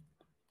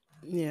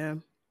 Yeah.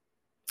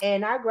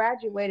 And I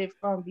graduated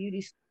from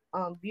beauty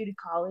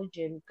college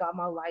and got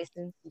my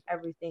license and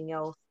everything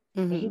else.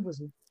 And he Mm-hmm.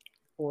 was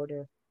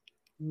supportive,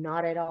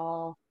 not at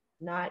all.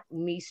 Not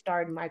me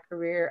starting my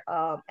career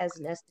as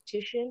an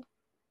esthetician.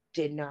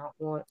 Did not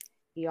want.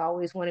 He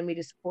always wanted me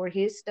to support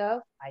his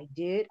stuff. I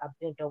did. I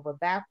bent over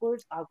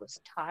backwards. I was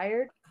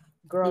tired.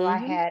 Girl, I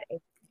Mm-hmm. had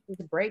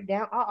a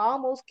breakdown. I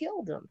almost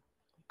killed him.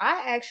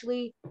 I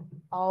actually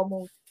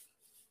almost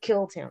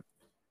killed him.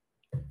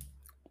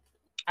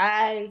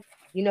 I,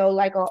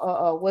 like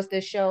what's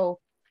this show?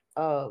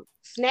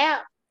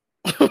 Snap.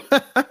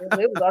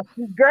 It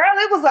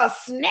was a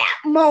snap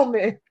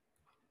moment.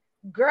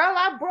 Girl,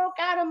 I broke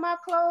out of my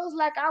clothes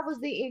like I was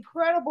the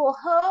Incredible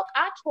Hulk.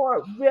 I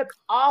ripped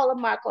all of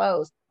my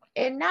clothes.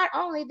 And not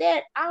only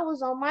that, I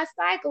was on my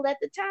cycle at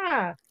the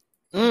time.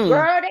 Mm.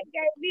 Girl, they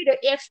gave me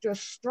the extra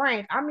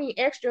strength. I mean,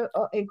 extra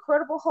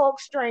Incredible Hulk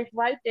strength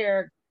right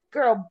there.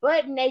 Girl,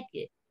 butt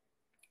naked,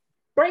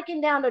 breaking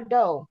down the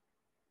door,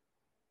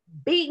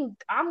 beating.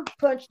 I'm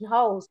punching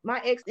holes. My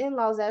ex in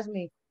laws asked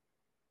me,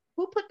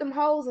 who put them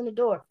holes in the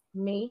door?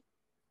 Me.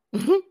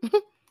 Mm.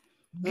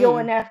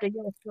 Going after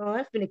your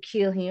son, finna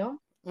kill him.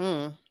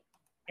 Mm.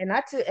 And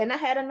I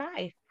had a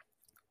knife.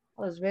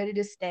 I was ready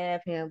to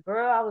stab him.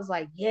 Girl, I was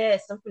like,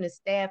 yes, I'm gonna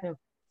stab him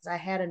because I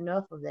had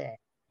enough of that.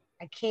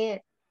 I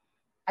can't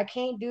I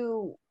can't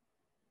do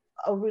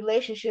a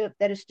relationship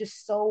that is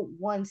just so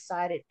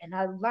one-sided. And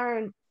I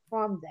learned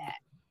from that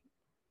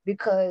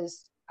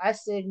because I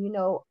said,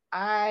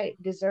 I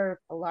deserve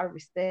a lot of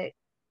respect.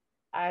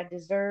 I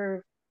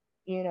deserve,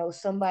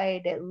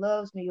 somebody that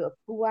loves me of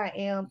who I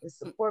am and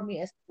support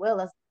me as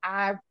well as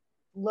I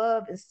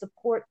love and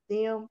support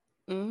them.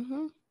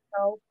 Mm-hmm.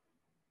 So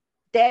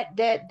that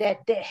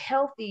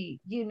healthy,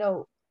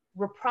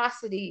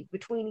 reciprocity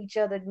between each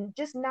other, and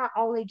just not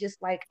only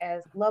just like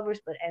as lovers,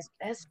 but as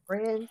best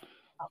friends,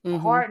 a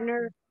Mm-hmm.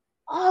 partner,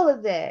 all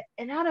of that.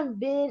 And I done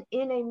been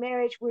in a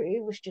marriage where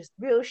it was just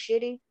real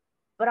shitty,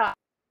 but I had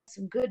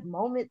some good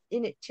moments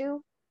in it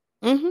too.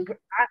 Mm-hmm.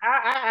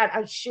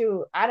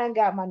 Shoot, I done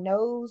got my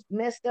nose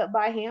messed up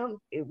by him.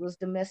 It was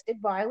domestic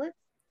violence,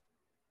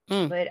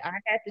 Mm. but I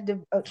had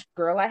to,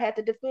 girl, I had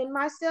to defend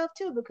myself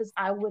too because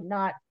I would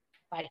not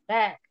fight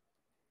back.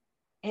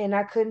 And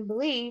I couldn't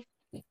believe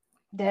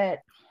that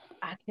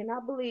I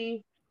cannot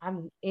believe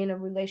I'm in a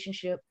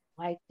relationship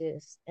like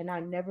this. And I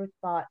never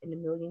thought in a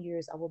million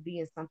years I would be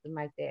in something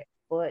like that.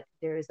 But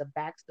there is a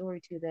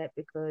backstory to that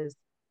because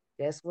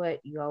guess what?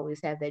 You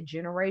always have that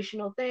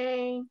generational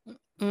thing,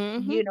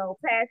 Mm-hmm.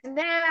 passing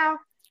down.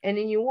 And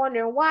then you're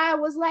wondering why it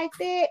was like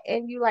that.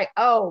 And you're like,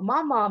 oh,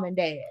 my mom and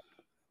dad.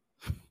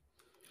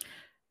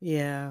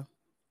 Yeah.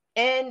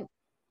 And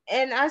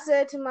I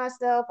said to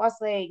myself, I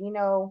say,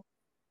 I'm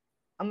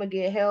gonna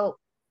get help.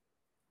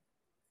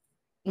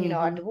 I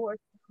Mm-hmm.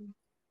 divorced.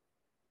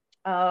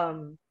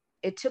 um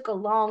it took a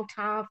long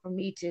time for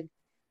me to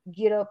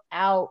get up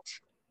out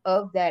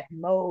of that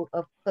mode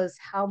of because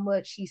how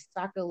much he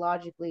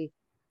psychologically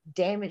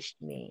damaged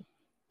me.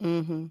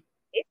 Mm-hmm.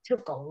 It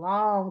took a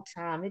long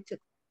time. It took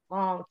a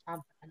long time.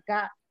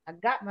 I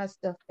got my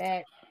stuff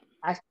back.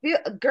 I feel,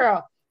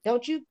 girl,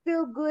 don't you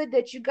feel good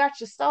that you got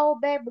your soul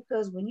back?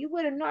 Because when you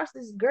with a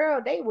narcissist,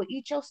 girl, they will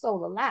eat your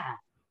soul alive.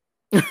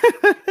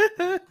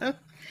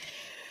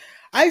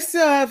 I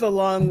still have a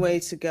long way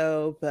to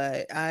go,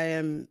 but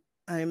I'm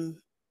I'm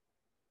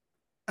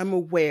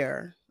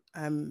aware.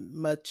 I'm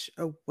much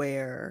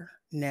aware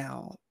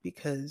now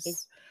because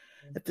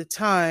Exactly. at the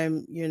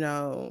time,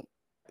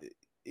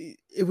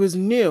 it was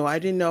new. I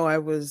didn't know I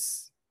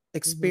was Mm-hmm.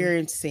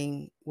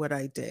 experiencing what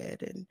I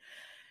did, and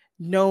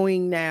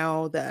knowing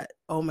now that,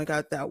 oh my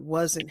God, that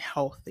wasn't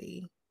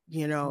healthy.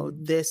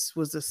 Mm-hmm. This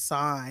was a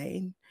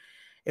sign.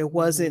 It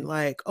wasn't Mm-hmm.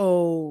 like,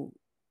 oh,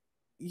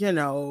 you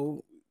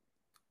know,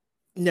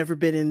 never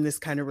been in this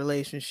kind of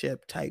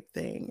relationship type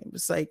thing. It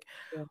was like,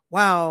 Yeah.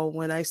 wow,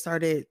 when I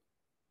started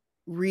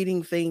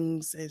reading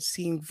things and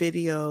seeing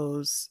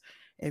videos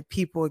and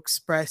people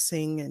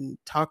expressing and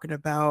talking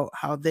about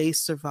how they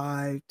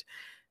survived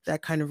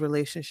that kind of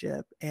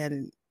relationship.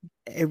 And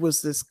it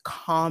was this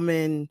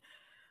common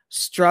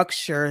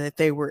structure that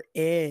they were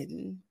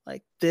in.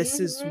 Like, this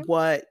is Mm-hmm.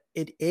 what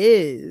it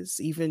is.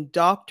 Even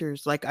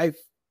doctors, like, I've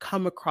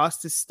come across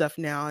this stuff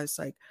now. It's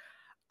like,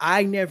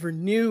 I never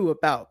knew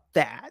about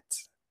that,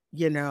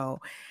 you know,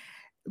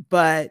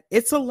 but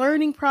it's a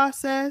learning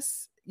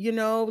process. You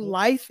know,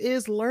 life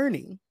is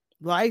learning.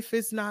 Life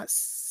is not,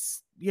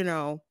 is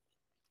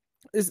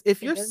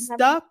if It you're doesn't have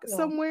a stuck manual.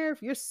 somewhere,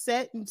 if you're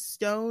set in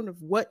stone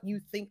of what you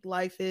think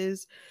life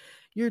is,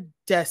 you're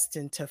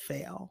destined to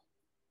fail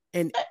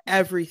in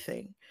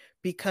everything,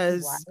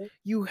 because Right.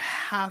 you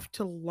have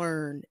to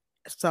learn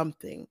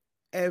something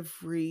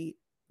every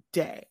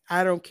day.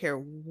 I don't care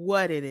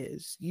what it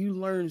is. You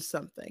learn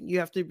something. You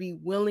have to be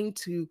willing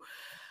to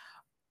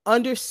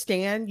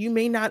understand. You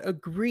may not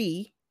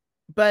agree,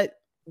 but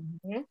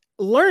Mm-hmm.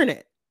 learn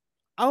it.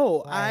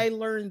 Oh, Right. I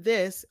learned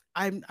this.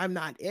 I'm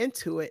not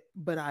into it,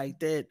 but I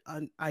did.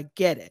 I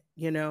get it,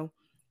 you know?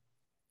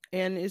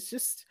 And it's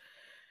just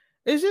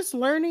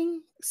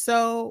learning.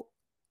 So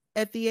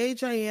at the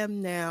age I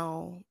am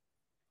now,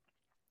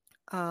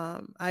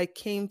 I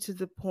came to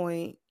the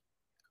point,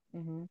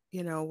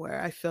 Mm-hmm.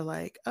 where I feel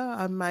like, oh,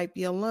 I might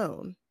be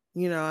alone.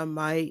 I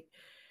might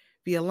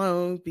be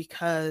alone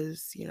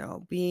because,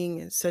 being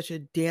in such a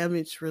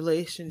damaged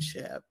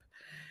relationship,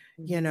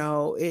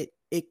 Mm-hmm.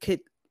 it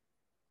could,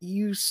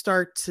 you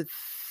start to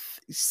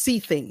see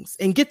things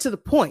and get to the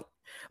point.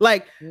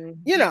 Like,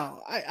 Mm-hmm.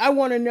 I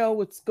want to know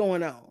what's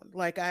going on.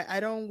 Like, I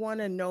don't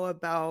want to know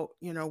about,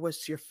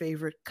 what's your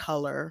favorite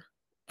color.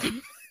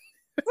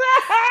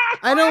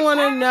 I don't want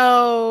to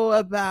know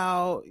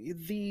about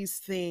these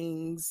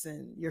things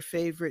and your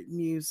favorite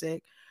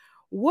music.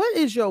 What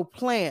is your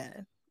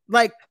plan?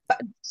 Like,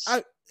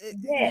 I,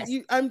 Yes.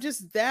 I'm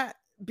just that,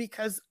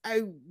 because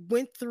I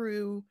went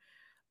through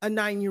a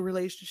 9-year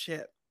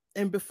relationship,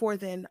 and before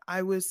then,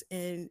 I was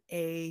in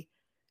a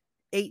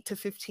 8 to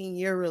 15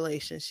 year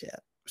relationship.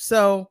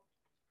 So,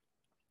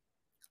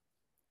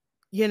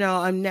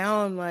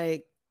 I'm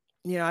like,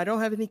 I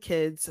don't have any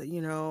kids.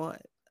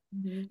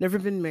 Mm-hmm. Never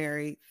been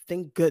married,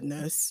 thank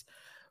goodness.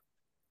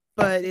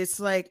 But it's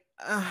like,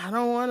 I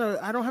don't want to.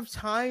 I don't have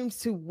time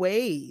to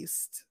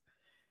waste.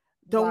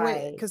 Don't wait,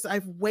 Right. because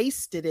I've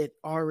wasted it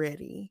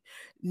already.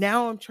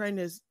 Now I'm trying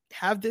to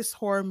have this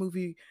horror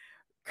movie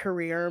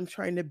career. I'm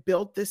trying to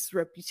build this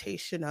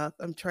reputation up.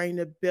 I'm trying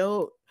to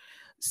build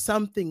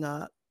something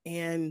up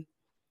and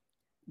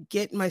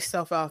get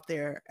myself out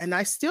there. And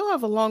I still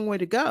have a long way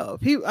to go.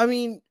 I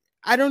mean,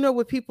 I don't know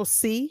what people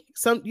see.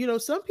 Some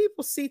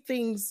people see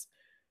things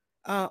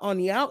on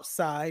the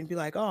outside and be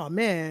like, "Oh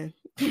man,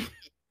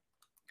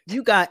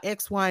 you got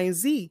X, Y, and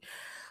Z,"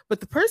 but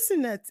the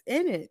person that's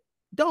in it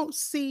don't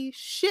see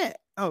shit.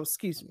 Oh,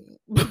 excuse me.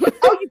 Oh, you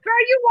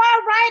girl, you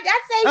all right.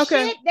 I say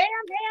Okay, shit, damn,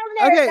 damn,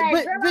 and okay, everything.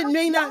 but Girl,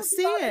 may not don't do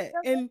see all that it,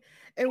 stuff. and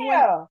when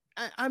Yeah.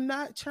 I'm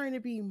not trying to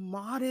be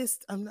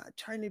modest, I'm not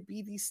trying to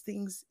be these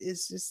things.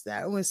 It's just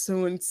that when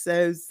someone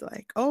says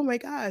like, "Oh my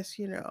gosh,"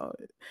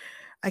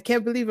 I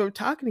can't believe I'm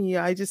talking to you,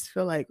 I just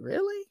feel like,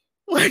 really,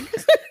 like,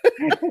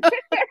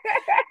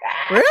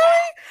 really,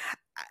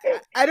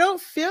 I don't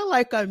feel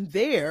like I'm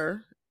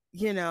there.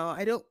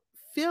 I don't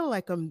feel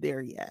like I'm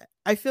there yet.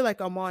 I feel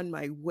like I'm on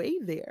my way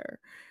there.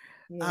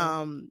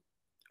 Yeah. um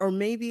or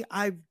maybe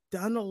I've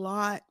done a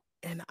lot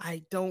and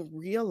I don't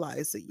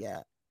realize it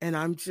yet, and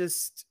I'm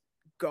just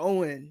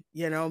going.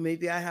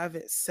 Maybe I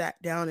haven't sat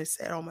down and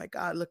said, "Oh my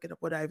god, look at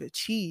what I've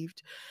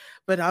achieved,"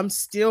 but I'm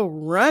still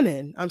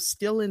running. I'm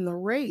still in the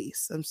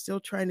race. I'm still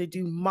trying to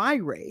do my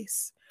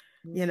race.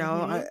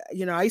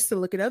 Mm-hmm. I used to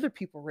look at other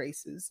people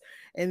races,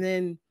 and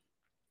then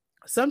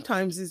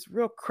sometimes it's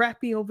real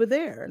crappy over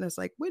there, and it's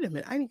like, wait a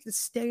minute, I need to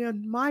stay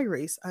on my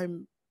race.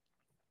 I'm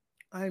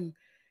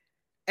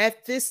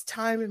at this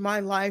time in my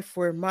life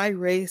where my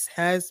race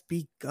has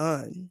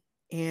begun.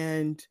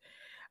 And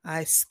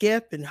I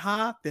skip and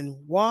hop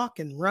and walk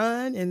and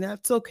run, and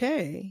that's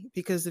okay,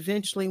 because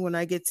eventually when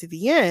I get to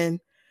the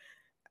end,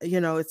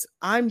 it's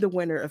I'm the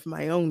winner of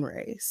my own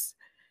race.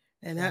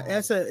 And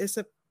Right.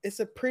 it's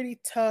a pretty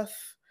tough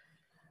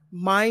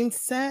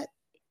mindset.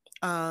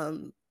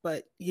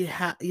 But you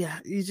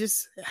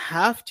just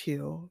have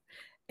to.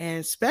 And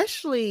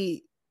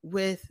especially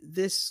with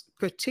this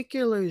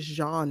particular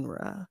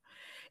genre,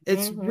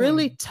 it's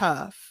really Mm-hmm.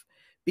 tough,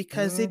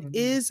 because it Mm-hmm.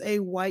 is a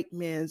white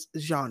man's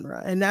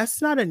genre, and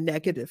that's not a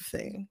negative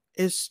thing.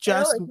 It's No,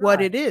 just it's what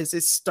not. it is.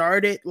 It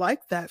started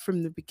like that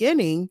from the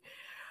beginning.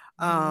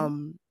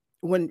 Mm-hmm.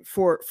 When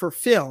for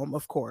film,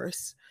 of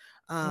course.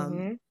 um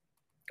Mm-hmm.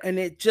 and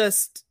it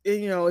just,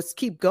 it's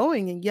keep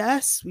going. And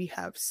yes, we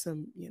have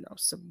some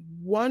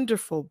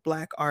wonderful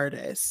black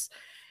artists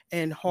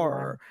in Right.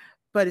 horror,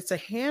 but it's a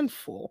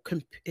handful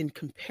in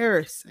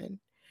comparison.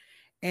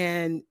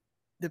 And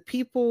the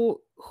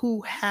people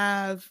who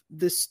have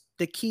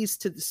the keys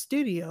to the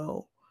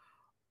studio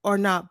are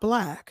not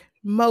black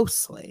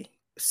mostly.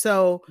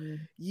 So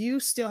Mm-hmm. you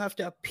still have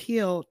to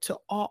appeal to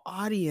all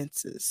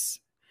audiences.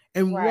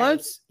 And Right.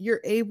 once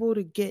you're able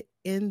to get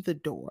in the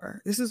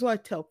door, this is what I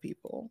tell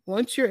people,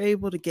 once you're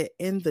able to get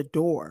in the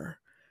door,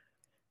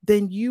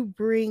 then you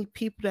bring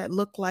people that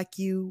look like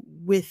you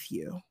with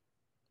you.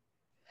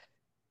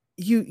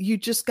 You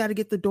just got to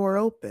get the door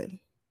open,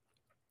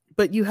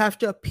 but you have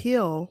to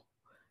appeal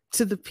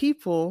to the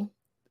people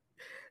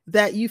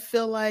that you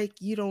feel like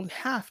you don't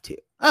have to.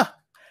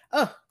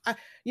 Oh, I,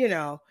 you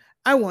know,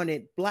 I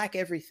wanted black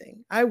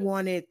everything. I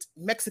wanted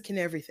Mexican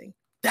everything.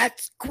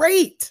 That's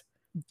great.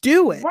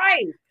 Do it.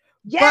 Right.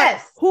 But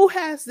Yes. who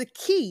has the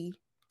key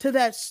to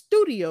that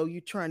studio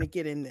you're trying to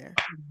get in there?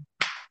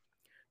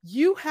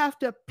 You have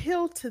to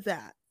appeal to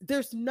that.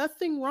 There's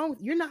nothing wrong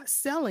with, you're not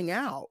selling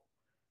out.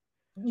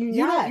 You're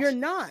You're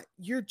not. not.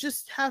 You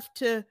just have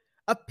to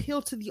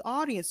appeal to the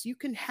audience. You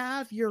can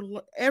have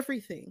your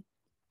everything,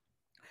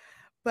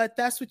 but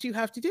that's what you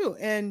have to do.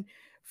 And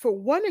for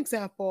one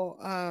example,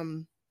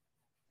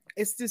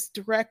 it's this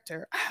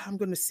director. I'm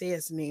going to say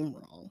his name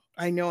wrong.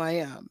 I know I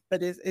am,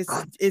 but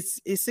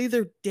it's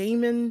either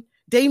Damien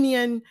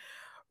Rugna.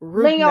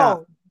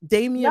 Leon.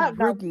 Damien Not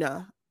no.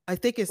 Rugna. I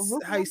think it's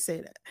how you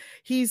say that.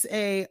 He's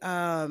a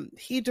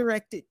he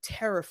directed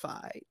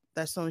Terrified.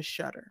 That's on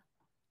Shutter.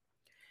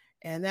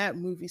 And that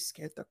movie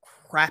scared the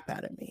crap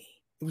out of me.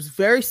 It was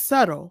very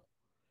subtle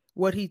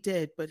what he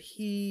did, but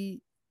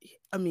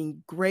I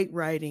mean, great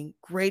writing,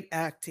 great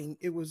acting.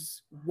 It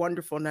was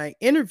wonderful. And I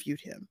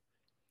interviewed him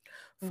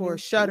for Ooh.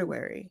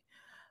 Shudderwary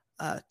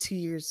 2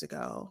 years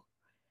ago.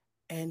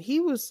 And he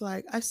was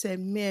like, I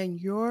said, man,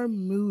 your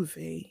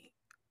movie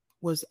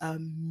was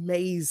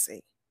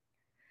amazing.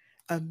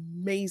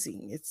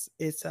 Amazing.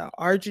 It's an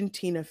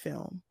Argentina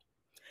film.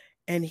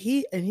 And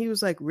he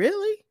was like,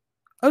 really?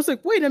 I was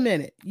like, wait a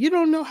minute. You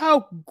don't know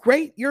how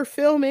great your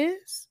film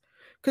is?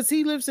 Because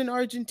he lives in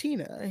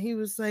Argentina. And he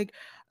was like,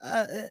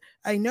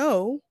 I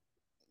know,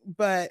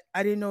 but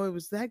I didn't know it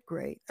was that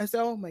great. I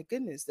said, oh my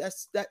goodness,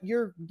 that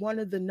you're one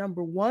of the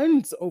number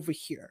ones over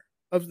here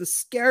of the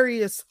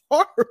scariest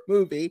horror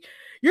movie.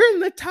 You're in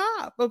the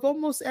top of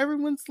almost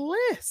everyone's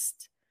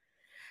list.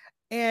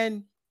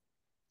 And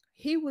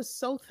he was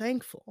so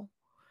thankful.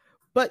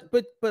 But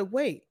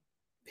wait,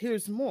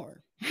 here's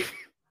more.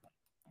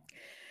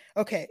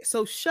 Okay,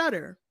 so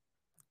Shutter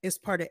is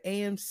part of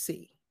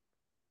AMC.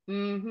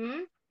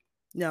 Mm-hmm.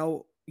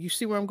 Now, you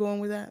see where I'm going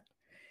with that?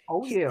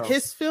 Oh yeah.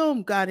 His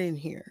film got in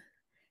here.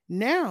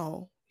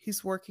 Now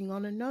he's working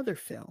on another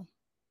film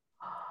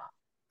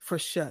for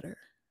Shutter.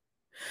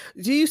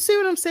 Do you see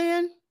what I'm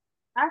saying?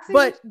 I see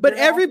what But I see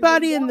where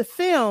everybody you're in the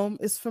film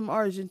is from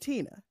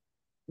Argentina.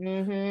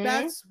 going. Mm-hmm.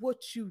 That's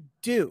what you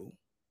do.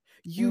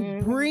 You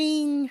Mm-hmm.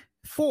 bring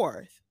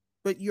forth,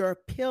 but you're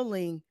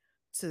appealing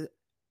to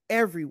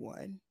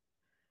everyone.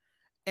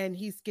 And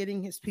he's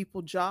getting his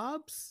people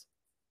jobs.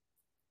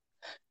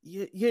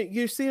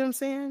 You see what I'm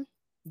saying?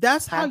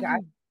 That's how I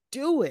got you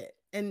do it.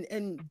 And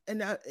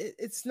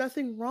it's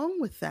nothing wrong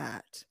with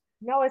that.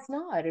 no, it's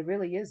not. It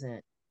really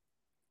isn't.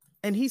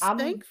 And he's I'm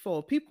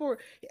thankful.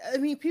 I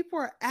mean, people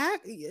are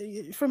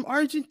from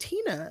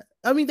Argentina.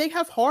 I mean, they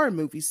have horror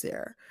movies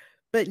there,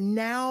 but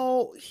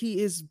now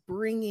he's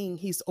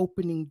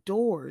opening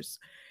doors.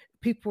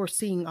 People are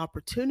seeing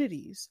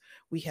opportunities.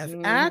 We have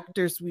mhm.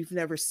 actors we've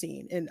never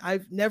seen, and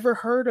I've never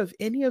heard of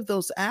any of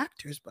those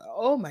actors, but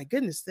oh my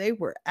goodness, they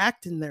were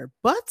acting their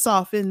butts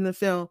off in the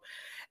film.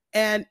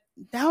 And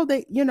now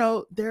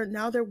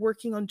they're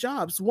working on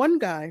jobs. One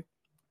guy,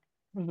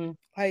 Mhm.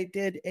 I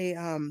did a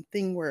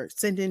thing where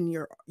send in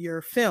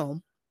your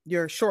film,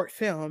 your short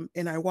film,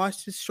 and I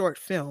watched this short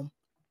film,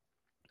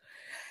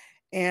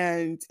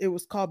 and it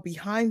was called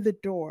Behind the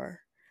Door,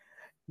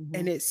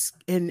 and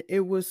Mhm. it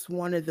was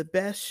one of the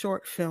best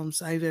short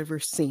films I've ever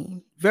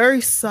seen.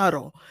 Very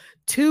subtle,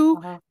 two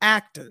Uh-huh.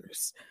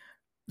 actors,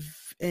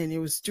 and it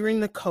was during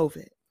the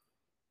COVID,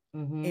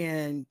 Mhm.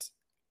 and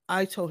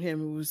I told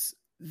him it was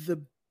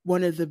the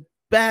one of the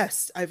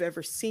best I've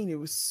ever seen. It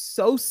was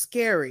so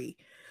scary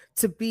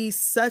to be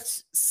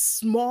such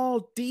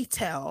small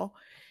detail.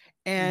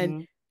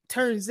 And Mhm.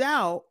 turns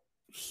out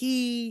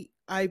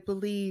I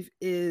believe,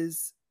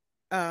 is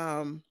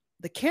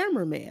the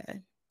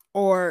cameraman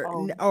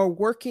Oh, or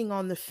working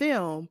on the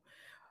film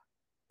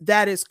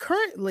that is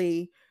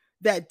currently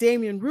that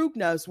Damien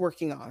Rugna is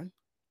working on.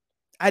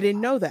 I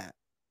didn't know that.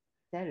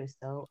 that is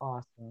so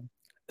awesome.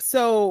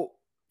 So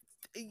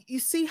you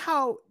see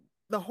how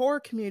the horror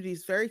community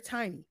is very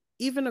tiny, Mhm.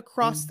 even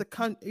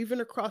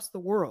across the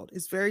world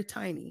is very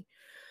tiny.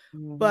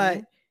 Mhm.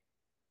 But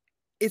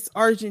it's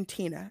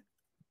Argentina.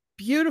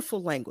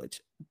 Beautiful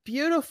language,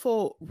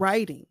 beautiful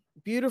writing,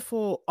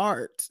 beautiful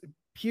art,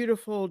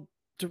 beautiful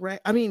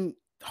direct. I mean,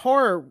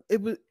 horror.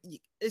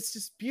 It's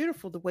just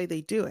beautiful the way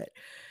they do it.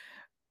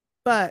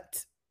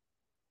 But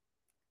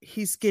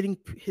he's getting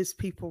his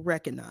people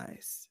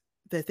recognized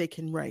that they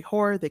can write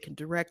horror, they can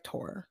direct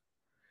horror,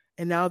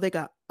 and now they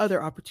got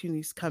other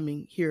opportunities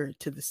coming here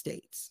to the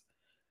States.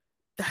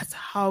 That's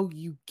how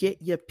you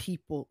get your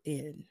people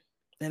in.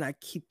 And I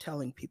keep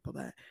telling people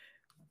that.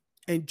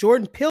 And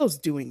Jordan Peele's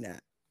doing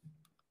that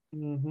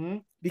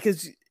Mhm.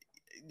 because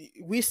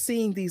we're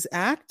seeing these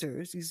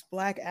actors, these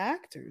black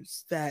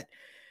actors that,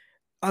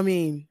 I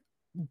mean,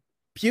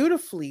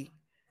 beautifully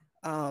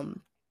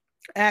um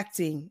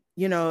acting,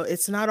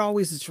 it's not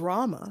always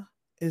drama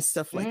and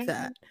stuff like Mm-hmm.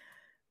 that.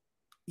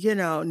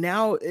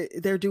 Now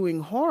they're doing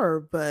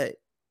horror, but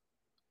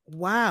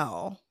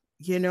wow,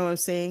 what I'm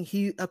saying?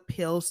 He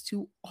appeals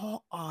to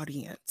all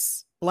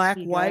audience, black,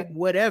 He does. white,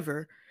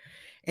 whatever,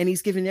 and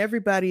he's giving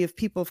everybody of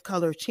people of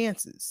color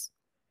chances.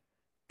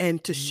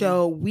 And to Mm-hmm.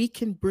 show we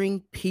can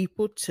bring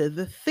people to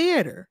the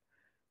theater,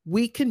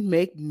 we can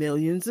make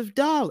millions of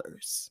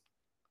dollars.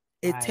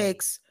 It Right.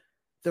 takes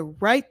the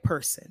right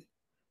person,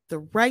 the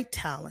right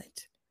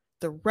talent,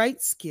 the right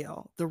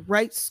skill, the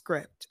right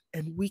script,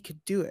 and we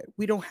could do it.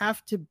 We don't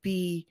have to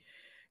be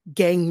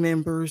gang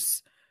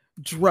members,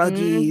 Mm-hmm.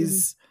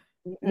 druggies.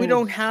 We Mm-mm.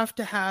 don't have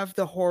to have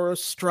the horror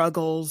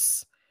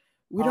struggles.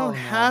 We don't Oh no.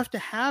 have to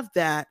have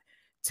that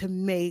to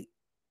make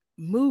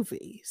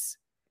movies.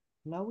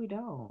 No, we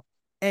don't.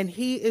 And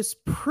he is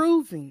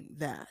proving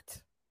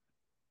that.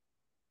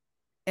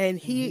 And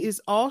he Mm-hmm.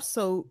 is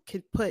also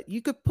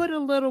you could put a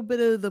little bit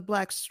of the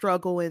black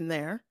struggle in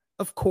there,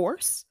 of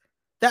course.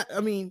 That,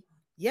 I mean,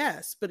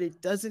 yes, but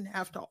it doesn't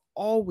have to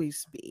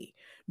always be.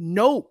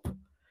 Nope,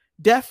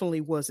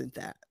 definitely wasn't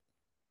that.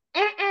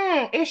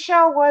 Mm-mm. It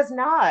sure was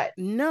not.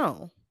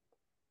 No,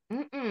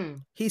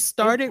 Mm-mm. he It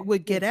started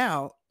with Get wasn't.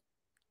 Out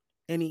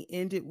and he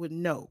ended with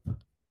Nope.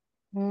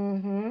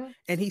 Mm-hmm.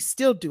 And he's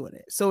still doing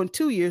it. So in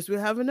 2 years, we'll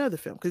have another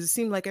film because it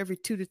seemed like every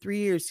 2 to 3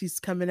 years he's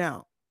coming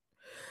out.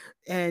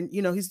 And,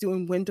 he's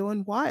doing Window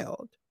and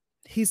Wild.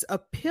 He's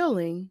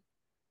appealing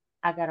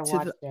I gotta to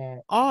watch the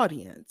that.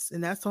 audience,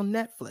 and that's on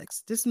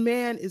Netflix. This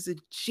man is a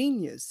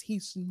genius. He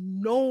is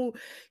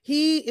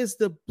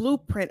the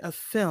blueprint of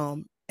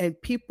film, and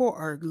people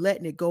are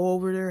letting it go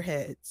over their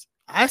heads.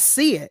 I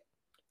see it.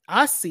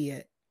 I see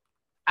it.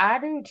 I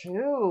do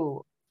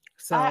too.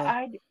 So,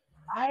 I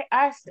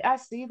I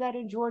see that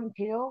in Jordan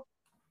Peele,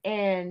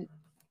 and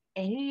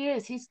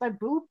he's like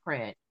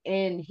blueprint,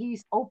 and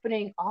he's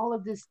opening all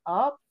of this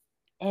up,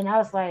 and I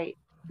was like,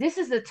 this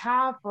is the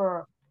time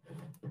for,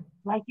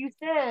 like you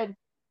said,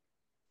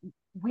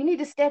 we need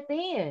to step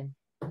in.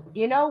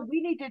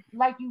 We need to,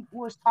 like you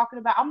was talking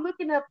about. I'm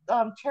looking up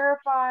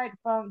Terrified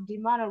from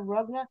Demona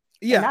Rugna,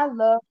 and yeah. I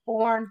love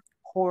foreign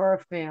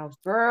horror films,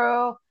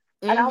 girl.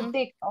 And I don't Hmm.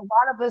 think a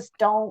lot of us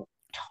don't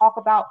talk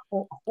about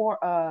foreign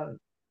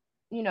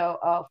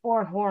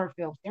horror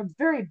films. They're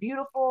very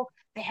beautiful.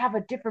 They have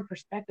a different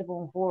perspective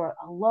on horror.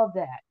 I love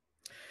that.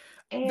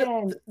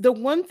 And The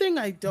one thing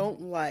I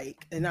don't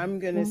like, and I'm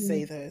going to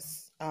say mhm,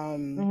 this,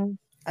 mhm,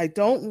 I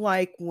don't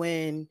like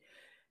when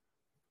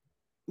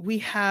we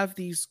have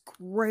these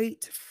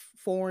great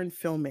foreign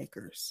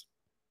filmmakers,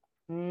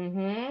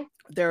 mhm,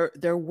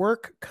 their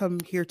work come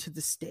here to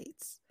the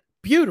States.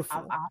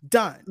 Beautiful,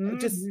 done.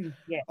 Just,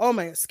 yeah, oh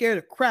my god, scare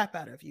the crap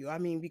out of you. I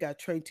mean, we got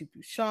Train to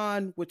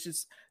Busan, which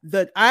is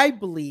I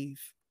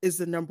believe is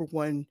the number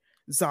one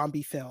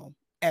zombie film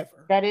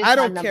ever. that is I my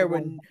don't number care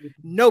one what zombie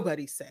film.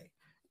 nobody say.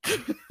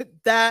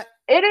 That,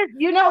 It is,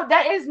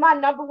 that is my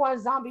number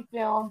one zombie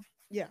film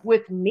yeah.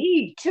 with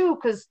me too,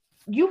 because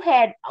you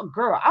had a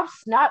girl. I'm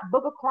snot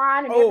booger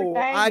crying and Oh,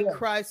 everything. I Yeah.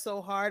 cried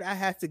so hard I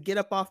had to get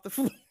up off the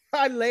floor.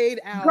 I laid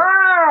out.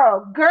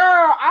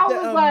 Girl, I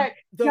was like,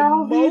 The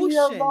y'all leave me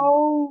motion,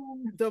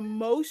 alone. the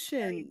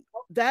motion.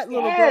 That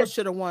little girl Yes.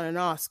 should have won an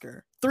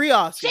Oscar, 3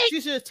 Oscars. She,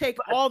 She should have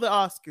taken all the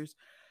Oscars.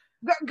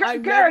 I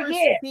girl, never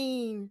yeah.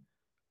 seen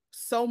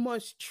so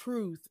much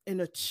truth in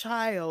a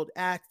child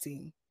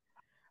acting.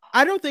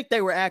 I don't think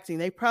they were acting.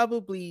 They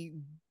probably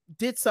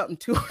did something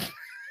to her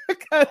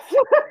because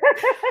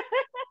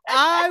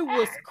I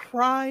was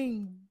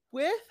crying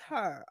with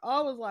her.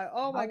 I was like,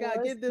 oh I my God,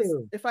 was give this.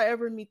 too. If I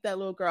ever meet that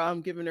little girl,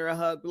 I'm giving her a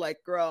hug.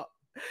 Like, girl,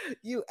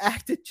 you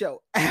acted your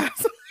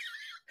ass.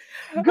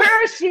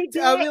 Girl, she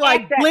I'll did be act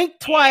like, that blink ass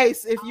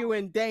twice if you're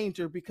in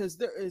danger because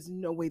there is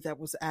no way that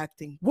was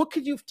acting. What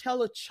could you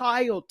tell a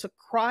child to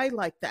cry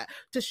like that,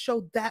 to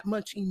show that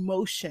much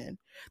emotion?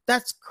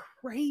 That's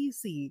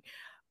crazy.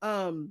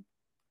 Um,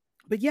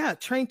 but yeah,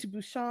 Train to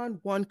Busan,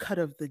 One Cut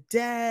of the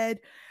Dead.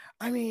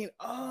 I mean,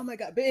 oh my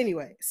God. But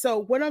anyway, so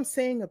what I'm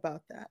saying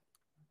about that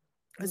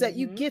is that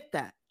you Mm-hmm. get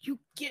that. You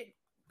get,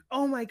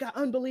 oh my God,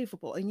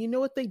 unbelievable. And you know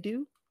what they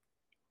do?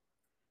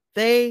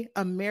 They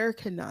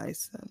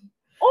Americanize them.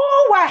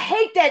 Oh, I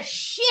hate that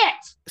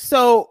shit.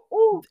 So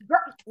Oh,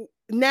 girl.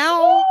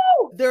 now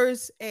Ooh.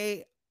 there's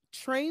a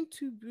Train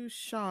to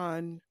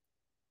Busan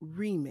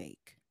remake.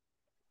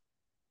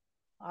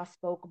 I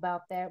spoke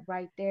about that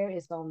right there.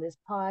 It's on this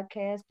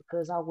podcast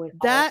because I went off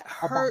That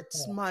about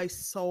hurts that. my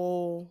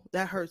soul.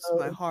 That hurts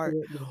my Oh, heart.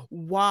 goodness.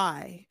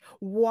 Why?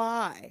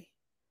 Why?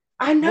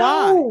 I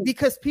Why? know.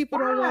 Because people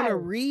don't want Why? to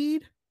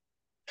read?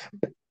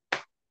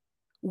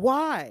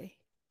 Why?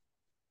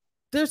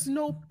 There's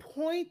no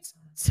point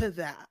to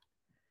that.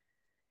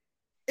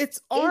 It's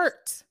It's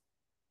art.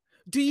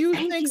 Do you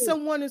Thank think you.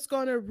 someone is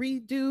going to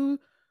redo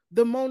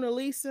the Mona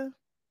Lisa?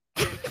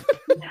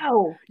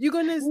 No, You're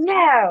going to,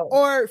 no.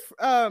 or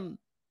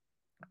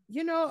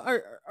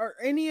or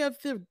any of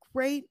the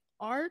great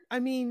art. I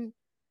mean,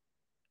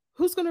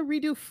 who's gonna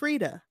redo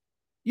Frida?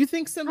 You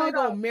think somebody Hold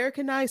gonna on,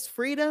 Americanize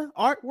Frida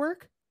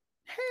artwork?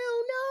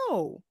 Hell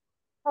no.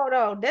 hold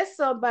on. That's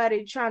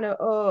somebody trying to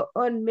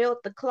unmelt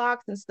the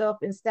clocks and stuff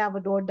in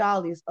Salvador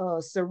Dali's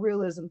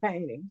surrealism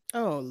painting.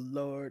 Oh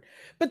Lord.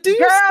 Girl,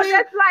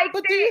 that's like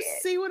But do you that.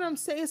 see what I'm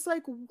saying? It's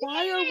like,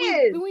 why are we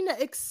Yes, doing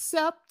that?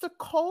 Accept the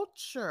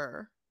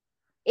culture.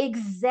 They did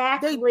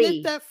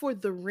exactly. that for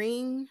The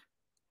Ring.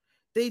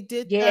 They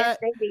did Yes, that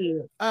they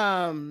did.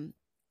 um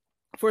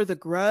for The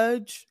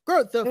Grudge.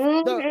 Girl, the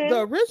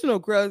Mm-hmm. original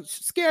Grudge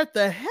scared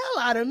the hell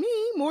out of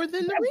me more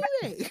than the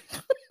remake.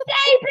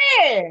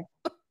 Baby,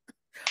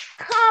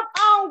 come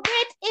on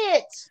with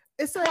it.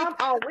 It's Come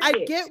like, on with I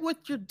it. get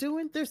what you're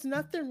doing. There's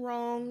nothing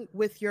wrong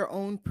with your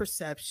own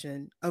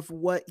perception of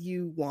what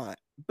you want,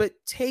 but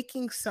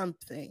taking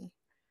something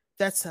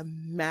that's a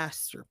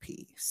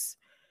masterpiece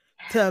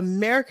to Yes,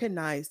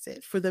 Americanize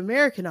it for the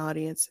American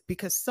audience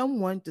because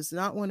someone does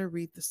not want to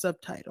read the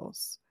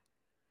subtitles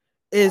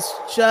is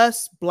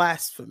just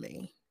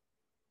blasphemy.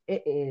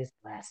 it is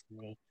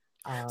blasphemy.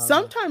 Um,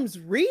 Sometimes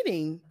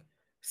reading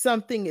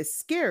something is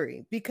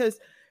scary because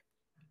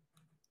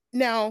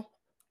now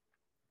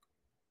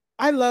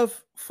I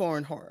love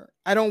foreign horror.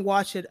 I don't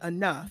watch it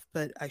enough,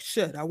 but I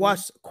should. I mhm,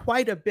 watch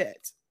quite a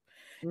bit.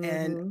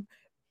 And mhm.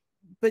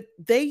 but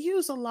they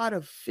use a lot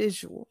of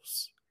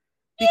visuals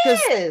because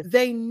Yes,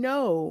 they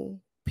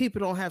know people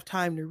don't have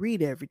time to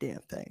read every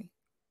damn thing.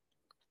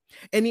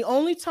 And the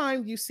only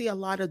time you see a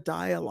lot of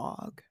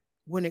dialogue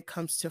when it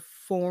comes to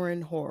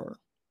foreign horror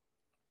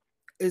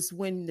is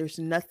when there's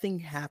nothing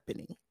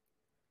happening.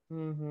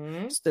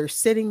 mm-hmm. So they're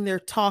sitting there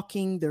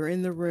talking, they're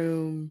in the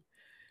room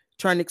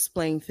trying to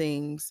explain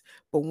things.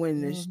 But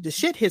when the Mm-hmm.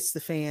 shit hits the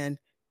fan,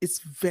 it's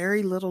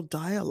very little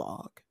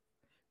dialogue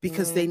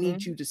because they need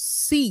Mm-hmm. you to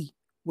see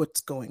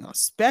what's going on,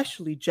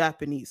 especially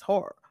Japanese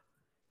horror.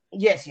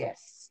 Yes,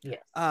 yes, yes.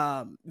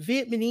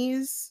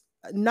 Vietnamese,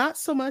 not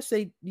so much.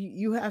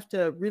 You have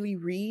to really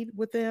read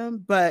with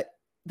them, but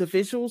the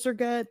visuals are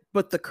good.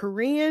 But the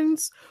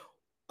Koreans,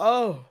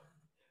 oh,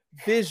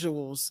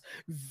 visuals,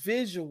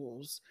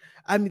 visuals.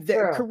 I mean, the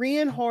Girl,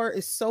 Korean horror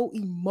is so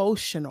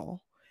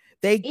emotional.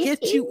 They it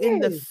get you in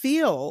the is.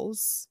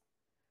 feels.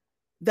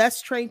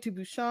 That's Train to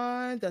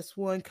Busan. That's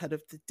One Cut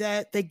of the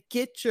Dead. They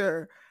get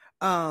you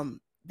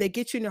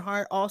in your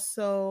heart.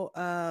 Also,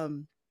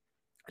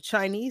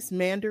 Chinese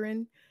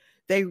Mandarin,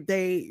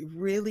 they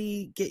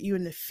really get you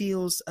in the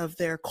feels of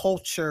their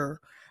culture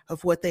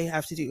of what they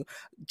have to do.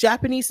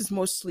 Japanese is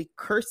mostly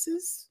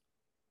curses,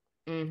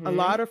 a Mm-hmm.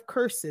 lot of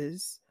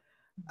curses.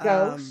 Um,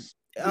 Ghosts,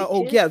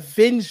 oh witches. yeah,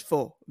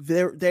 vengeful.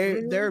 They're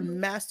Mm-hmm.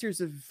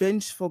 masters of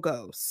vengeful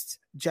ghosts.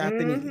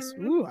 Japanese.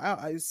 Mm-hmm. Ooh,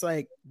 I it's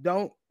like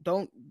don't.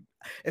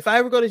 If I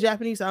ever go to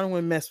Japanese, I don't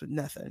want to mess with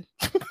nothing.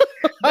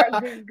 I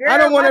Girl,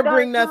 don't want my to daughter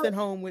bring told nothing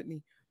home with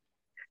me.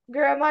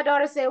 Girl, my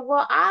daughter said,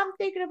 "Well, I'm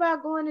thinking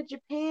about going to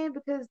Japan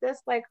because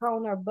that's like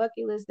on her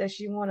bucket list that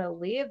she want to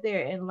live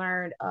there and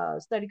learn,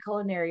 study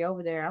culinary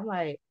over there." I'm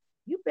like,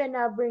 "You better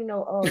not bring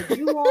no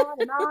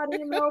Ju-on and all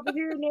them over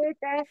here and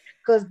everything,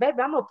 cause baby,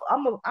 I'm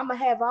gonna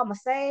have all my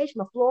sage,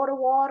 my Florida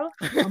water.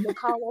 I'm gonna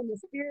call on the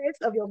spirits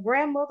of your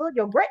grandmother,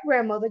 your great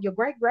grandmother, your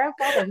great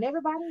grandfather, and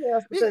everybody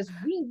else because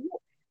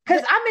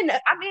they,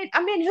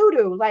 I'm in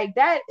hoodoo. Like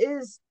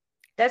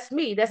that's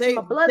me. That's in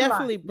my they bloodline.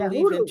 definitely That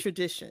believe in hoodoo."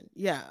 tradition.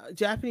 Yeah,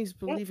 Japanese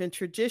believe in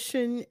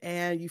tradition,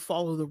 and you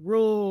follow the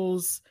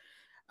rules.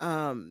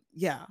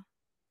 Yeah,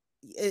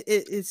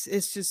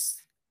 it's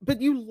just,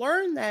 but you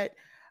learn that.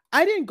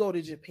 I didn't go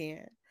to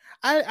Japan.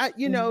 I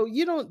Mhm.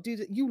 you don't do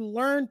that. You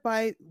learn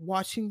by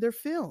watching their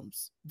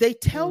films. They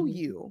tell Mhm.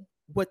 you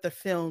what the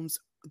films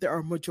there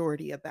are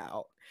majority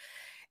about,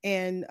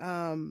 and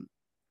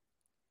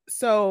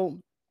so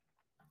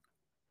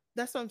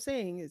that's what I'm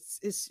saying.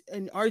 It's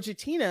in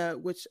Argentina,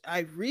 which I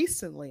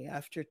recently,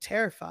 after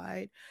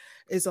Terrified,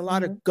 is a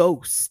lot of Mhm.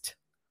 ghost,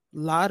 a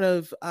lot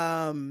of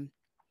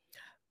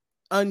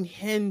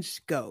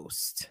unhinged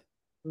ghost.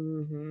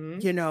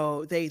 Mhm.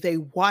 They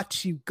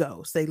watch you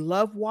ghost. They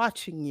love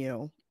watching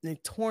you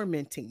and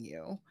tormenting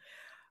you.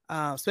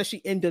 Especially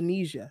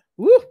Indonesia.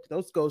 Woo,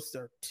 those ghosts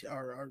are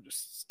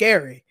just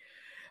scary.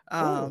 Oh,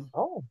 Um,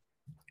 oh.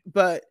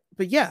 but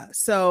yeah,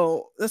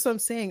 so that's what I'm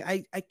saying.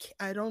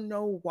 I don't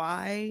know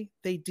why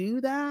they do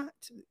that.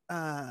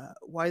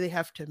 Why they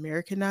have to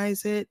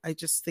Americanize it. I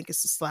just think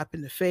it's a slap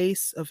in the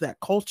face of that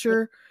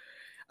culture.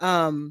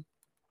 Um,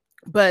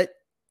 but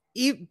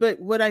but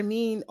what I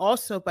mean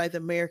also by the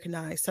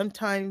Americanized,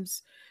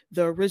 sometimes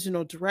the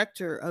original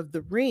director of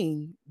The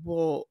Ring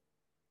will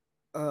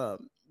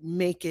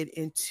make it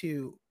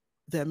into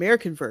the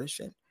American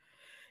version.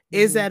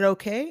 Is Mhm. that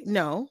okay?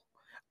 No.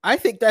 I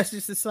think that's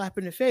just a slap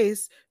in the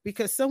face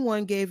because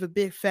someone gave a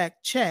big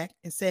fat check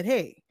and said,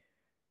 "Hey,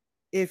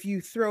 if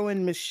you throw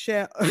in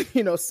Michelle,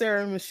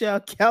 Sarah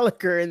Michelle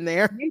Gallagher in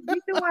there." You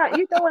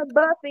throwing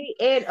Buffy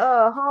and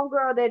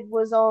homegirl that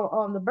was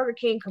on the Burger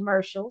King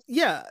commercials.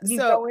 Yeah. You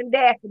So throwing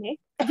Daphne.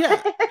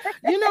 yeah,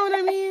 you know what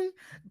I mean.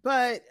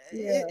 But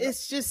Yeah.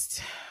 it's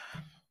just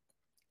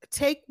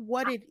take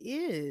what it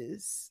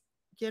is.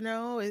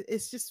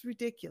 It's just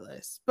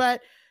ridiculous.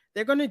 But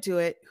they're going to do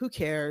it. Who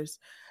cares?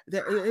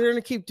 They're going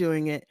to keep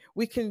doing it.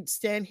 We can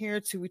stand here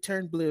till we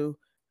turn blue.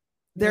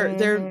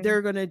 Mm-hmm.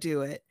 They're going to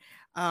do it.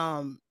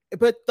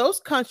 But those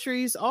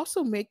countries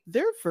also make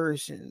their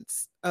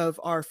versions of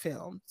our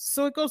film,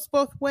 so it goes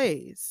both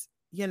ways.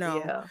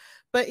 Yeah.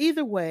 But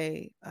either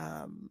way,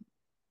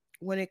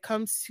 when it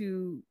comes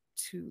to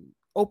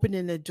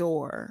opening the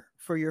door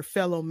for your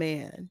fellow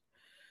man,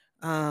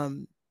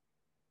 um,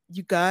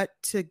 you got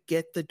to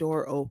get the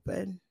door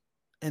open,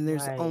 and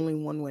there's Right. only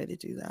one way to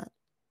do that.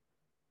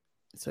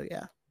 So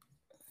yeah.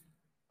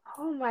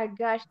 Oh my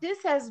gosh,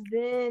 this has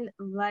been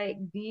like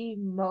the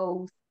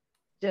most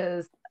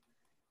just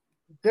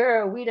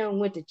girl. We done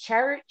went to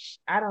church.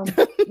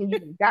 You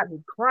done got me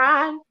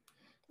crying.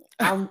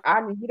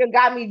 I mean, you done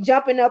got me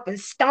jumping up and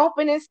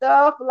stomping and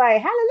stuff.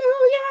 Like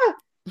hallelujah,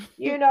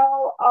 you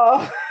know.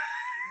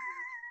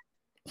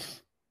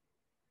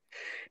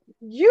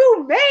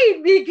 You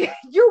made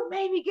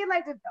me get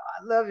like the. Oh,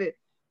 I love it.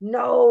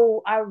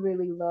 No, I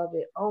really love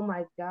it. Oh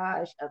my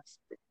gosh.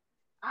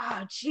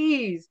 Ah,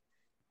 jeez.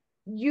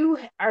 You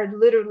are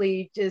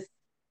literally just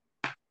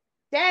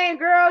dang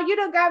girl, you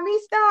done got me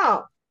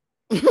stomped.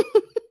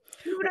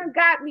 You done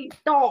got me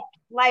stomped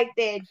like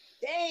that.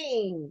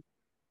 Dang.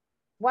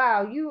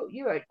 Wow,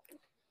 you are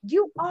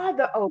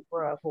the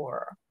Oprah of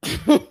horror.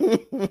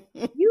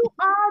 You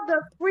are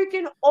the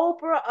freaking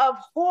Oprah of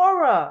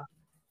horror.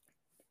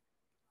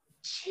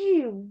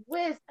 Gee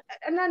whiz.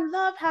 And I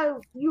love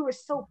how you were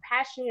so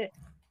passionate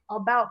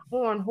about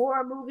foreign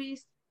horror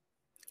movies,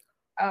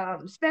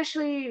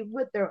 especially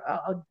with the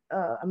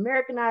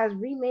Americanized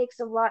remakes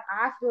of a lot.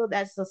 I feel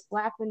that's a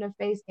slap in the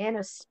face and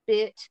a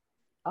spit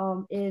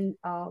in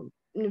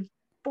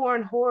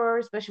foreign horror,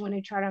 especially when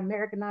they try to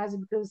Americanize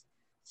it because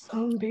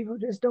some people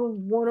just don't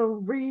want to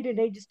read and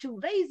they just too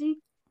lazy.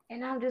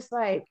 And I'm just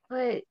like,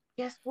 but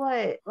guess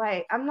what?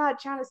 Like, I'm not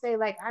trying to say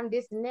like I'm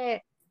this and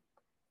that.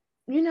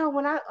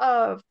 When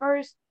I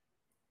first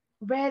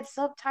read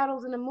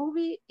subtitles in a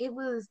movie, it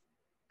was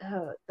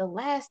The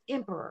Last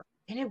Emperor,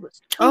 and it was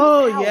two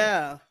Oh hours.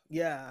 yeah,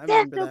 yeah, I That's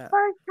remember the that.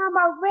 first time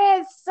I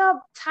read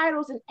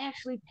subtitles and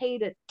actually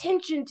paid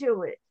attention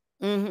to it.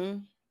 Mm-hmm.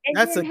 And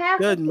That's then a half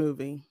of good it,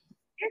 movie.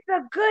 it's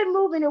a good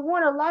movie and it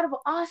won a lot of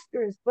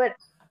Oscars. But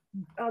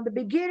the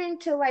beginning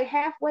to like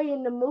halfway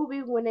in the movie,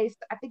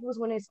 I think it was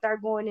when they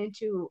start going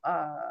into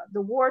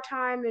the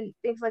wartime and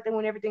things like that,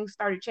 when everything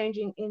started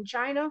changing in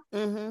China,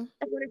 Mm-hmm.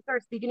 that's when they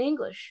started speaking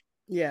English.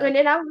 Yeah. And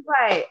then I was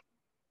like,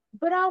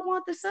 but I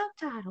want the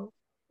subtitles.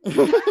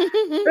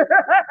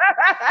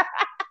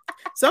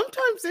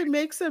 Sometimes it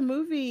makes a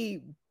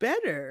movie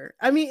better.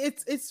 I mean,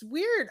 it's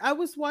weird. I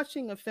was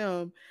watching a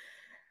film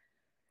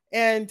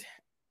and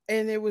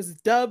it was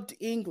dubbed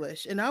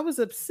English, and I was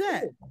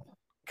upset Ooh,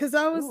 because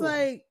I was ooh,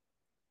 like,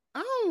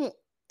 I don't.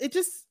 It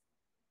just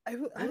I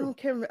ooh. don't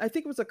care. I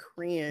think it was a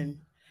Korean.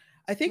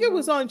 I think it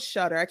was Mhm. on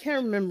Shutter. I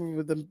can't remember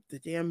what the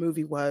damn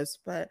movie was,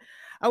 but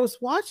I was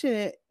watching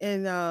it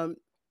and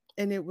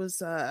it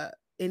was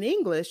in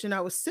English, and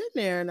I was sitting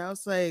there and I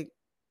was like,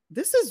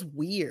 this is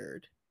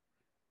weird.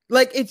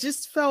 Like it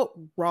just felt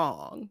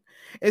wrong.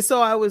 And so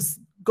I was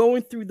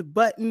going through the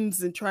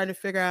buttons and trying to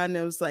figure out, and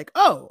it was like,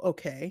 oh,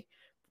 okay.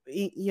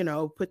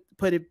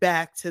 Put it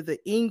back to the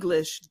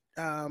English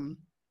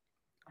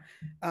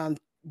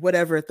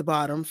whatever at the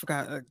bottom,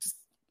 forgot just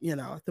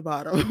at the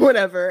bottom,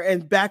 whatever,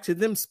 and back to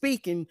them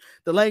speaking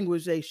the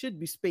language they should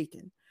be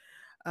speaking.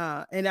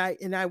 And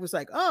I was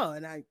like, oh,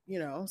 and I,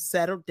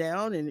 settled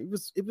down, and it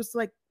was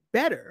like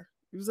better.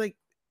 It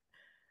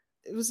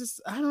was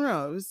just, I don't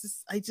know. It was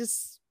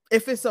just,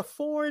 if it's a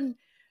foreign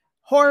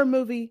horror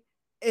movie,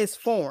 it's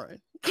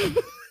foreign.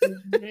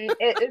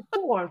 It's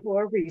foreign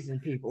for a reason,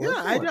 people. Yeah, It's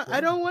I foreign don't for a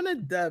I don't reason. want to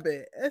dub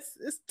it.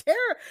 It's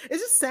terrible. It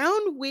just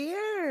sound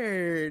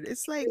weird.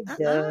 It's like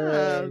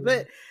It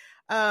but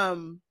does.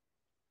 um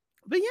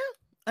but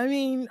yeah, I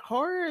mean,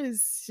 horror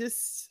is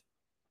just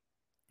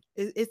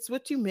it's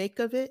what you make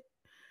of it.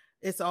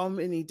 It's all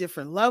many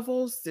different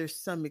levels. There's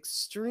some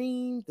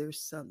extreme,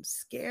 there's some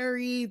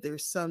scary,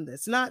 there's some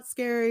that's not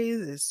scary,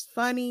 there's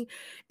funny.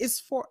 It's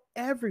for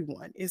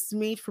everyone. It's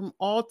made from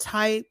all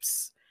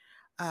types.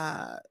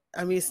 I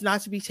mean, it's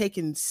not to be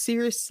taken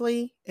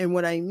seriously. And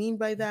what I mean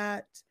by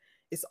that,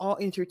 it's all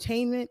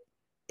entertainment.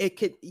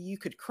 You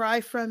could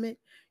cry from it,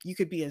 you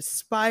could be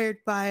inspired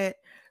by it,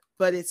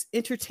 but it's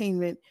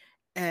entertainment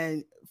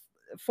and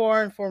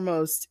far and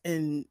foremost,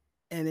 and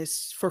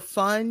it's for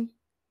fun.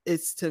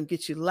 It's to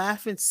get you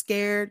laughing,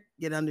 scared,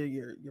 get under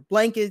your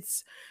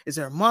blankets. Is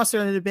there a monster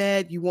under the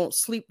bed? You won't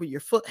sleep with your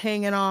foot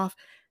hanging off.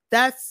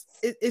 That's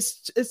it,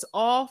 it's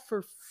all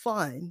for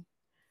fun,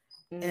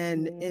 Hmm.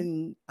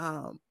 and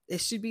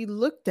it should be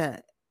looked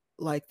at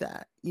like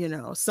that.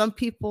 Some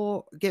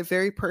people get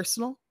very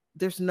personal.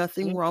 There's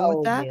nothing wrong with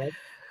Oh, that. yeah.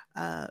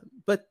 uh,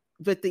 but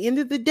at the end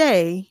of the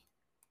day,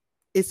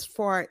 it's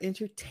for our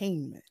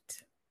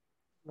entertainment,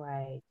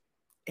 Right.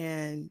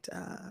 and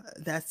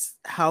that's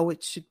how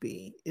it should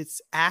be.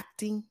 It's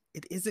acting.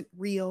 It isn't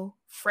real.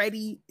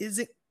 Freddy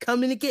isn't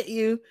coming to get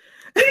you.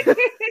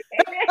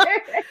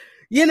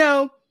 You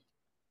know,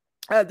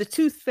 the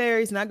tooth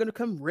fairy's not going to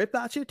come rip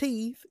out your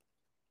teeth.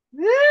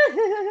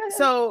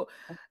 So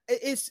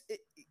it's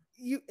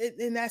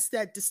and that's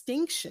that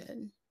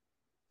distinction,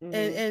 Hmm.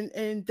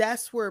 and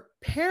that's where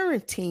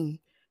parenting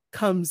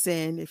comes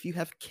in. If you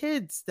have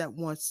kids that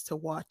wants to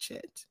watch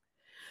it,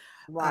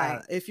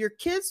 Right. if your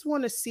kids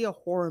want to see a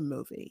horror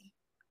movie,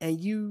 and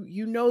you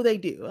know they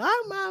do,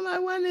 oh mom, I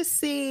want to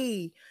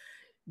see,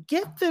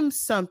 get them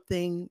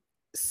something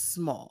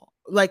small,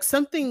 like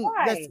something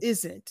that Right.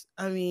 isn't,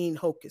 I mean,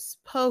 Hocus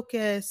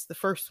Pocus, the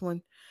first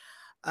one,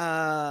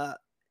 uh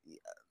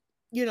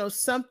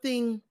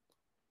something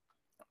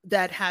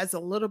that has a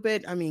little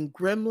bit, I mean,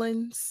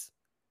 Gremlins,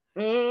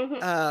 Hmm.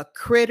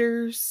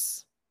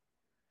 Critters,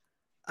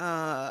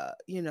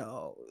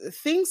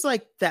 things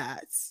like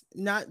that.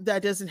 Not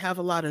that doesn't have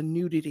a lot of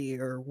nudity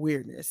or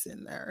weirdness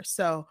in there.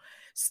 So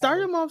start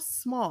Right. them off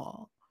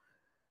small.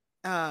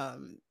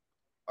 Um,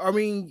 I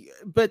mean,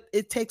 but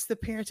it takes the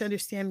parent to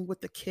understand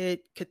what the kid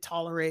could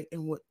tolerate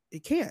and what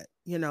it can't.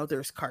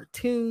 There's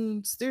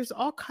cartoons, there's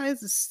all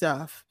kinds of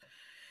stuff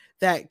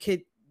that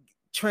could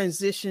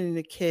transition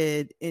the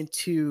kid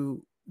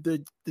into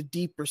the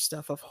deeper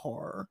stuff of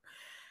horror.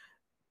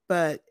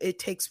 But it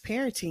takes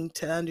parenting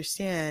to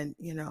understand,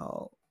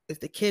 if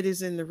the kid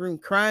is in the room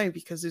crying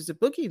because there's a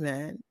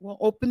boogeyman, well,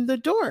 open the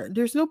door.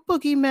 There's no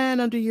boogeyman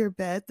under your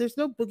bed. There's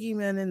no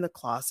boogeyman in the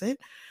closet.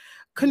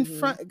 Hmm.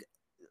 Confront,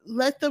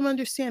 let them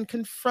understand,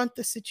 confront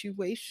the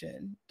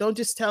situation. Don't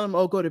just tell them,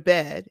 oh, go to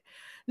bed.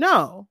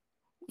 No.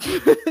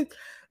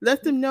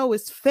 Let them know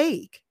it's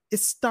fake. It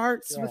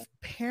starts Yeah. with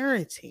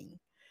parenting.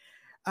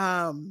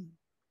 Um,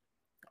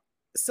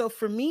 so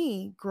for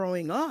me,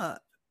 growing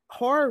up,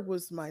 horror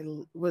was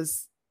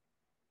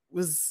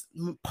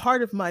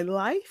part of my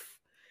life.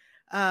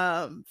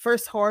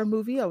 First horror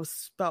movie, I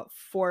was about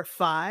 4 or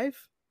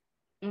 5.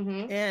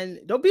 Hmm. And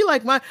don't be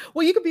like my,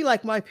 well, you could be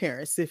like my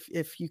parents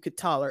if you could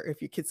tolerate,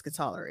 if your kids could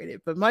tolerate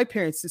it. But my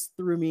parents just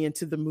threw me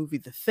into the movie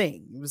The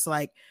Thing. It was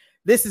like,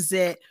 this is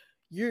it.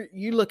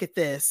 You look at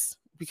this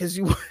because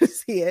you want to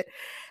see it.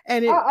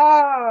 And it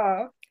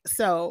Uh-uh.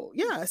 so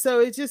yeah,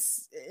 so it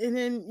just, and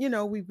then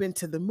we've been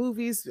to the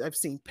movies. I've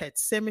seen Pet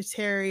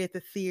Cemetery at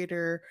the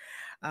theater.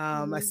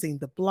 I've Hmm. seen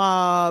The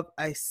Blob.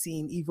 I've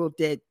seen Evil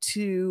Dead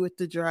 2 at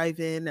the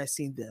drive-in. I've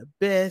seen The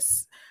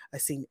Abyss.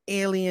 I've seen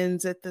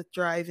Aliens at the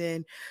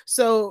drive-in.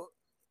 So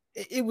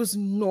it was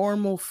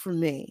normal for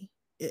me.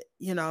 It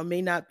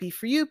may not be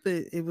for you,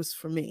 but it was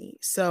for me.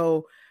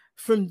 So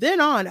from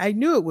then on, I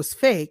knew it was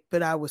fake,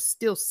 but I was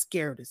still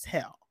scared as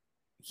hell.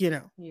 you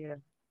know Yeah.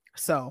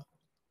 so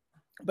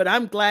but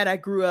I'm glad I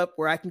grew up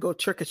where I can go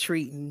trick or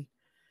treating,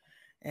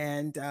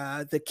 and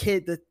the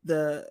kid,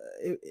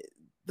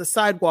 the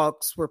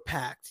sidewalks were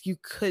packed. You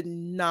could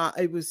not.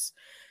 It was,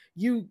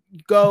 you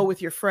go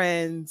with your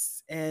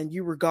friends and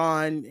you were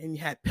gone, and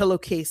you had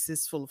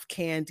pillowcases full of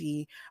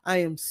candy. I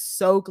am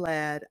so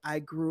glad I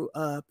grew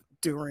up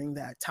during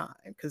that time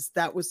because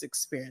that was the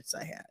experience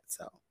I had.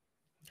 So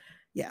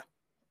yeah.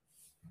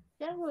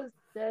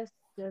 That's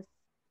just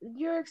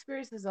your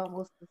experience is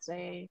almost the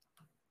same.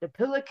 The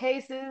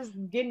pillowcases,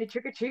 getting the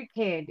trick or treat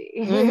candy.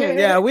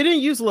 Yeah, we didn't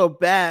use little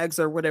bags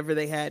or whatever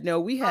they had. No,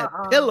 we had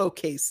Uh-uh.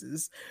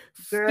 pillowcases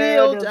Girl,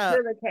 filled the up.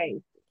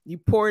 pillowcase. You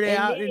poured it And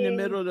out in the then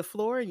middle of the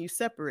floor and you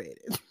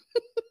separated.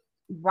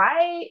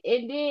 right,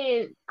 and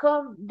then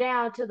come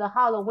down to the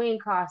Halloween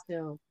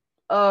costume.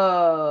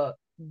 Uh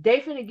they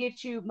finna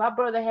get you. My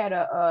brother had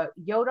a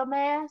Yoda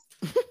mask,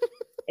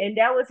 and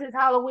that was his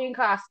Halloween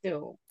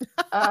costume.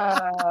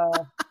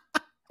 Uh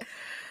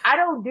I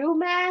don't do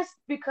masks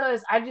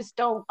because I just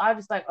don't. I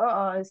just like,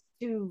 it's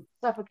too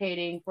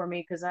suffocating for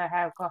me because I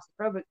have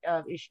claustrophobic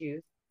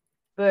issues.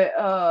 But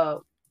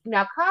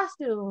now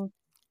costumes,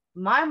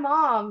 my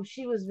mom,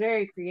 she was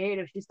very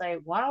creative. She's like,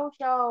 why don't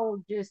y'all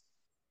just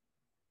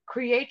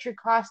create your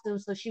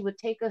costumes? So she would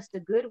take us to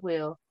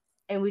Goodwill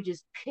and we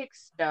just pick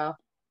stuff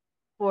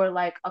for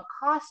like a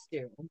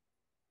costume,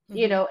 Hmm.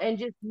 and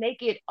just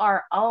make it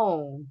our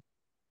own.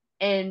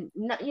 And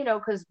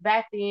because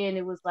back then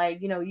it was like,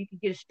 you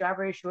could get a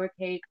strawberry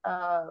shortcake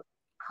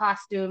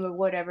costume or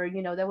whatever.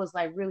 That was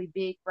like really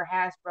big for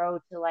Hasbro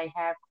to like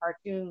have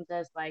cartoons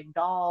as like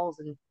dolls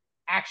and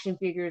action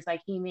figures like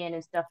He-Man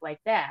and stuff like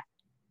that.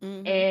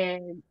 Hmm.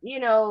 And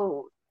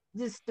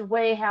just the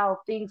way how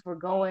things were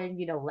going,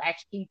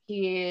 latchkey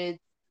kids,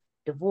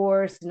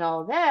 divorce and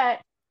all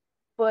that.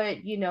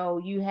 But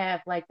you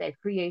have like that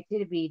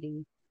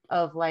creativity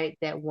of like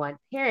that one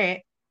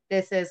parent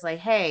that says like,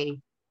 hey,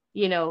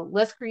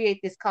 let's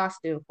create this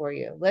costume for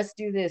you, let's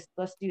do this,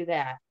 let's do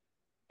that.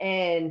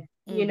 And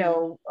Hmm.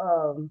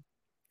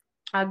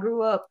 I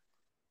grew up,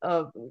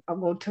 uh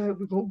I'm gonna tell,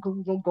 we're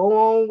gonna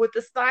go on with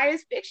the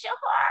science fiction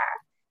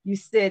horror. You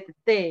said The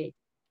Thing.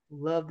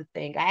 Love The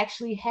Thing. I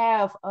actually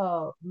have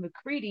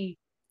McCready,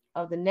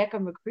 of the NECA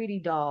McCready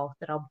doll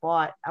that I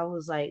bought. I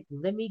was like,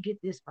 let me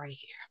get this right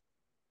here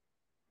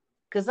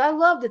because I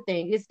love The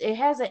Thing. It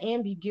has an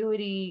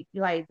ambiguity,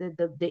 like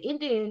the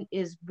ending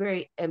is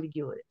very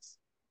ambiguous.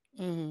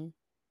 Hmm.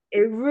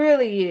 It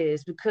really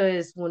is,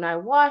 because when I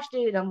watched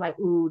it, I'm like,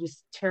 ooh,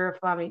 this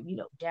terrified me,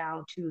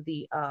 down to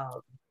the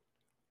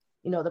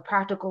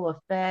practical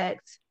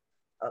effects,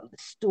 the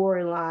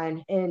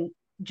storyline. And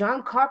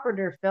John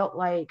Carpenter felt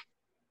like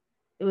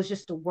it was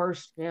just the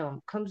worst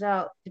film. Comes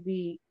out to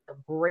be a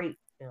great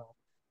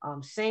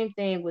film. Same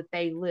thing with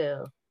They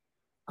Live.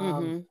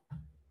 Um,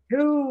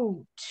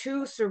 Mm-hmm.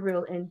 too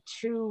surreal and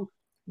too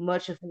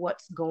much of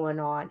what's going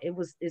on.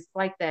 It's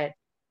like that,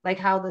 like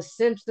how the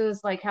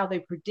Simpsons, like how they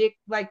predict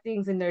like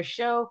things in their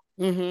show.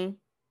 Mm-hmm.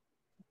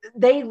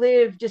 They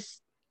Live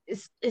just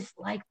it's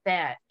like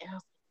that. And I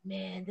was like,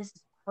 man, this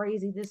is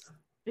crazy. This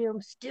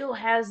film still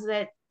has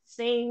that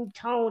same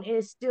tone, and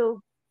it's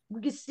still,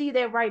 we can see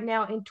that right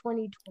now in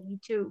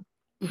 2022.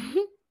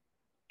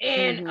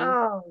 And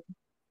Mm-hmm.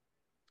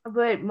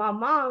 but my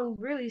mom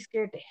really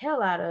scared the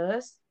hell out of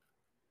us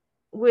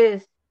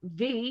with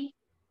V.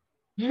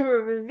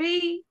 Remember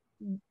V,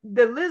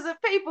 the lizard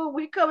people,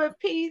 we come in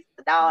peace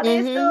and all that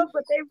Mm-hmm. stuff,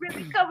 but they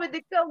really coming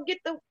to come get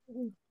the,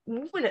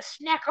 we're gonna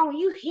snack on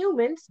you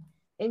humans,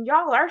 and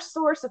y'all our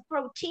source of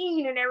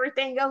protein and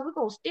everything else. We're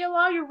gonna steal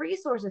all your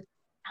resources.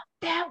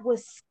 That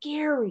was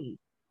scary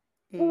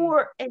Mm-hmm.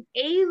 for an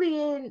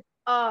alien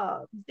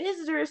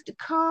visitors to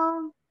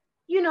come,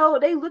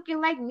 they looking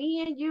like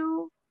me and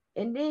you.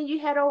 And then you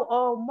had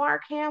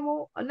Mark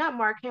Hamill, not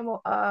Mark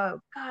Hamill, God,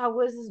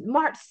 was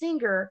Mark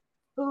Singer,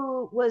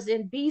 who was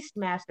in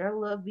Beastmaster. I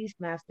love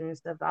Beastmaster and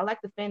stuff. I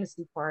like the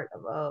fantasy part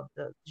of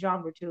the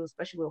genre too,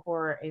 especially with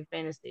horror and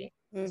fantasy.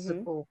 It's a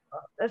Mm-hmm. cool,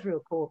 that's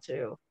real cool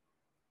too.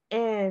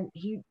 And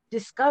he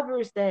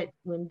discovers that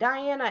when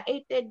Diana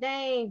ate that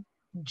dang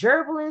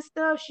gerbil and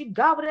stuff, she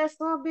gobbled that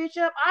son bitch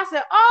up. I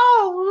said,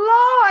 "Oh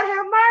Lord,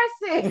 have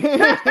mercy!"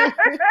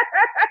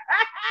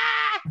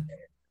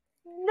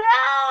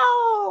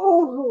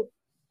 No.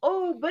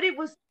 Oh, but it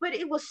was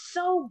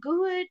so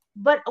good.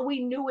 But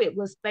we knew it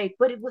was fake.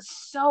 But it was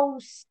so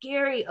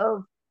scary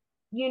to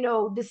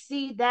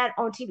see that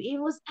on TV. It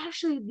was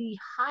actually the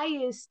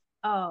highest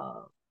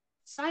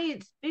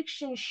science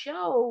fiction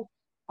show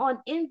on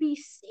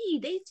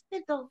NBC. They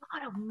spent a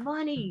lot of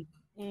money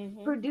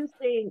Mm-hmm.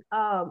 producing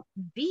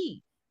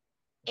V.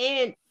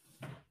 And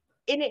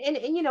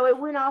it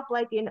went off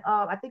like in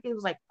I think it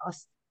was like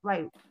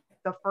like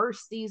the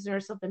first season or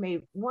something,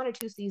 maybe one or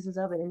two seasons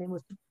of it, and it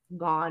was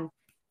gone.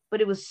 But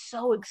it was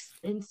so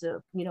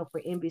expensive,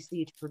 for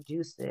NBC to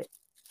produce it.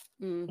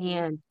 Mm-hmm.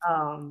 And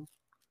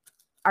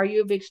are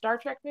you a big Star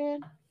Trek fan?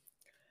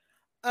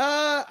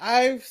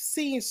 I've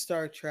seen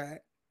Star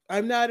Trek.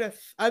 I'm not a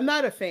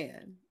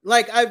fan.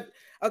 Like I've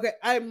okay,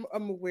 I'm a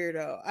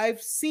weirdo. I've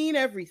seen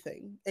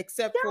everything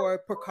except Don't for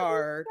call me.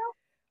 Picard,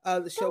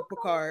 the show Don't call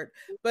Picard.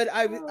 me. But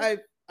Oh,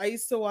 I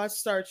used to watch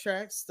Star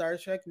Trek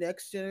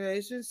Next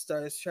Generation,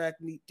 Star Trek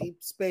Deep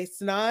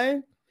Space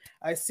Nine.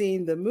 I've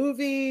seen the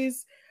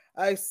movies.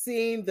 I've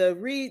seen the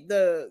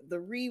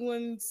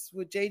ones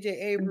with J.J.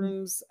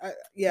 Abrams.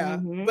 Yeah,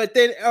 mm-hmm. but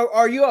then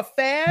are you a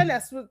fan?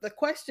 That's what the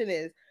question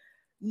is.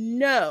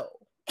 No.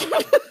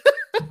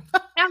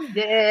 I'm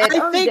dead. I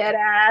I'm think dead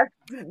ass.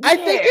 I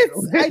think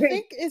No.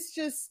 it's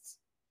just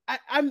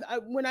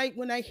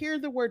when I hear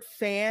the word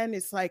fan,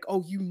 it's like,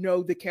 oh,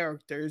 the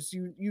characters,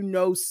 you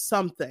know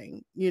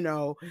something,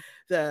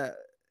 the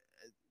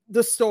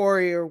the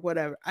story or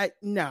whatever. I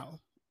no,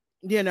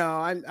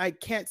 I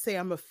can't say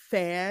I'm a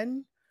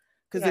fan,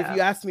 because if Yeah.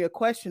 you ask me a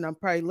question, I'm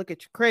probably look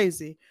at you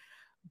crazy.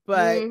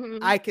 But Mm-hmm.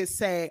 I could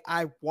say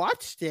I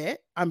watched it.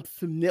 I'm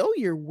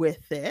familiar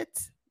with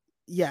it.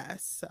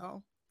 Yes,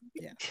 so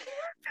yeah.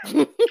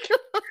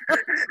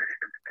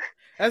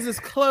 That's as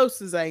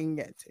close as I can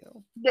get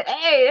to.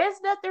 Hey,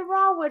 there's nothing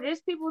wrong with it.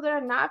 There's people that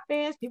are not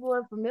fans, people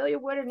are familiar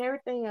with it and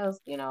everything else.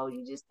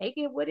 You just take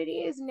it what it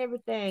is and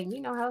everything.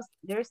 You know how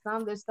there's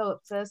some that's so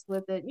obsessed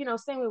with it.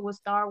 Same with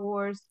Star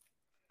Wars.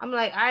 I'm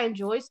like, I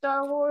enjoy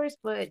Star Wars,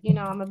 but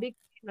I'm a big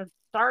fan of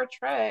Star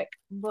Trek.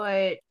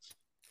 But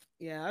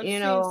Yeah, I've you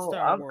seen know,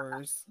 Star I'm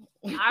Wars.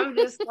 I'm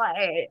just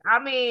like, I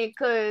mean,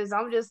 because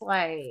I'm just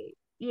like,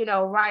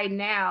 right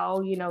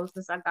now,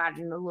 since I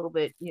gotten a little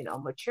bit,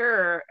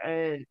 mature,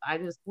 and I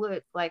just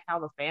look like how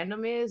the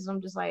fandom is,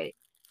 I'm just like,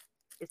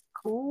 it's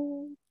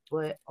cool,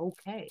 but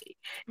okay.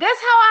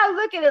 That's how I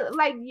look at it.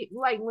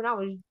 Like when I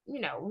was,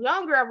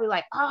 younger, I'd be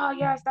like, oh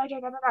yeah, Star Trek,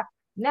 blah, blah, blah.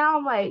 Now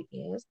I'm like,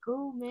 yeah, it's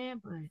cool, man,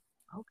 but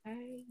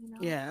okay.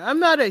 Yeah, I'm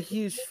not a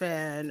huge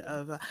fan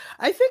of.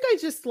 I think I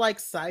just like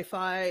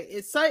sci-fi.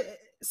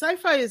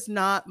 Sci-fi is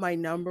not my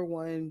number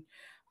one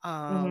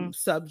Mm-hmm.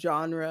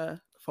 subgenre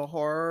for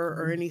horror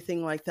or Mm-hmm.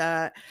 anything like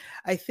that.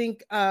 I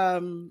think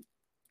a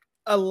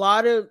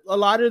lot of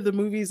the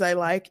movies I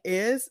like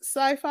is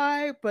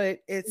sci-fi, but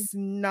it's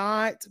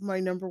not my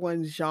number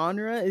one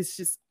genre. It's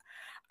just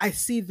I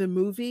see the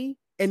movie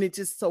and it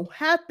just so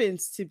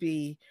happens to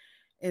be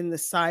in the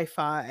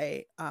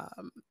sci-fi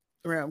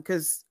realm,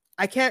 because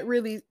I can't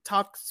really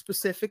talk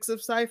specifics of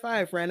sci-fi.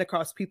 I've ran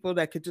across people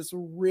that could just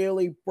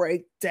really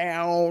break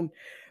down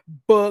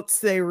books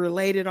they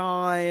related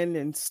on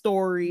and Yeah.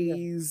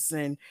 stories,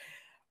 and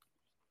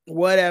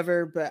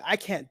whatever, but I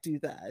can't do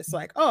that. It's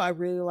like, oh, I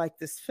really like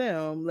this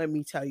film. Let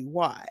me tell you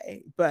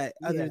why. But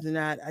other Yeah. than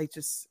that, I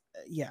just,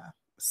 yeah.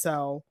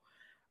 So,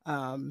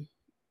 um,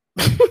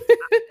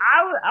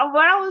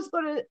 What I was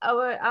gonna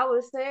I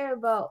was saying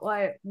about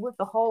like with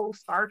the whole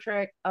Star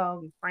Trek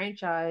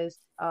franchise,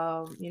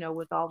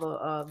 with all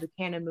the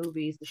canon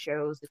movies, the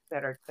shows, et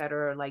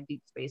cetera, like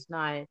Deep Space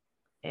Nine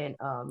and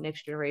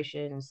Next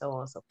Generation and so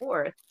on and so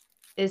forth,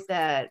 is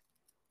that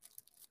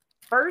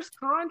First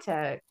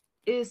Contact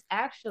is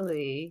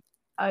actually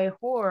a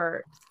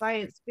horror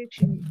science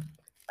fiction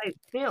like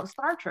film,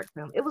 Star Trek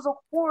film. It was a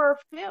horror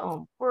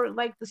film for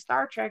like the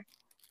Star Trek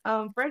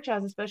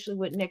franchise, especially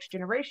with Next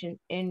Generation,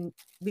 and mhm.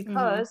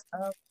 because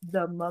of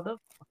the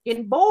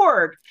motherfucking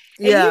Borg.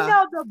 And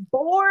Yeah. the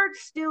Borg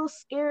still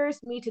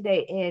scares me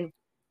today. And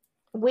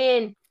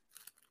when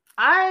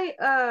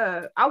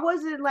I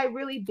wasn't like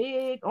really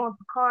big on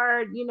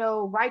Picard,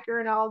 Riker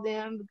and all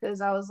them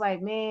because I was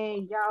like,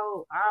 man,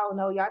 y'all, I don't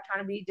know, y'all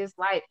trying to be just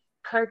like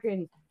Kirk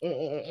and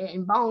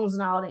Bones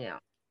and all them.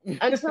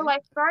 Until I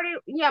started,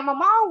 yeah, my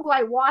mom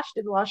like watched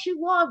it a lot. She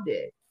loved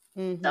it.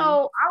 So Mhm.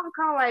 I was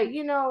kind of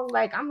like,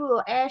 like I'm a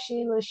little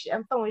ashy,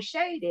 I'm throwing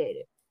shade at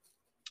it.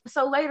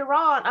 So later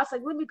on, I was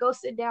like, let me go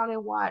sit down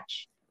and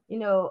watch,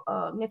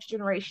 Next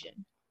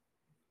Generation.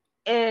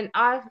 And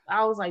I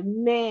was like,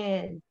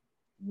 man,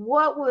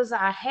 what was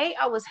I hate?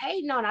 I was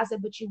hating on. I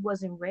said, but you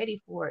wasn't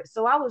ready for it.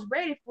 So I was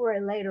ready for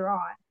it later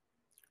on.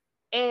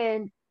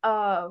 And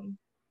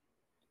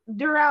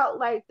throughout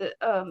like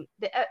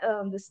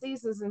the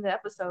seasons and the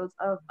episodes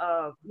of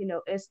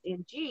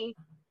SNG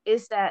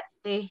is that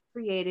they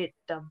created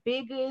the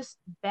biggest,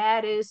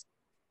 baddest,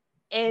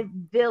 and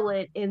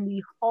villain in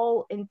the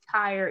whole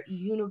entire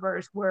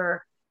universe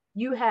where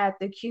you had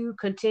the Q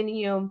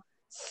Continuum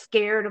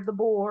scared of the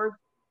Borg,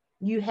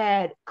 you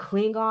had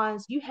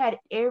Klingons, you had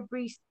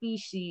every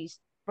species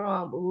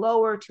from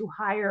lower to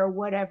higher or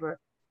whatever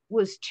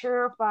was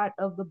terrified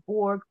of the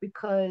Borg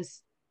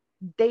because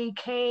they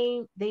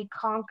came, they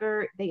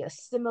conquered, they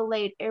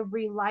assimilate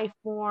every life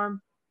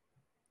form,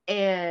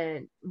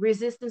 and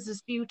resistance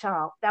is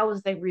futile. That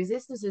was the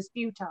resistance is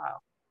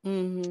futile.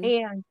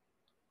 Mhm. And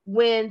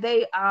when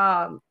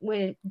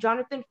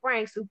Jonathan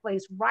Frakes, who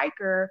plays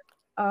Riker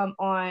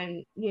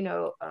on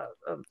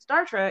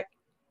Star Trek,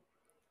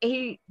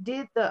 he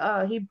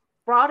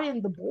brought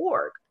in the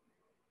Borg,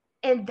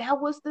 and that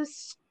was the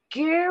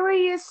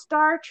scariest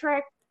Star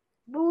Trek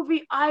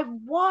movie I've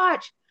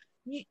watched.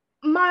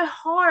 My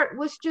heart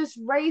was just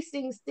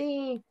racing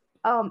seeing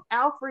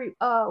Alfred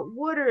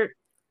Woodard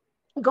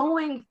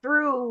going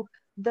through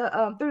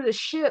the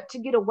ship to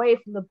get away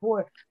from the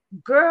Borg.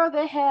 Girl,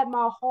 that had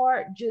my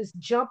heart just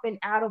jumping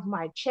out of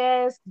my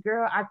chest.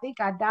 Girl, I think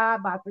I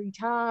died by 3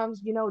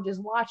 times, just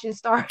watching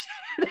Star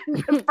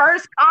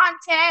First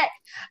Contact.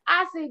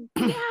 I said,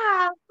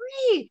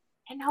 golly.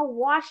 And I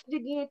watched it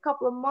again a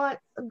couple of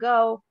months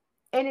ago,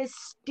 and it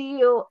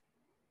still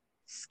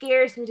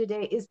scares me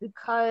today. Is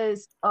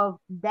because of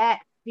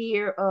that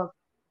fear of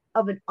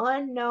an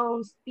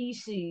unknown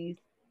species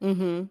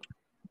Mhm.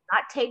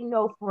 not taking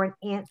no for an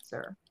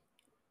answer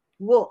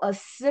will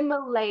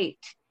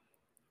assimilate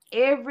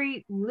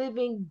every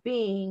living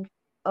being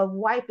of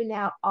wiping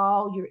out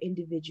all your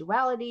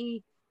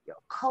individuality, your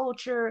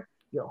culture,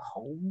 your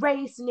whole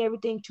race, and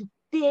everything to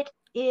fit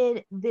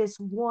in this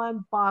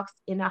one box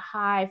in a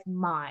hive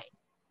mind.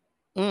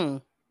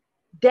 Mm.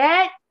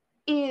 That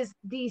is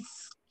the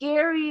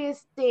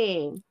scariest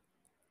thing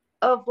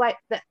of like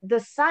the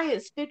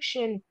science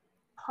fiction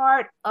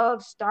part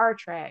of Star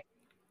Trek,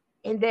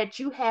 and that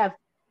you have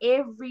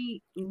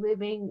every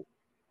living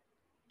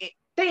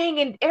thing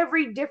in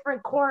every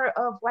different corner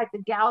of like the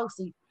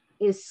galaxy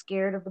is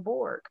scared of the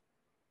Borg.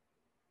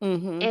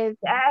 Mhm. And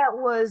that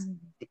was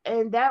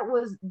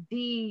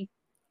the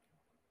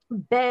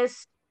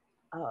best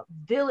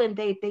villain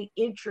they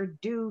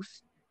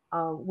introduced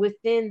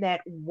within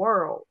that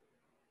world,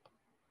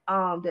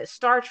 that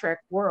Star Trek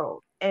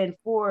world. And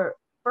for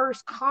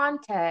First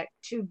Contact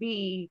to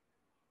be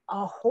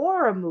a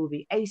horror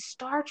movie, a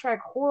Star Trek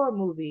horror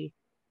movie,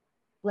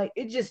 like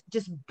it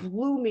just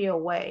blew me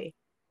away.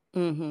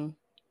 Mhm.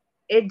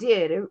 It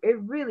did. It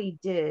really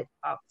did.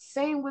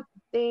 Same with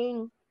the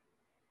thing.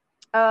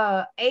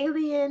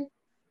 Alien.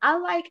 I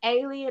like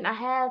Alien. I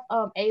have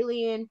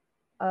Alien,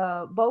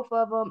 both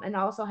of them, and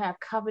I also have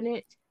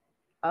Covenant.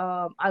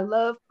 I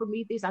love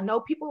Prometheus. I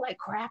know people like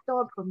crapped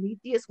on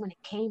Prometheus when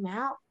it came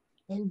out.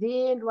 And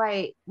then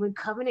like when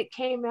Covenant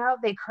came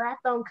out, they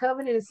crapped on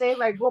Covenant and say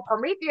like, well,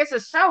 Prometheus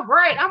is so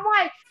great. I'm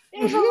like,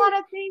 there's a lot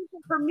of things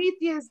that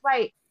Prometheus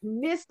like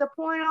missed the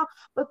point on,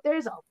 but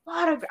there's a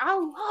lot of I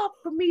love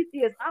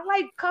Prometheus. I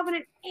like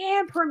Covenant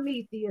and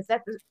Prometheus.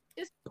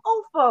 It's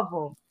both of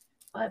them.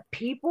 But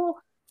people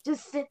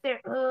just sit there,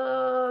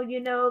 oh,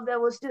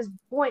 that was just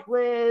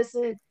pointless.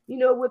 And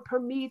with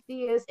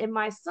Prometheus and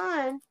my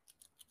son,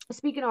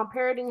 speaking on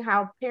parenting,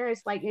 how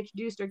parents like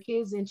introduce their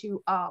kids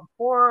into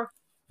horror,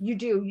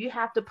 you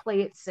have to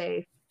play it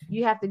safe.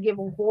 You have to give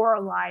them horror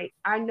light.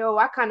 I know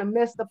I kind of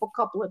messed up a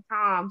couple of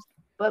times,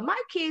 but my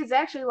kids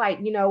actually like,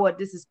 you know what,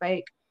 this is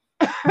fake.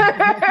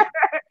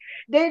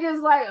 They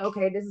just like,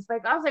 okay, this is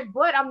fake. I was like,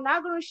 but I'm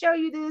not gonna show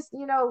you this,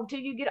 till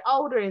you get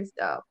older and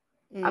stuff.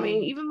 I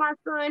mean, Mm. even my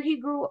son, he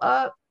grew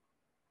up,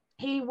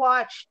 he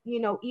watched,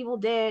 Evil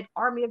Dead,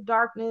 Army of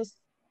Darkness,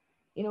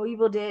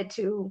 Evil Dead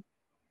 2.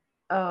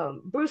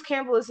 Bruce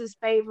Campbell is his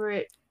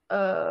favorite.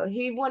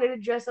 He wanted to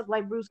dress up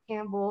like Bruce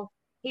Campbell.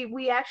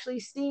 We actually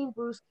seen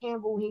Bruce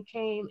Campbell when he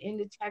came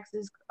into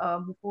Texas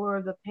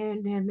before the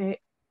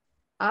pandemic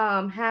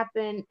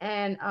happened,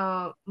 and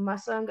my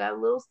son got a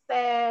little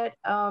sad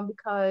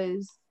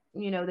because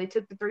they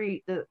took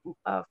the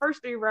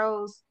first three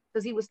rows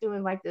because he was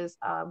doing like this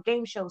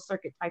game show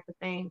circuit type of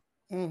thing,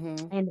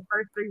 Mm-hmm. and the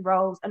first three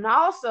rows, and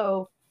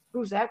also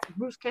Bruce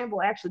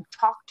Campbell actually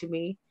talked to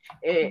me,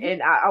 Mm-hmm.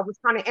 and I was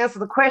trying to answer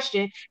the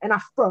question, and I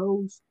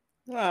froze,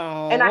 and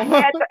Oh. I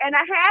had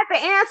the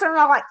answer, and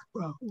I like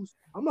froze.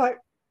 I'm like,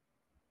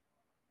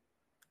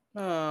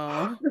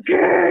 Oh.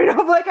 okay,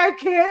 I'm like, I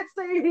can't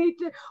say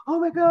anything. Oh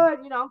my god,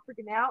 I'm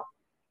freaking out.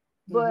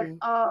 But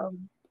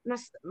Mm-hmm.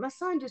 my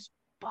son just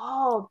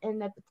bawled,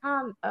 and at the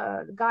time,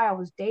 the guy I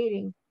was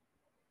dating,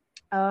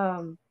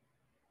 um,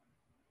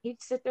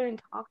 he'd sit there and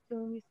talk to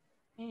him,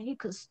 and he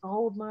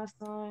consoled my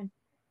son.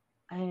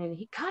 And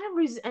he kind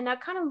of and I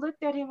kind of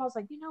looked at him. I was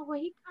like, you know what?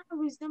 He kind of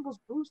resembles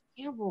Bruce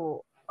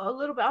Campbell a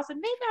little bit. I was like,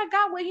 maybe I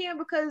got with him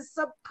because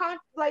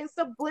like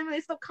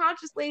subliminally,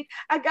 subconsciously,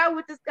 I got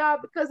with this guy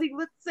because he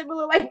looked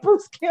similar like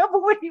Bruce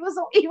Campbell when he was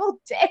on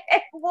Evil Dead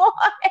One.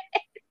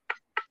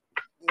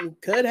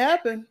 It could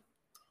happen.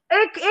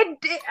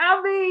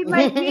 I mean,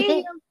 like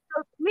me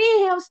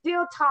and him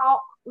still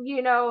talk,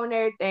 and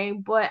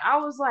everything. But I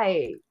was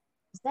like,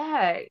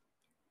 Zach,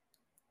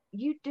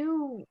 you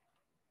do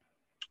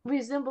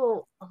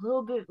resemble a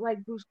little bit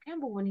like Bruce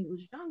Campbell when he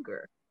was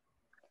younger.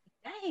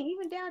 Dang,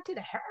 even down to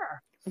the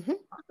hair. Mm-hmm.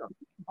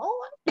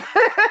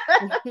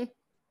 Boy.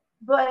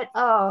 But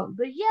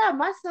yeah,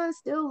 my son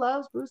still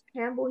loves Bruce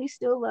Campbell. He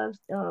still loves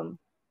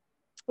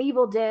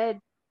Evil Dead,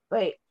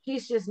 but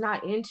he's just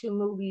not into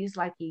movies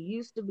like he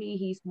used to be.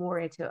 He's more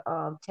into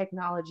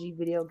technology,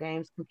 video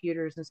games,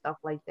 computers, and stuff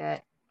like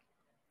that.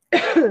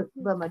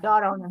 But my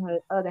daughter, on the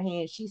other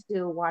hand, she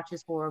still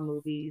watches horror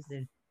movies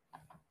and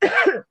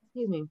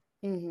excuse me,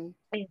 Mm-hmm.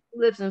 and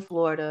lives in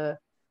Florida,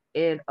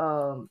 and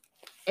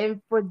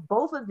for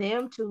both of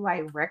them to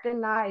like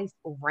recognize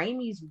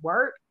Raimi's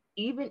work,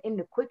 even in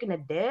the Quick and the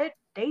Dead,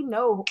 they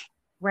know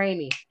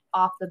Raimi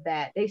off the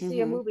bat. They see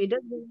a Mm-hmm. movie, it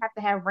doesn't even have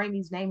to have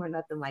Raimi's name or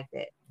nothing like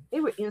that.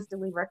 They would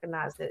instantly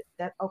recognize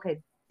that okay,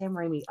 Sam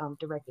Raimi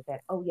directed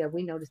that. Oh yeah,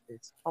 we noticed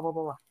this. Blah blah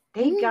blah. Blah.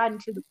 They've Mm-hmm. gotten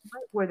to the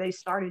point where they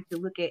started to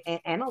look at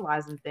and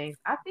analyzing things.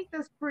 I think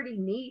that's pretty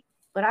neat.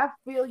 But I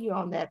feel you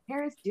on that.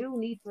 Parents do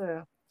need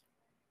to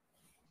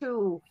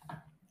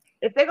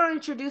if they're gonna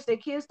introduce their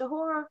kids to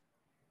horror,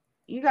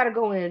 you got to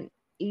go in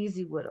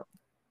easy with them.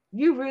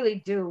 You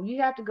really do.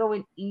 You have to go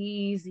in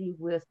easy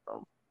with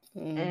them.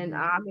 And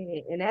Mm-hmm. I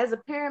mean, and as a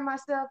parent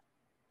myself,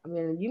 I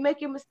mean, you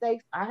make your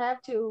mistakes. I have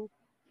to,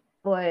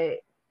 but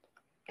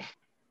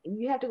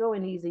you have to go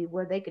in easy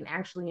where they can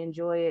actually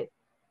enjoy it.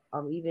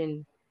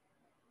 Even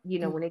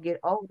when they get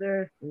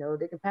older,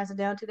 they can pass it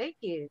down to their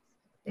kids.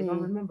 They're gonna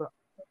Mm-hmm. remember.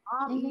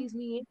 Mom Mm-hmm. eased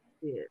me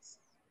into this.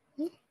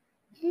 Okay.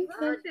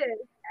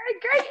 Hey,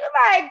 girl, you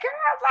like,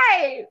 girl,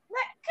 like,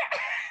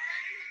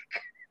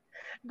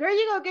 girl,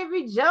 you gonna get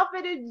me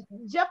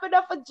jumping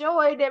up for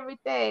joy and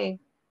everything.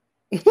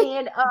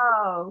 And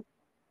I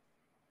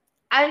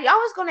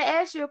was gonna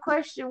ask you a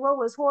question.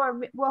 What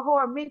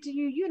horror meant to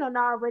you? You know,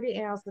 I already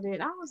answered it.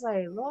 I was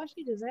like, Lord,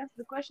 she just answered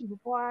the question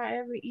before I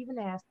ever even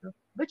asked her.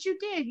 But you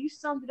did. You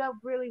summed it up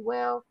really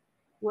well.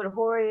 What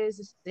horror is?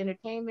 It's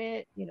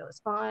entertainment. It's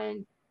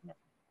fun.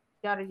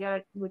 Yada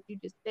yada. What you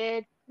just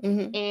said.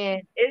 Mm-hmm.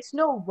 And it's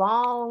no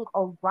wrong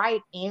or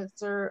right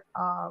answer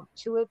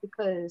to it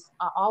because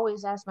I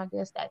always ask my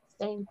guests that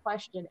same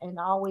question and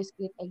I always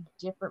get a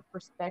different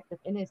perspective.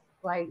 And it's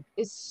like,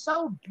 it's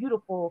so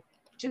beautiful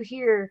to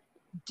hear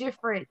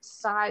different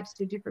sides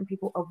to different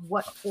people of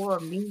what horror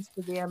means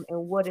to them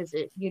and what is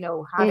it,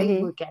 how they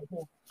Mm-hmm. look at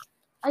it.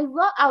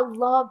 I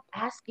love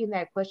asking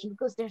that question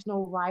because there's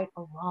no right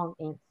or wrong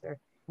answer.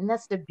 And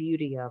that's the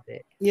beauty of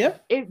it.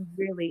 Yep. It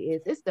really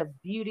is. It's the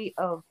beauty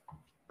of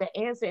the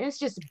answer. It's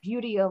just the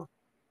beauty of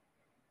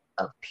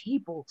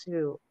people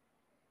too.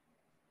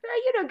 Girl,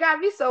 you done got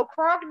me so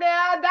crunk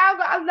now. Now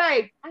I'm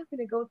like, I'm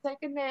gonna go take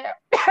a nap.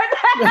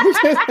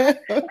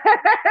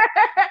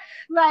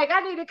 Like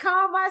I need to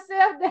calm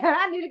myself down.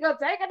 I need to go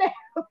take a nap.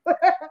 So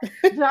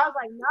I was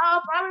like, no, I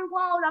probably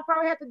won't. I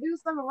probably have to do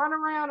something, run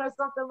around or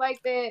something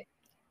like that.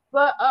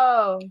 But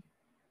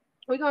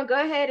we're gonna go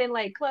ahead and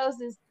like close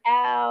this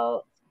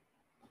out.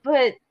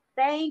 But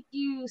thank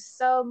you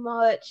so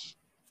much,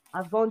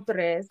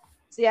 Avontres.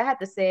 See, I had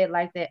to say it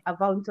like that,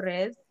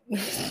 Avontres.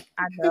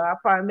 I know I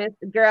probably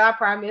messed girl, I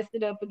probably messed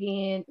it up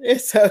again.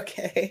 It's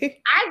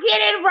okay. I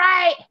get it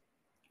right.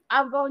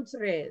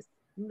 Avontres.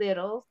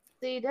 Little.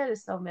 See, that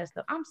is so messed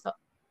up.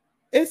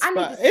 It's I need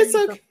fine. to send It's you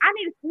some. okay. I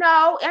need to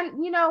no,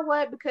 and you know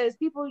what? Because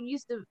people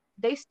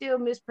they still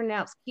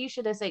mispronounce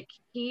Keisha. They say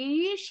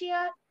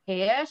Keisha,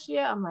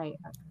 Keisha. I'm like,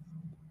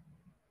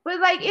 But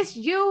like it's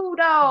you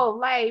though,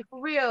 like for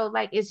real,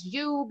 like it's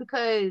you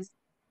because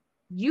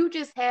you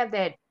just have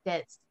that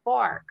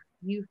spark.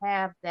 You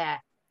have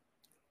that.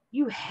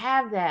 You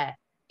have that,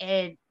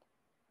 and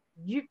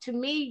you to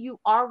me, you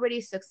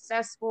already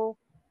successful.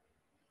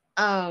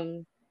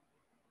 Um,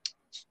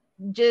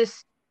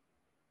 just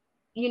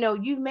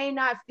you may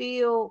not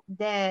feel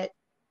that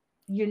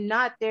you're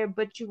not there,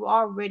 but you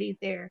already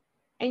there,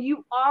 and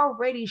you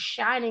already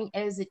shining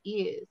as it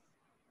is.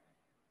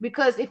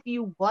 Because if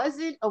you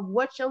wasn't of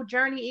what your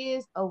journey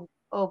is of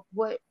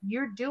what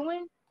you're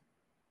doing,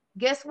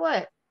 guess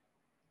what?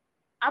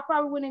 I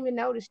probably wouldn't even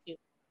notice you,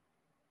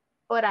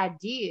 but I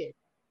did,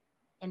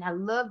 and I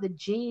love the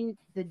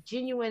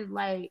genuine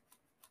like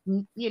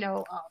you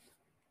know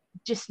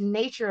just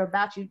nature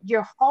about you.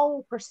 Your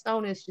whole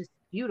persona is just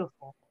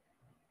beautiful.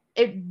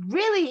 It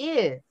really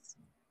is.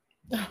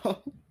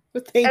 Oh,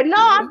 And thank no,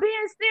 I'm you.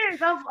 being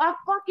serious. I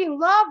fucking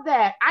love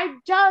that. I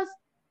just,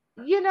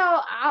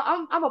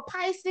 I'm a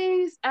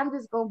Pisces. I'm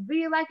just gonna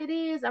be like it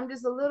is. I'm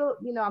just a little,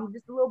 I'm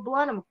just a little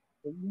blunt. I'm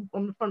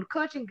from the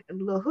country,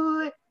 I'm a little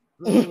hood,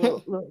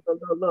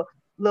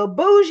 little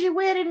bougie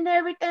with it and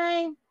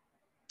everything.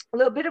 A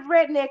little bit of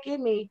redneck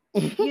in me.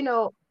 You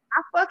know,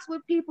 I fucks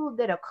with people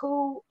that are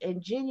cool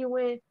and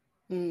genuine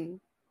Mm,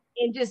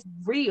 and just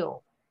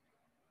real.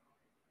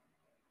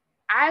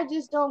 I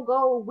just don't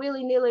go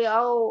willy nilly.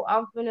 Oh,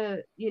 I'm gonna,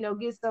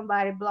 get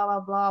somebody, blah blah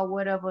blah,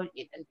 whatever.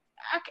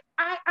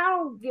 I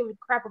don't give a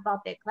crap about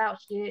that clout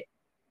shit.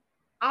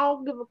 I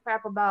don't give a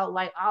crap about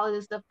like all of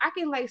this stuff. I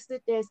can like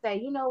sit there and say,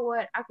 you know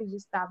what? I can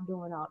just stop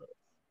doing all this.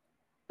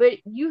 But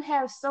you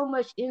have so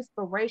much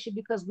inspiration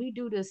because we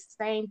do the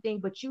same thing,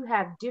 but you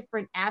have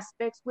different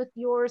aspects with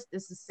yours.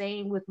 It's the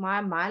same with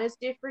mine. Mine is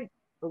different,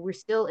 but we're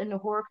still in the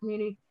horror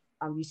community.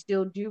 You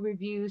still do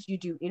reviews, you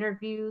do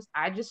interviews.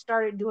 I just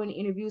started doing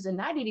interviews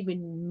and I didn't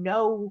even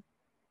know,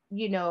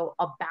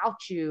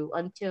 about you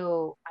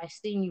until I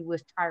seen you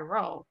with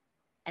Tyrone.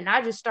 And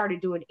I just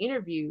started doing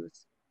interviews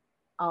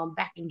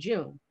back in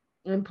June.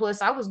 And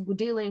plus I was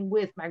dealing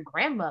with my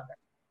grandmother.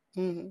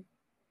 mhm.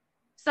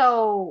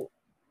 So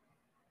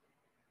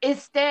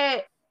it's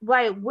that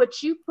like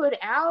what you put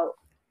out,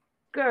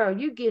 girl,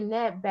 you getting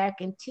that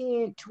back in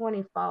 10,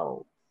 20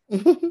 fold.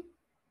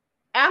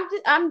 I'm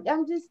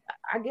just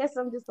I guess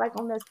I'm just like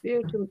on that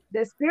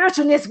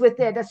spiritualness with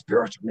that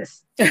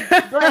spiritualness.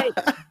 But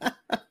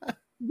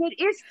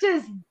it's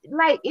just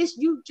like it's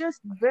you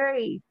just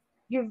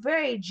you're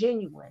very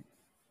genuine.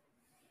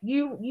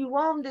 You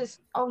on this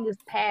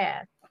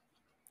path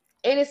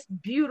and it's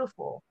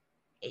beautiful.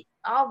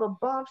 All the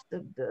bumps,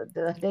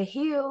 the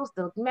hills,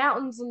 the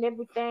mountains and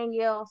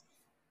everything else.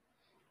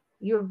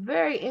 You're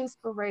very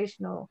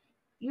inspirational.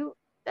 You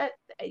that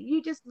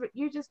you're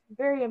just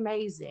very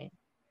amazing.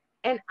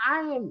 And I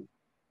am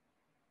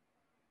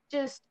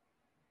just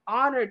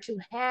honored to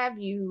have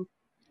you,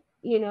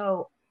 you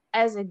know,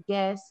 as a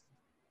guest,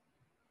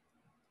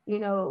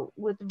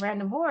 with the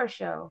Random Horror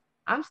Show.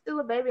 I'm still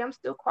a baby. I'm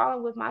still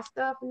crawling with my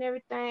stuff and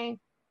everything.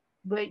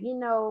 But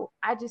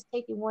I just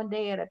take it one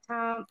day at a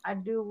time. I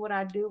do what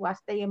I do. I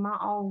stay in my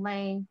own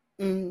lane.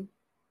 Mhm.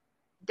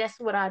 That's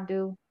what I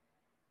do.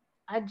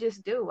 I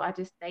just do. I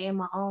just stay in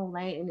my own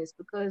lane, and it's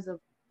because of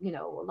a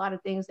lot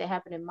of things that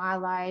happen in my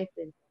life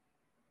and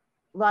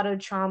a lot of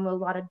trauma, a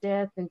lot of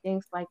death, and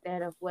things like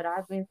that of what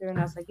I've been through. And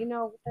I was like, you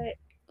know what?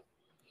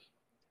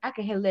 I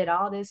can let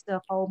all this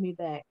stuff hold me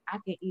back. I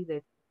can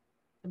either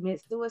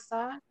commit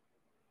suicide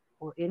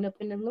or end up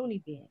in the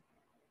loony bin.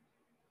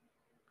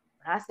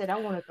 But I said I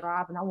want to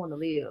thrive and I want to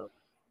live.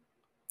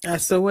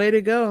 That's the way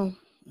to go.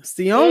 It's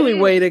the It only is.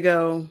 way to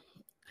go.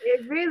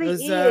 It really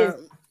Because,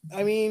 is.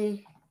 I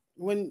mean,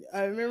 when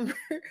I remember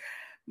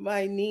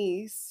my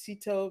niece, she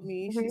told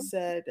me, she Hmm.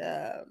 said,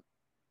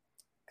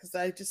 because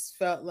I just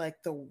felt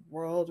like the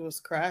world was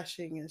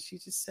crashing, and she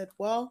just said,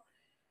 well,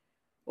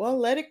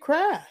 let it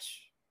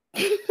crash.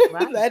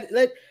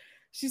 Right.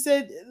 She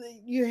said,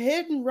 you're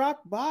hitting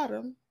rock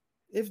bottom.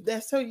 If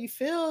that's how you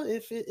feel,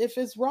 if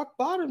it's rock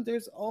bottom,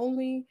 the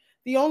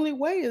only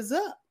way is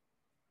up.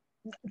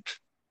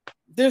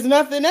 There's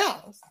nothing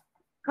else.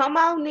 Come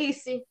on,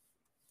 Nisi.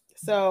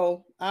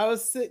 So I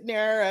was sitting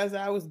there as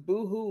I was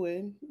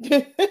boo-hooing.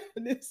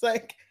 And it's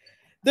like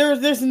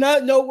there's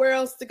not nowhere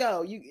else to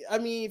go. I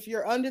mean, if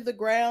you're under the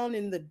ground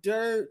in the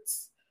dirt,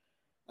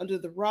 under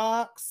the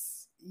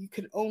rocks, you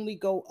can only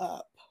go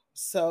up.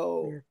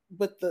 So, Yeah.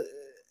 but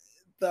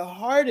the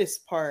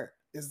hardest part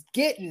is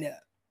getting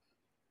up.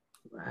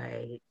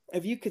 Right.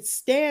 If you could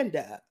stand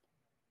up,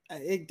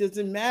 it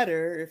doesn't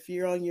matter if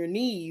you're on your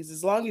knees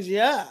as long as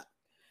you're up.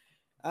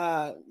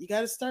 You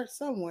got to start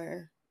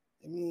somewhere.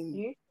 I mean,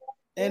 You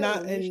and I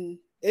do. and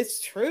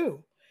it's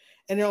true.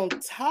 And on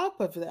top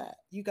of that,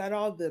 you got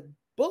all the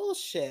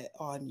bullshit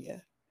on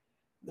your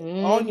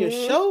Mm-hmm.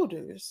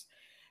 shoulders.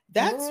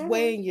 That's Mm-hmm.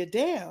 weighing you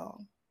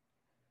down.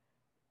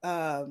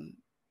 Um,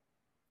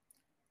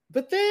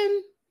 but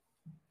then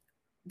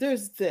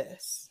there's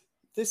this.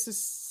 This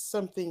is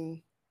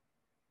something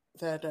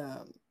that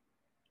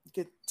you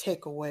could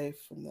take away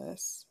from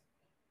this.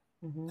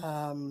 Mm-hmm.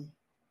 Um,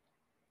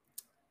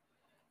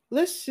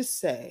 let's just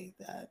say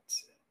that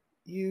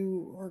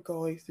you are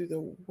going through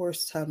the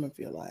worst time of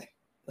your life.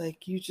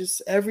 Like you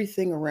just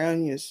everything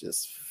around you is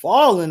just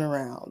falling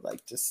around,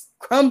 like just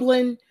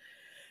crumbling.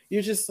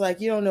 You're just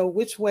like you don't know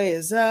which way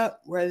is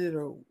up, whether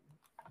to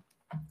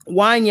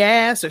whine your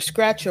ass or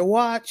scratch your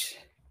watch.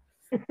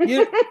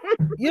 You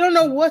you don't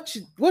know what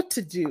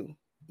to do.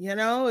 You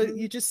know,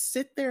 you just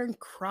sit there and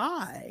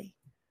cry.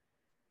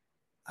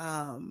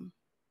 Um,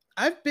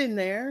 I've been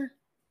there.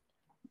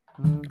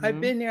 I've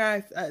Mm-hmm. been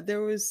there.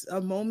 There was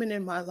a moment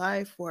in my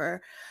life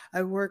where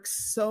I worked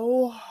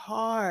so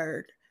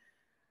hard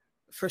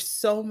for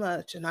so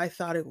much, and I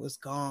thought it was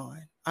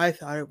gone. I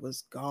thought it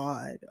was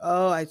gone.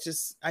 Oh, I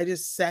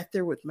just sat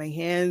there with my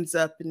hands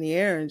up in the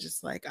air and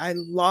just like I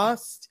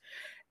lost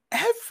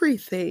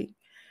everything.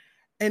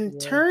 And Yeah.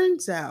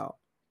 turns out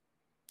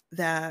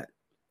that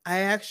I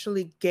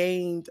actually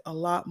gained a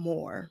lot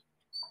more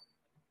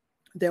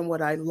than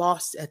what I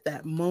lost at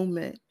that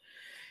moment.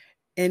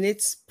 And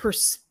it's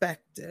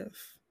perspective.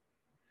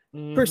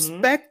 Mm-hmm.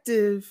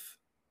 Perspective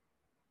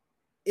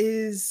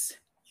is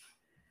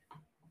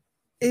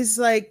is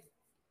like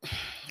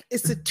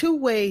it's a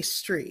two-way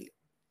street.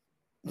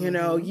 You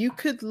know, Mm-hmm. you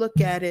could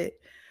look at it,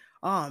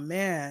 oh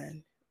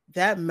man,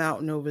 that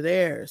mountain over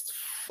there is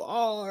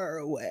far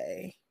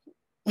away.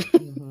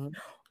 Mm-hmm.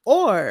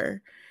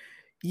 Or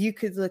you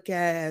could look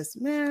at it as,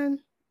 man,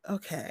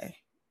 okay,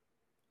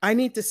 I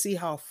need to see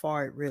how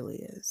far it really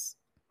is.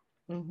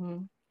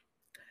 Mm-hmm.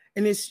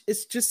 And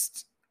it's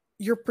just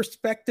your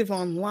perspective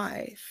on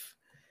life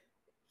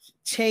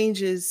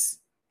changes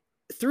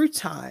through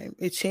time.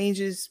 It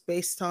changes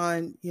based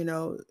on, you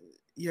know,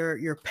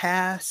 your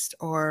past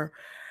or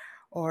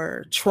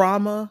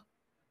trauma.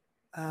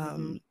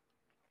 Mm-hmm. Um,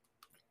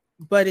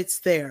 but it's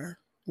there.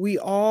 We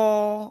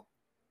all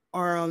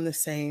are on the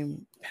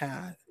same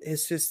path.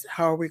 It's just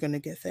how are we going to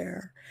get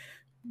there?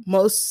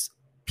 Most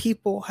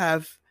people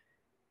have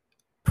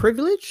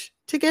privilege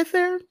to get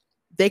there.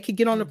 They could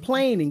get on a Mm-hmm.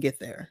 plane and get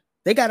there.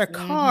 They got a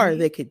car, Mm-hmm.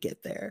 they could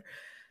get there.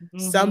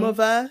 Some Mm-hmm. of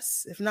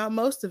us, if not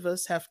most of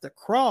us, have to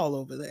crawl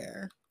over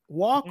there,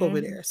 walk over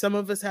Mm-hmm. there. Some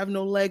of us have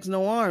no legs,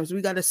 no arms.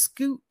 We got to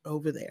scoot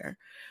over there.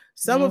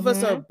 Some of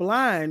us are Mm-hmm.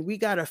 blind. We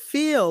got to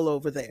feel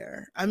over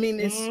there. I mean,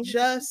 it's Mm-hmm.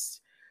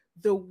 just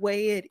the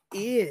way it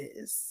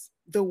is,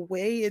 the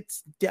way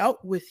it's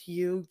dealt with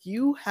you.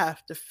 You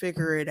have to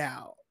figure it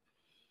out.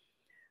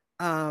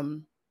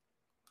 Um,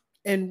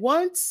 and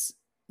once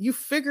you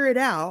figure it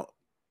out,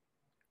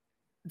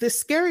 the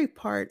scary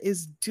part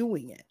is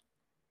doing it.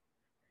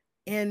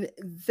 And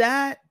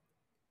that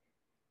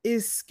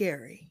is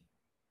scary.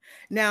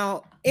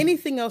 Now,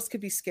 anything else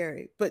could be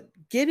scary, but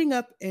getting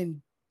up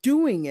and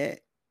doing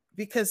it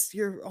because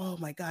you're, oh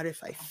my God,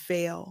 if I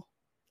fail,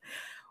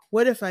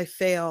 what if I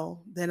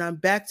fail? Then I'm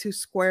back to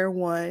square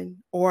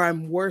one or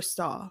I'm worse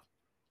off.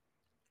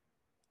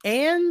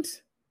 And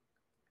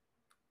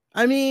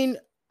I mean,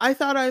 I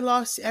thought I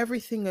lost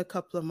everything a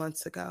couple of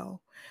months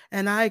ago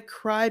and I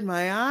cried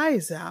my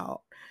eyes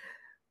out.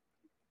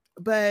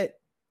 But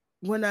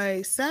when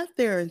I sat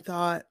there and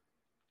thought,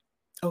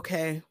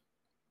 okay,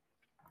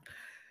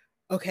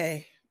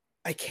 okay,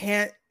 I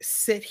can't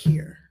sit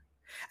here.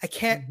 I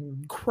can't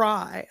Mm-hmm.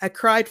 cry. I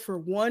cried for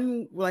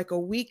like a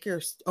week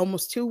or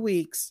almost 2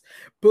 weeks.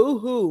 Boo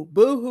hoo,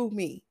 boo hoo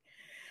me.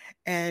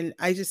 And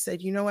I just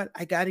said, you know what?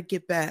 I got to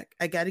get back.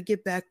 I got to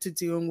get back to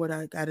doing what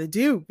I got to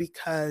do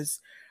because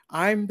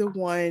I'm the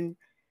one,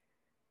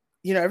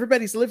 you know,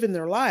 everybody's living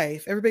their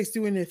life, everybody's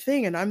doing their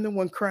thing, and I'm the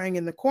one crying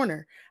in the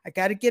corner. I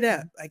got to get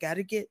up. I got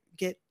to get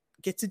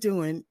to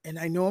doing, and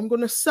I know I'm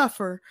going to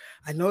suffer.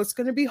 I know it's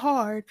going to be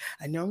hard.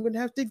 I know I'm going to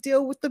have to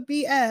deal with the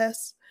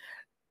BS,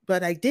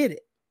 but I did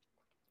it,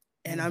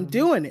 and I'm Mm-hmm.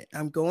 doing it.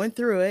 I'm going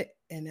through it,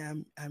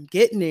 and I'm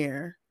getting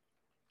there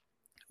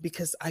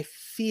because I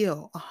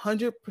feel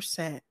 100%,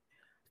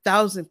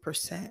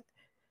 1,000%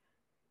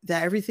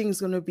 that everything's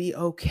going to be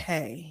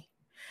okay.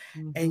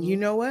 And you Mm-hmm.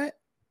 know what?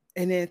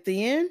 And at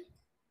the end,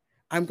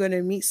 I'm going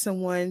to meet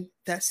someone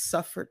that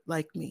suffered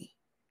like me,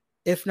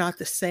 if not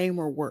the same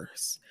or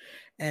worse.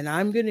 And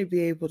I'm going to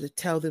be able to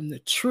tell them the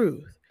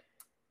truth.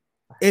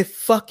 It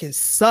fucking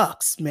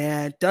sucks,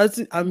 man.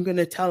 Doesn't I'm going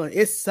to tell them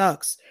it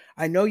sucks.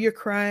 I know you're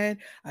crying.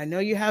 I know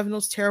you're having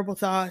those terrible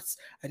thoughts.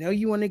 I know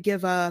you want to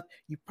give up.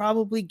 You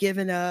probably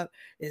given up.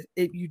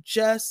 You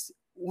just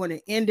want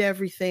to end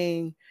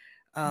everything.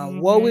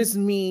 Woe Mm-hmm. is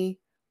me.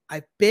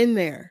 I've been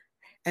there.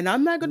 And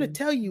I'm not going to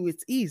tell you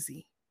it's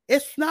easy.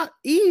 It's not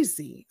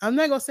easy. I'm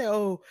not going to say,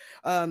 oh,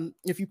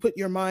 if you put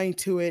your mind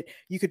to it,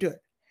 you could do it.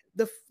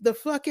 The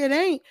fuck it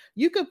ain't.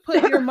 You could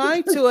put your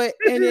mind to it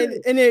and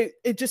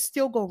it just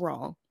still go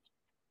wrong.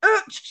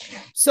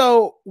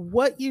 So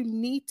what you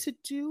need to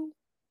do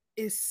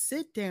is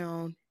sit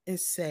down and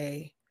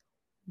say,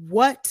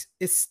 what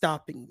is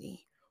stopping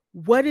me?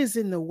 What is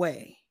in the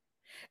way?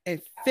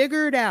 And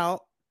figure it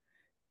out,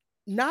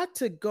 not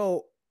to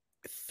go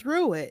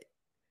through it,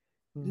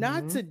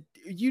 not Mm-hmm. to,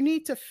 you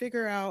need to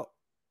figure out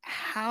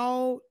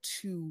how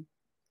to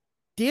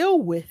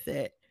deal with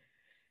it,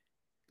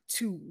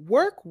 to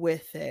work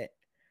with it,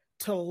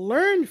 to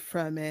learn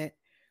from it,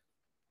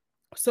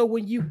 So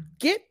when you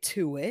get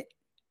to it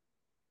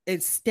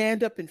and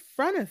stand up in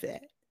front of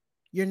it,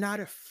 you're not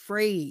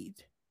afraid.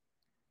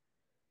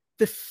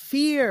 The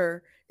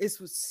fear is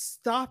what's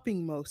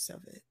stopping most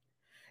of it.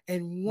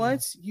 And Yeah.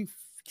 once you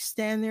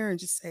stand there and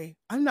just say,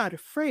 I'm not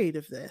afraid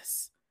of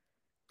this,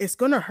 it's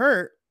going to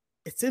hurt.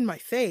 It's in my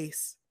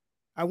face.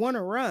 I want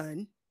to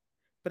run,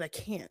 but I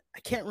can't. I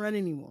can't run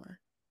anymore.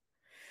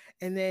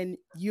 And then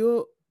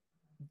you'll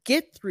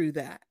get through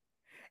that.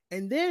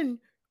 And then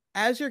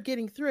as you're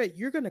getting through it,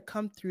 you're going to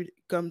come through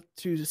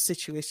the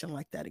situation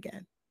like that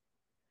again.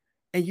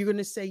 And you're going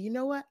to say, you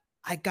know what?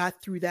 I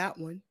got through that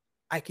one.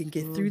 I can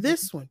get through Mm-hmm.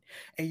 this one.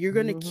 And you're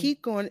going to Mm-hmm.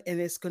 keep going and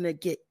it's going to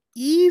get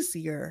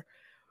easier.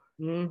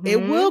 It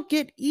Mm-hmm. will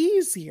get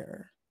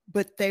easier,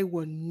 but they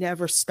will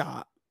never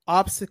stop.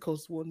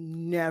 Obstacles will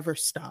never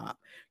stop.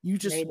 You They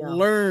just don't.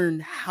 learn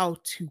how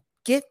to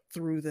get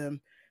through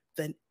them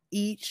then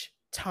each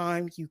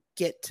time you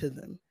get to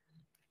them.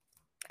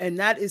 And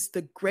that is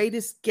the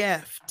greatest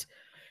gift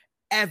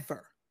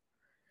ever.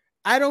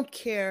 I don't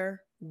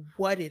care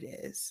what it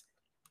is.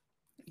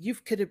 You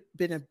could have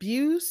been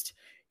abused.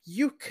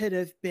 You could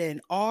have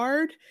been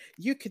ARD.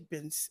 You could have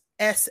been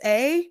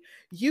SA.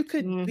 You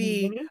could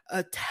be Mm-hmm.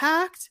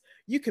 attacked.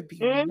 You could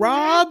be Mm-hmm.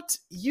 robbed.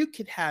 You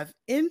could have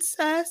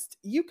incest.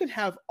 You could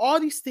have all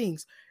these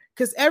things.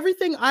 Because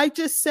everything I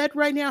just said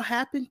right now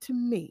happened to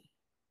me.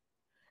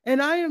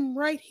 And I am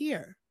right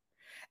here.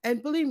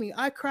 And believe me,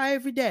 I cry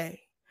every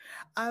day.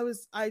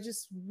 I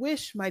just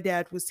wish my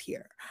dad was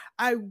here.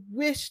 I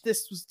wish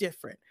this was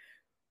different.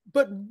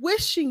 But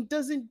wishing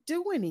doesn't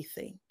do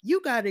anything.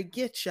 You got to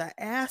get your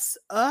ass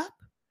up.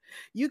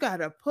 You got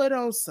to put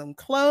on some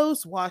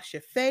clothes, wash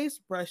your face,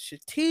 brush your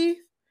teeth,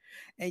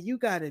 and you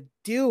got to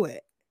do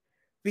it.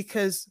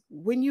 Because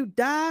when you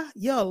die,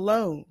 you're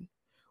alone.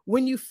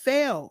 When you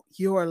fail,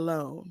 you're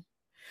alone.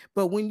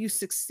 But when you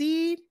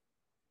succeed,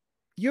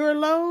 you're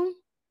alone.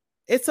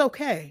 It's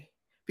okay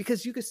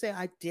because you could say,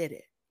 I did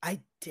it. I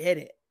did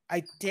it.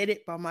 I did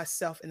it by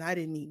myself and I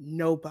didn't need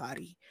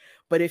nobody.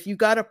 But if you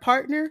got a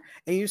partner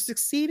and you're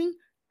succeeding,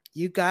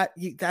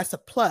 that's a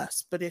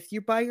plus. But if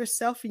you're by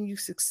yourself and you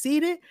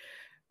succeeded,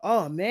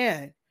 oh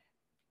man,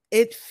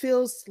 it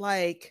feels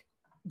like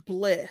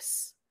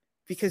bliss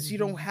because you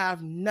don't Mm-hmm.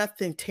 have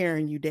nothing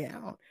tearing you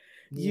down.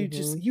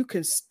 Mm-hmm. You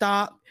can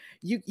stop.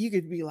 You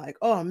could be like,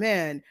 oh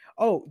man,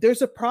 oh,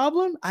 there's a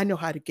problem. I know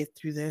how to get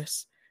through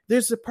this.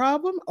 There's a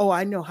problem. Oh,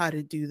 I know how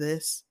to do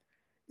this.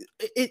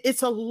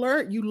 It's a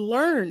learn. You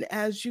learn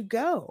as you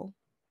go,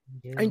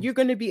 You and do. you're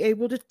going to be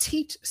able to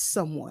teach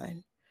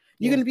someone.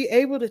 You're going to Yes. be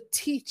able to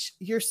teach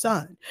your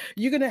son.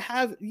 You're going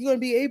to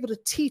be able to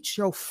teach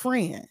your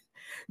friend.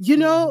 You Mm-hmm.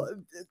 know,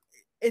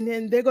 and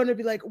then they're going to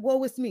be like, "Woe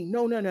with me."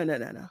 No, no, no, no,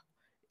 no, no.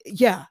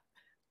 Yeah,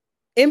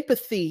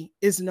 empathy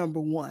is number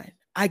one.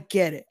 I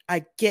get it.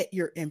 I get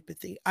your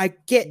empathy. I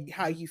get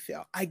how Mm-hmm. you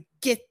feel. I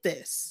get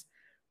this.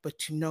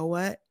 But you know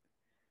what?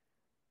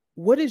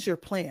 What is your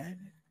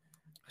plan?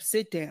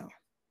 Sit down.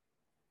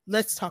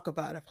 Let's talk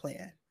about a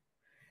plan.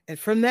 And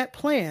from that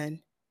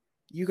plan,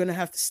 you're going to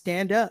have to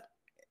stand up.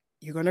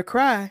 You're going to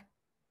cry.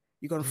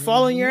 You're going to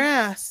fall on your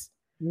Mm-hmm. ass.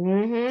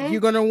 Mm-hmm.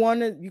 You're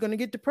going to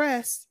get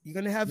depressed. You're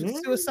going to have Mm-hmm.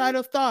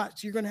 suicidal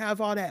thoughts. You're going to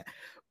have all that.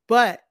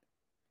 But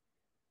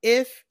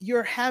if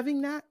you're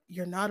having that,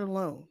 you're not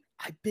alone.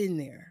 I've been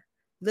there.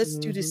 Let's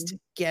do this Mm-hmm.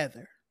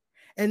 together.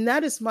 And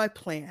that is my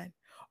plan.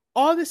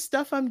 All this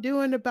stuff I'm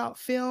doing about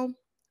film,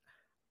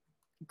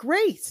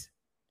 great.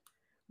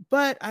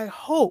 But I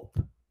hope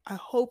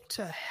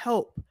to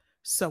help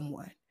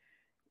someone.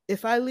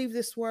 If I leave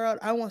this world,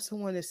 I want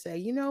someone to say,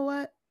 you know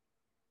what?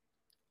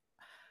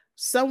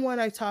 Someone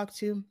I talked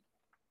to,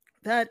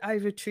 that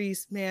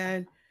Ivotres,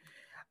 man,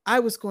 I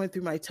was going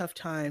through my tough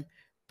time,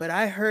 but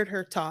I heard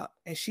her talk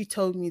and she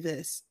told me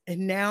this.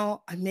 And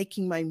now I'm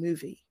making my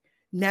movie.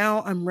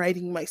 Now I'm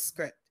writing my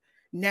script.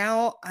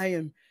 Now I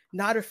am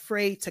not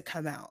afraid to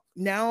come out.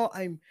 Now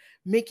I'm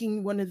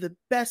making one of the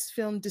best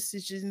film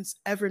decisions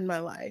ever in my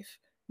life.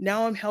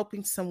 Now I'm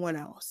helping someone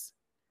else.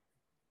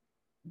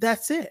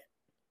 That's it.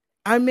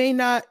 I may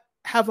not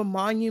have a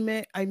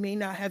monument, I may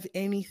not have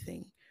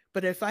anything,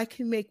 but if I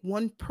can make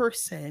one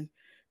person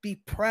be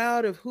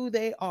proud of who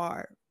they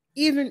are,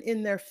 even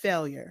in their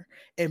failure,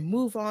 and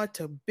move on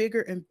to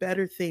bigger and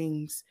better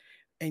things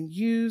and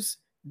use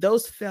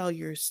those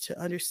failures to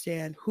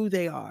understand who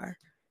they are,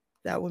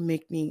 that would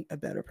make me a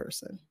better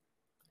person.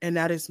 And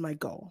that is my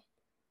goal.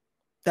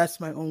 That's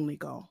my only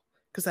goal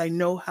because I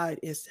know how it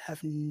is to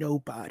have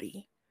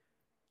nobody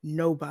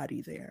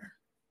there.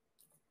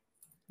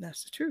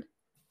 That's the truth.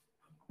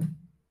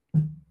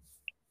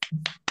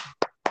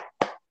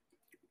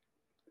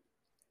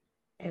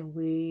 And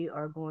we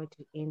are going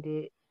to end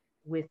it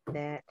with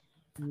that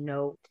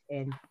note.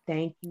 And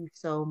thank you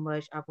so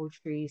much, Apple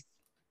Trees,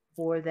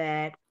 for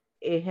that.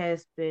 It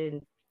has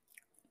been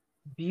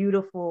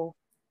beautiful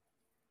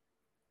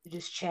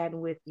just chatting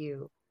with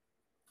you.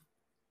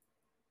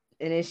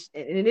 And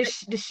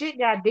the shit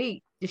got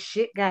deep. The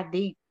shit got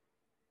deep.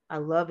 I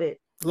love it.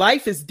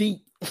 Life is deep.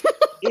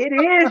 It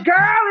is,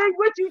 girl.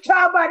 What you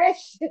talking about? That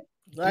shit.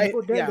 Like,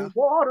 Deeper than yeah. the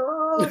water.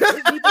 It's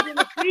deeper than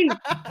the sea.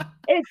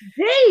 It's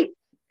deep.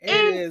 It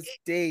And is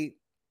deep.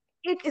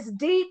 it is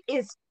deep.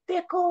 It's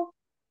fickle.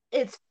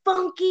 It's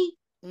funky,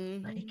 but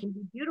it Hmm. can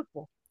be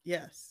beautiful.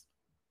 Yes.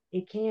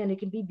 It can. It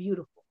can be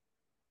beautiful.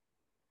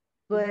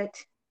 But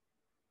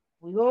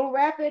we're gonna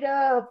wrap it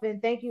up.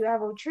 And thank you,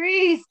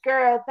 Ivotres,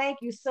 girl. Thank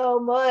you so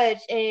much.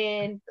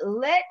 And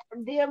let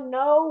them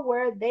know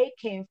where they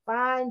can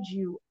find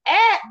you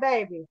at,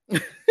 baby.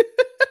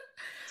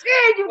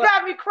 Shit, you Well,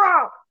 got me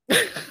crunk.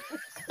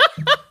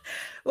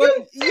 well,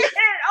 You did.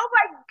 Oh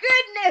my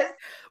goodness.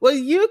 well,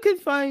 you can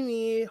find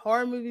me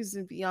horror movies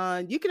and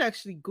beyond. You can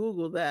actually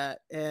Google that,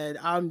 and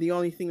I'm the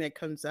only thing that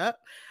comes up.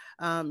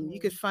 You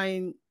could Mm,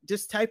 find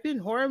just type in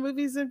horror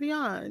movies and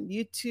beyond.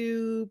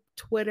 YouTube,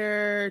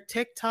 Twitter,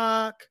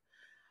 TikTok.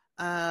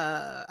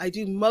 I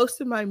do most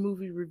of my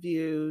movie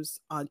reviews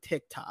on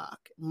TikTok,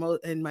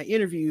 and my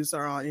interviews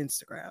are on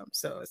Instagram.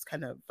 So it's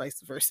kind of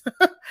vice versa.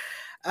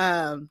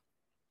 um,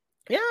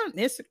 yeah,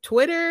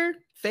 Twitter,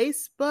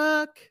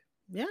 Facebook.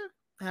 Yeah,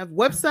 I have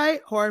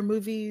website horror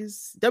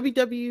movies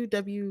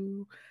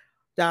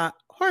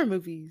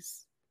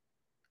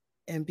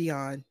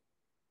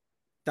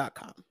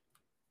www.horrormoviesandbeyond.com.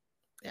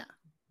 Yeah,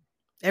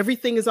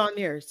 everything is on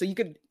there, so you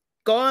could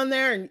go on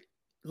there and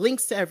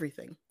links to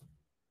everything.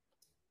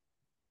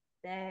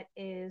 that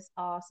is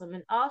awesome.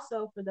 And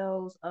also for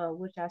those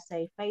which I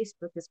say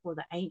Facebook is for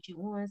the ancient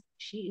ones,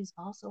 she is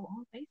also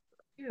on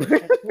Facebook too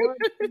at Horror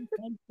Movies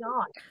and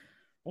Beyond.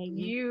 And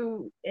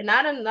you and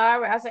I don't know.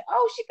 I said,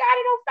 "Oh, she got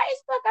it on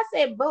Facebook." I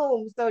said,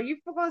 "Boom!" So you're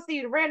gonna see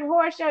the Random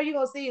Horror Show. You're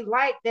gonna see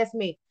like that's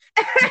me.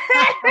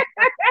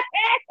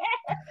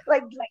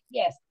 Like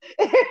yes.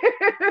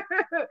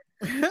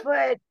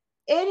 But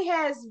it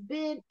has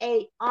been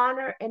a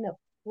honor and a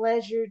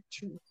pleasure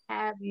to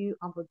have you,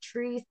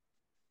 Patrice.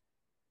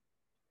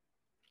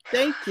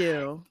 Thank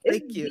you,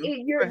 thank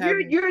you for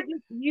having me.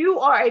 You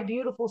are a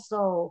beautiful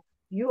soul.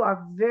 You are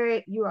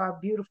a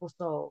beautiful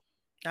soul.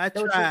 I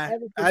Don't you try.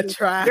 ever I forget that,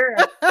 try. girl.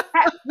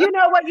 You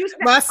know what you said?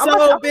 My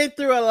soul been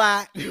through a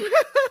lot.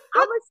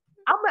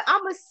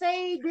 I'm gonna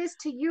say this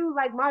to you,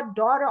 like my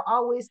daughter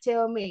always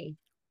tell me.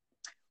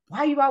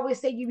 Why you always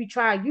say you be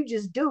trying? You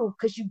just do,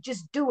 cause you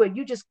just do it.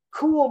 You just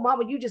cool,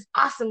 mama. You just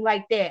awesome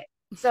like that.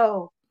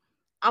 So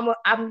I'm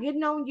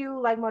getting on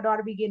you like my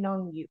daughter be getting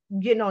on you,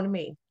 getting on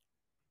me.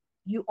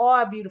 You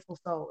are a beautiful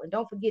soul, and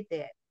don't forget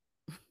that.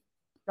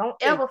 Don't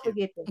Thank ever you.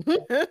 forget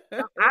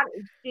that. I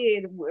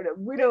did.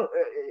 We don't.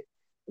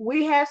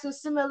 We have some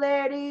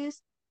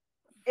similarities,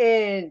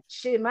 and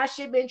shit. My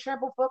shit been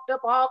trampled, fucked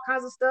up, all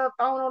kinds of stuff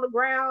thrown on the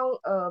ground,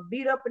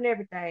 beat up and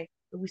everything.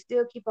 But we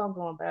still keep on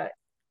going. But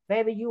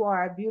baby, you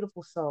are a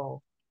beautiful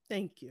soul.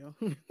 Thank you.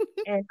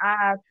 And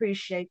I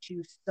appreciate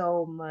you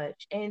so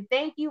much. And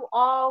thank you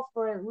all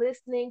for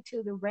listening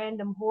to the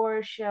Random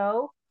Horror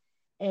Show.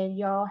 And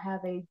y'all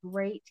have a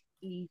great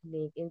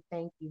evening. And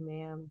thank you,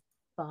 ma'am.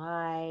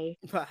 Bye.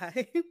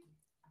 Bye.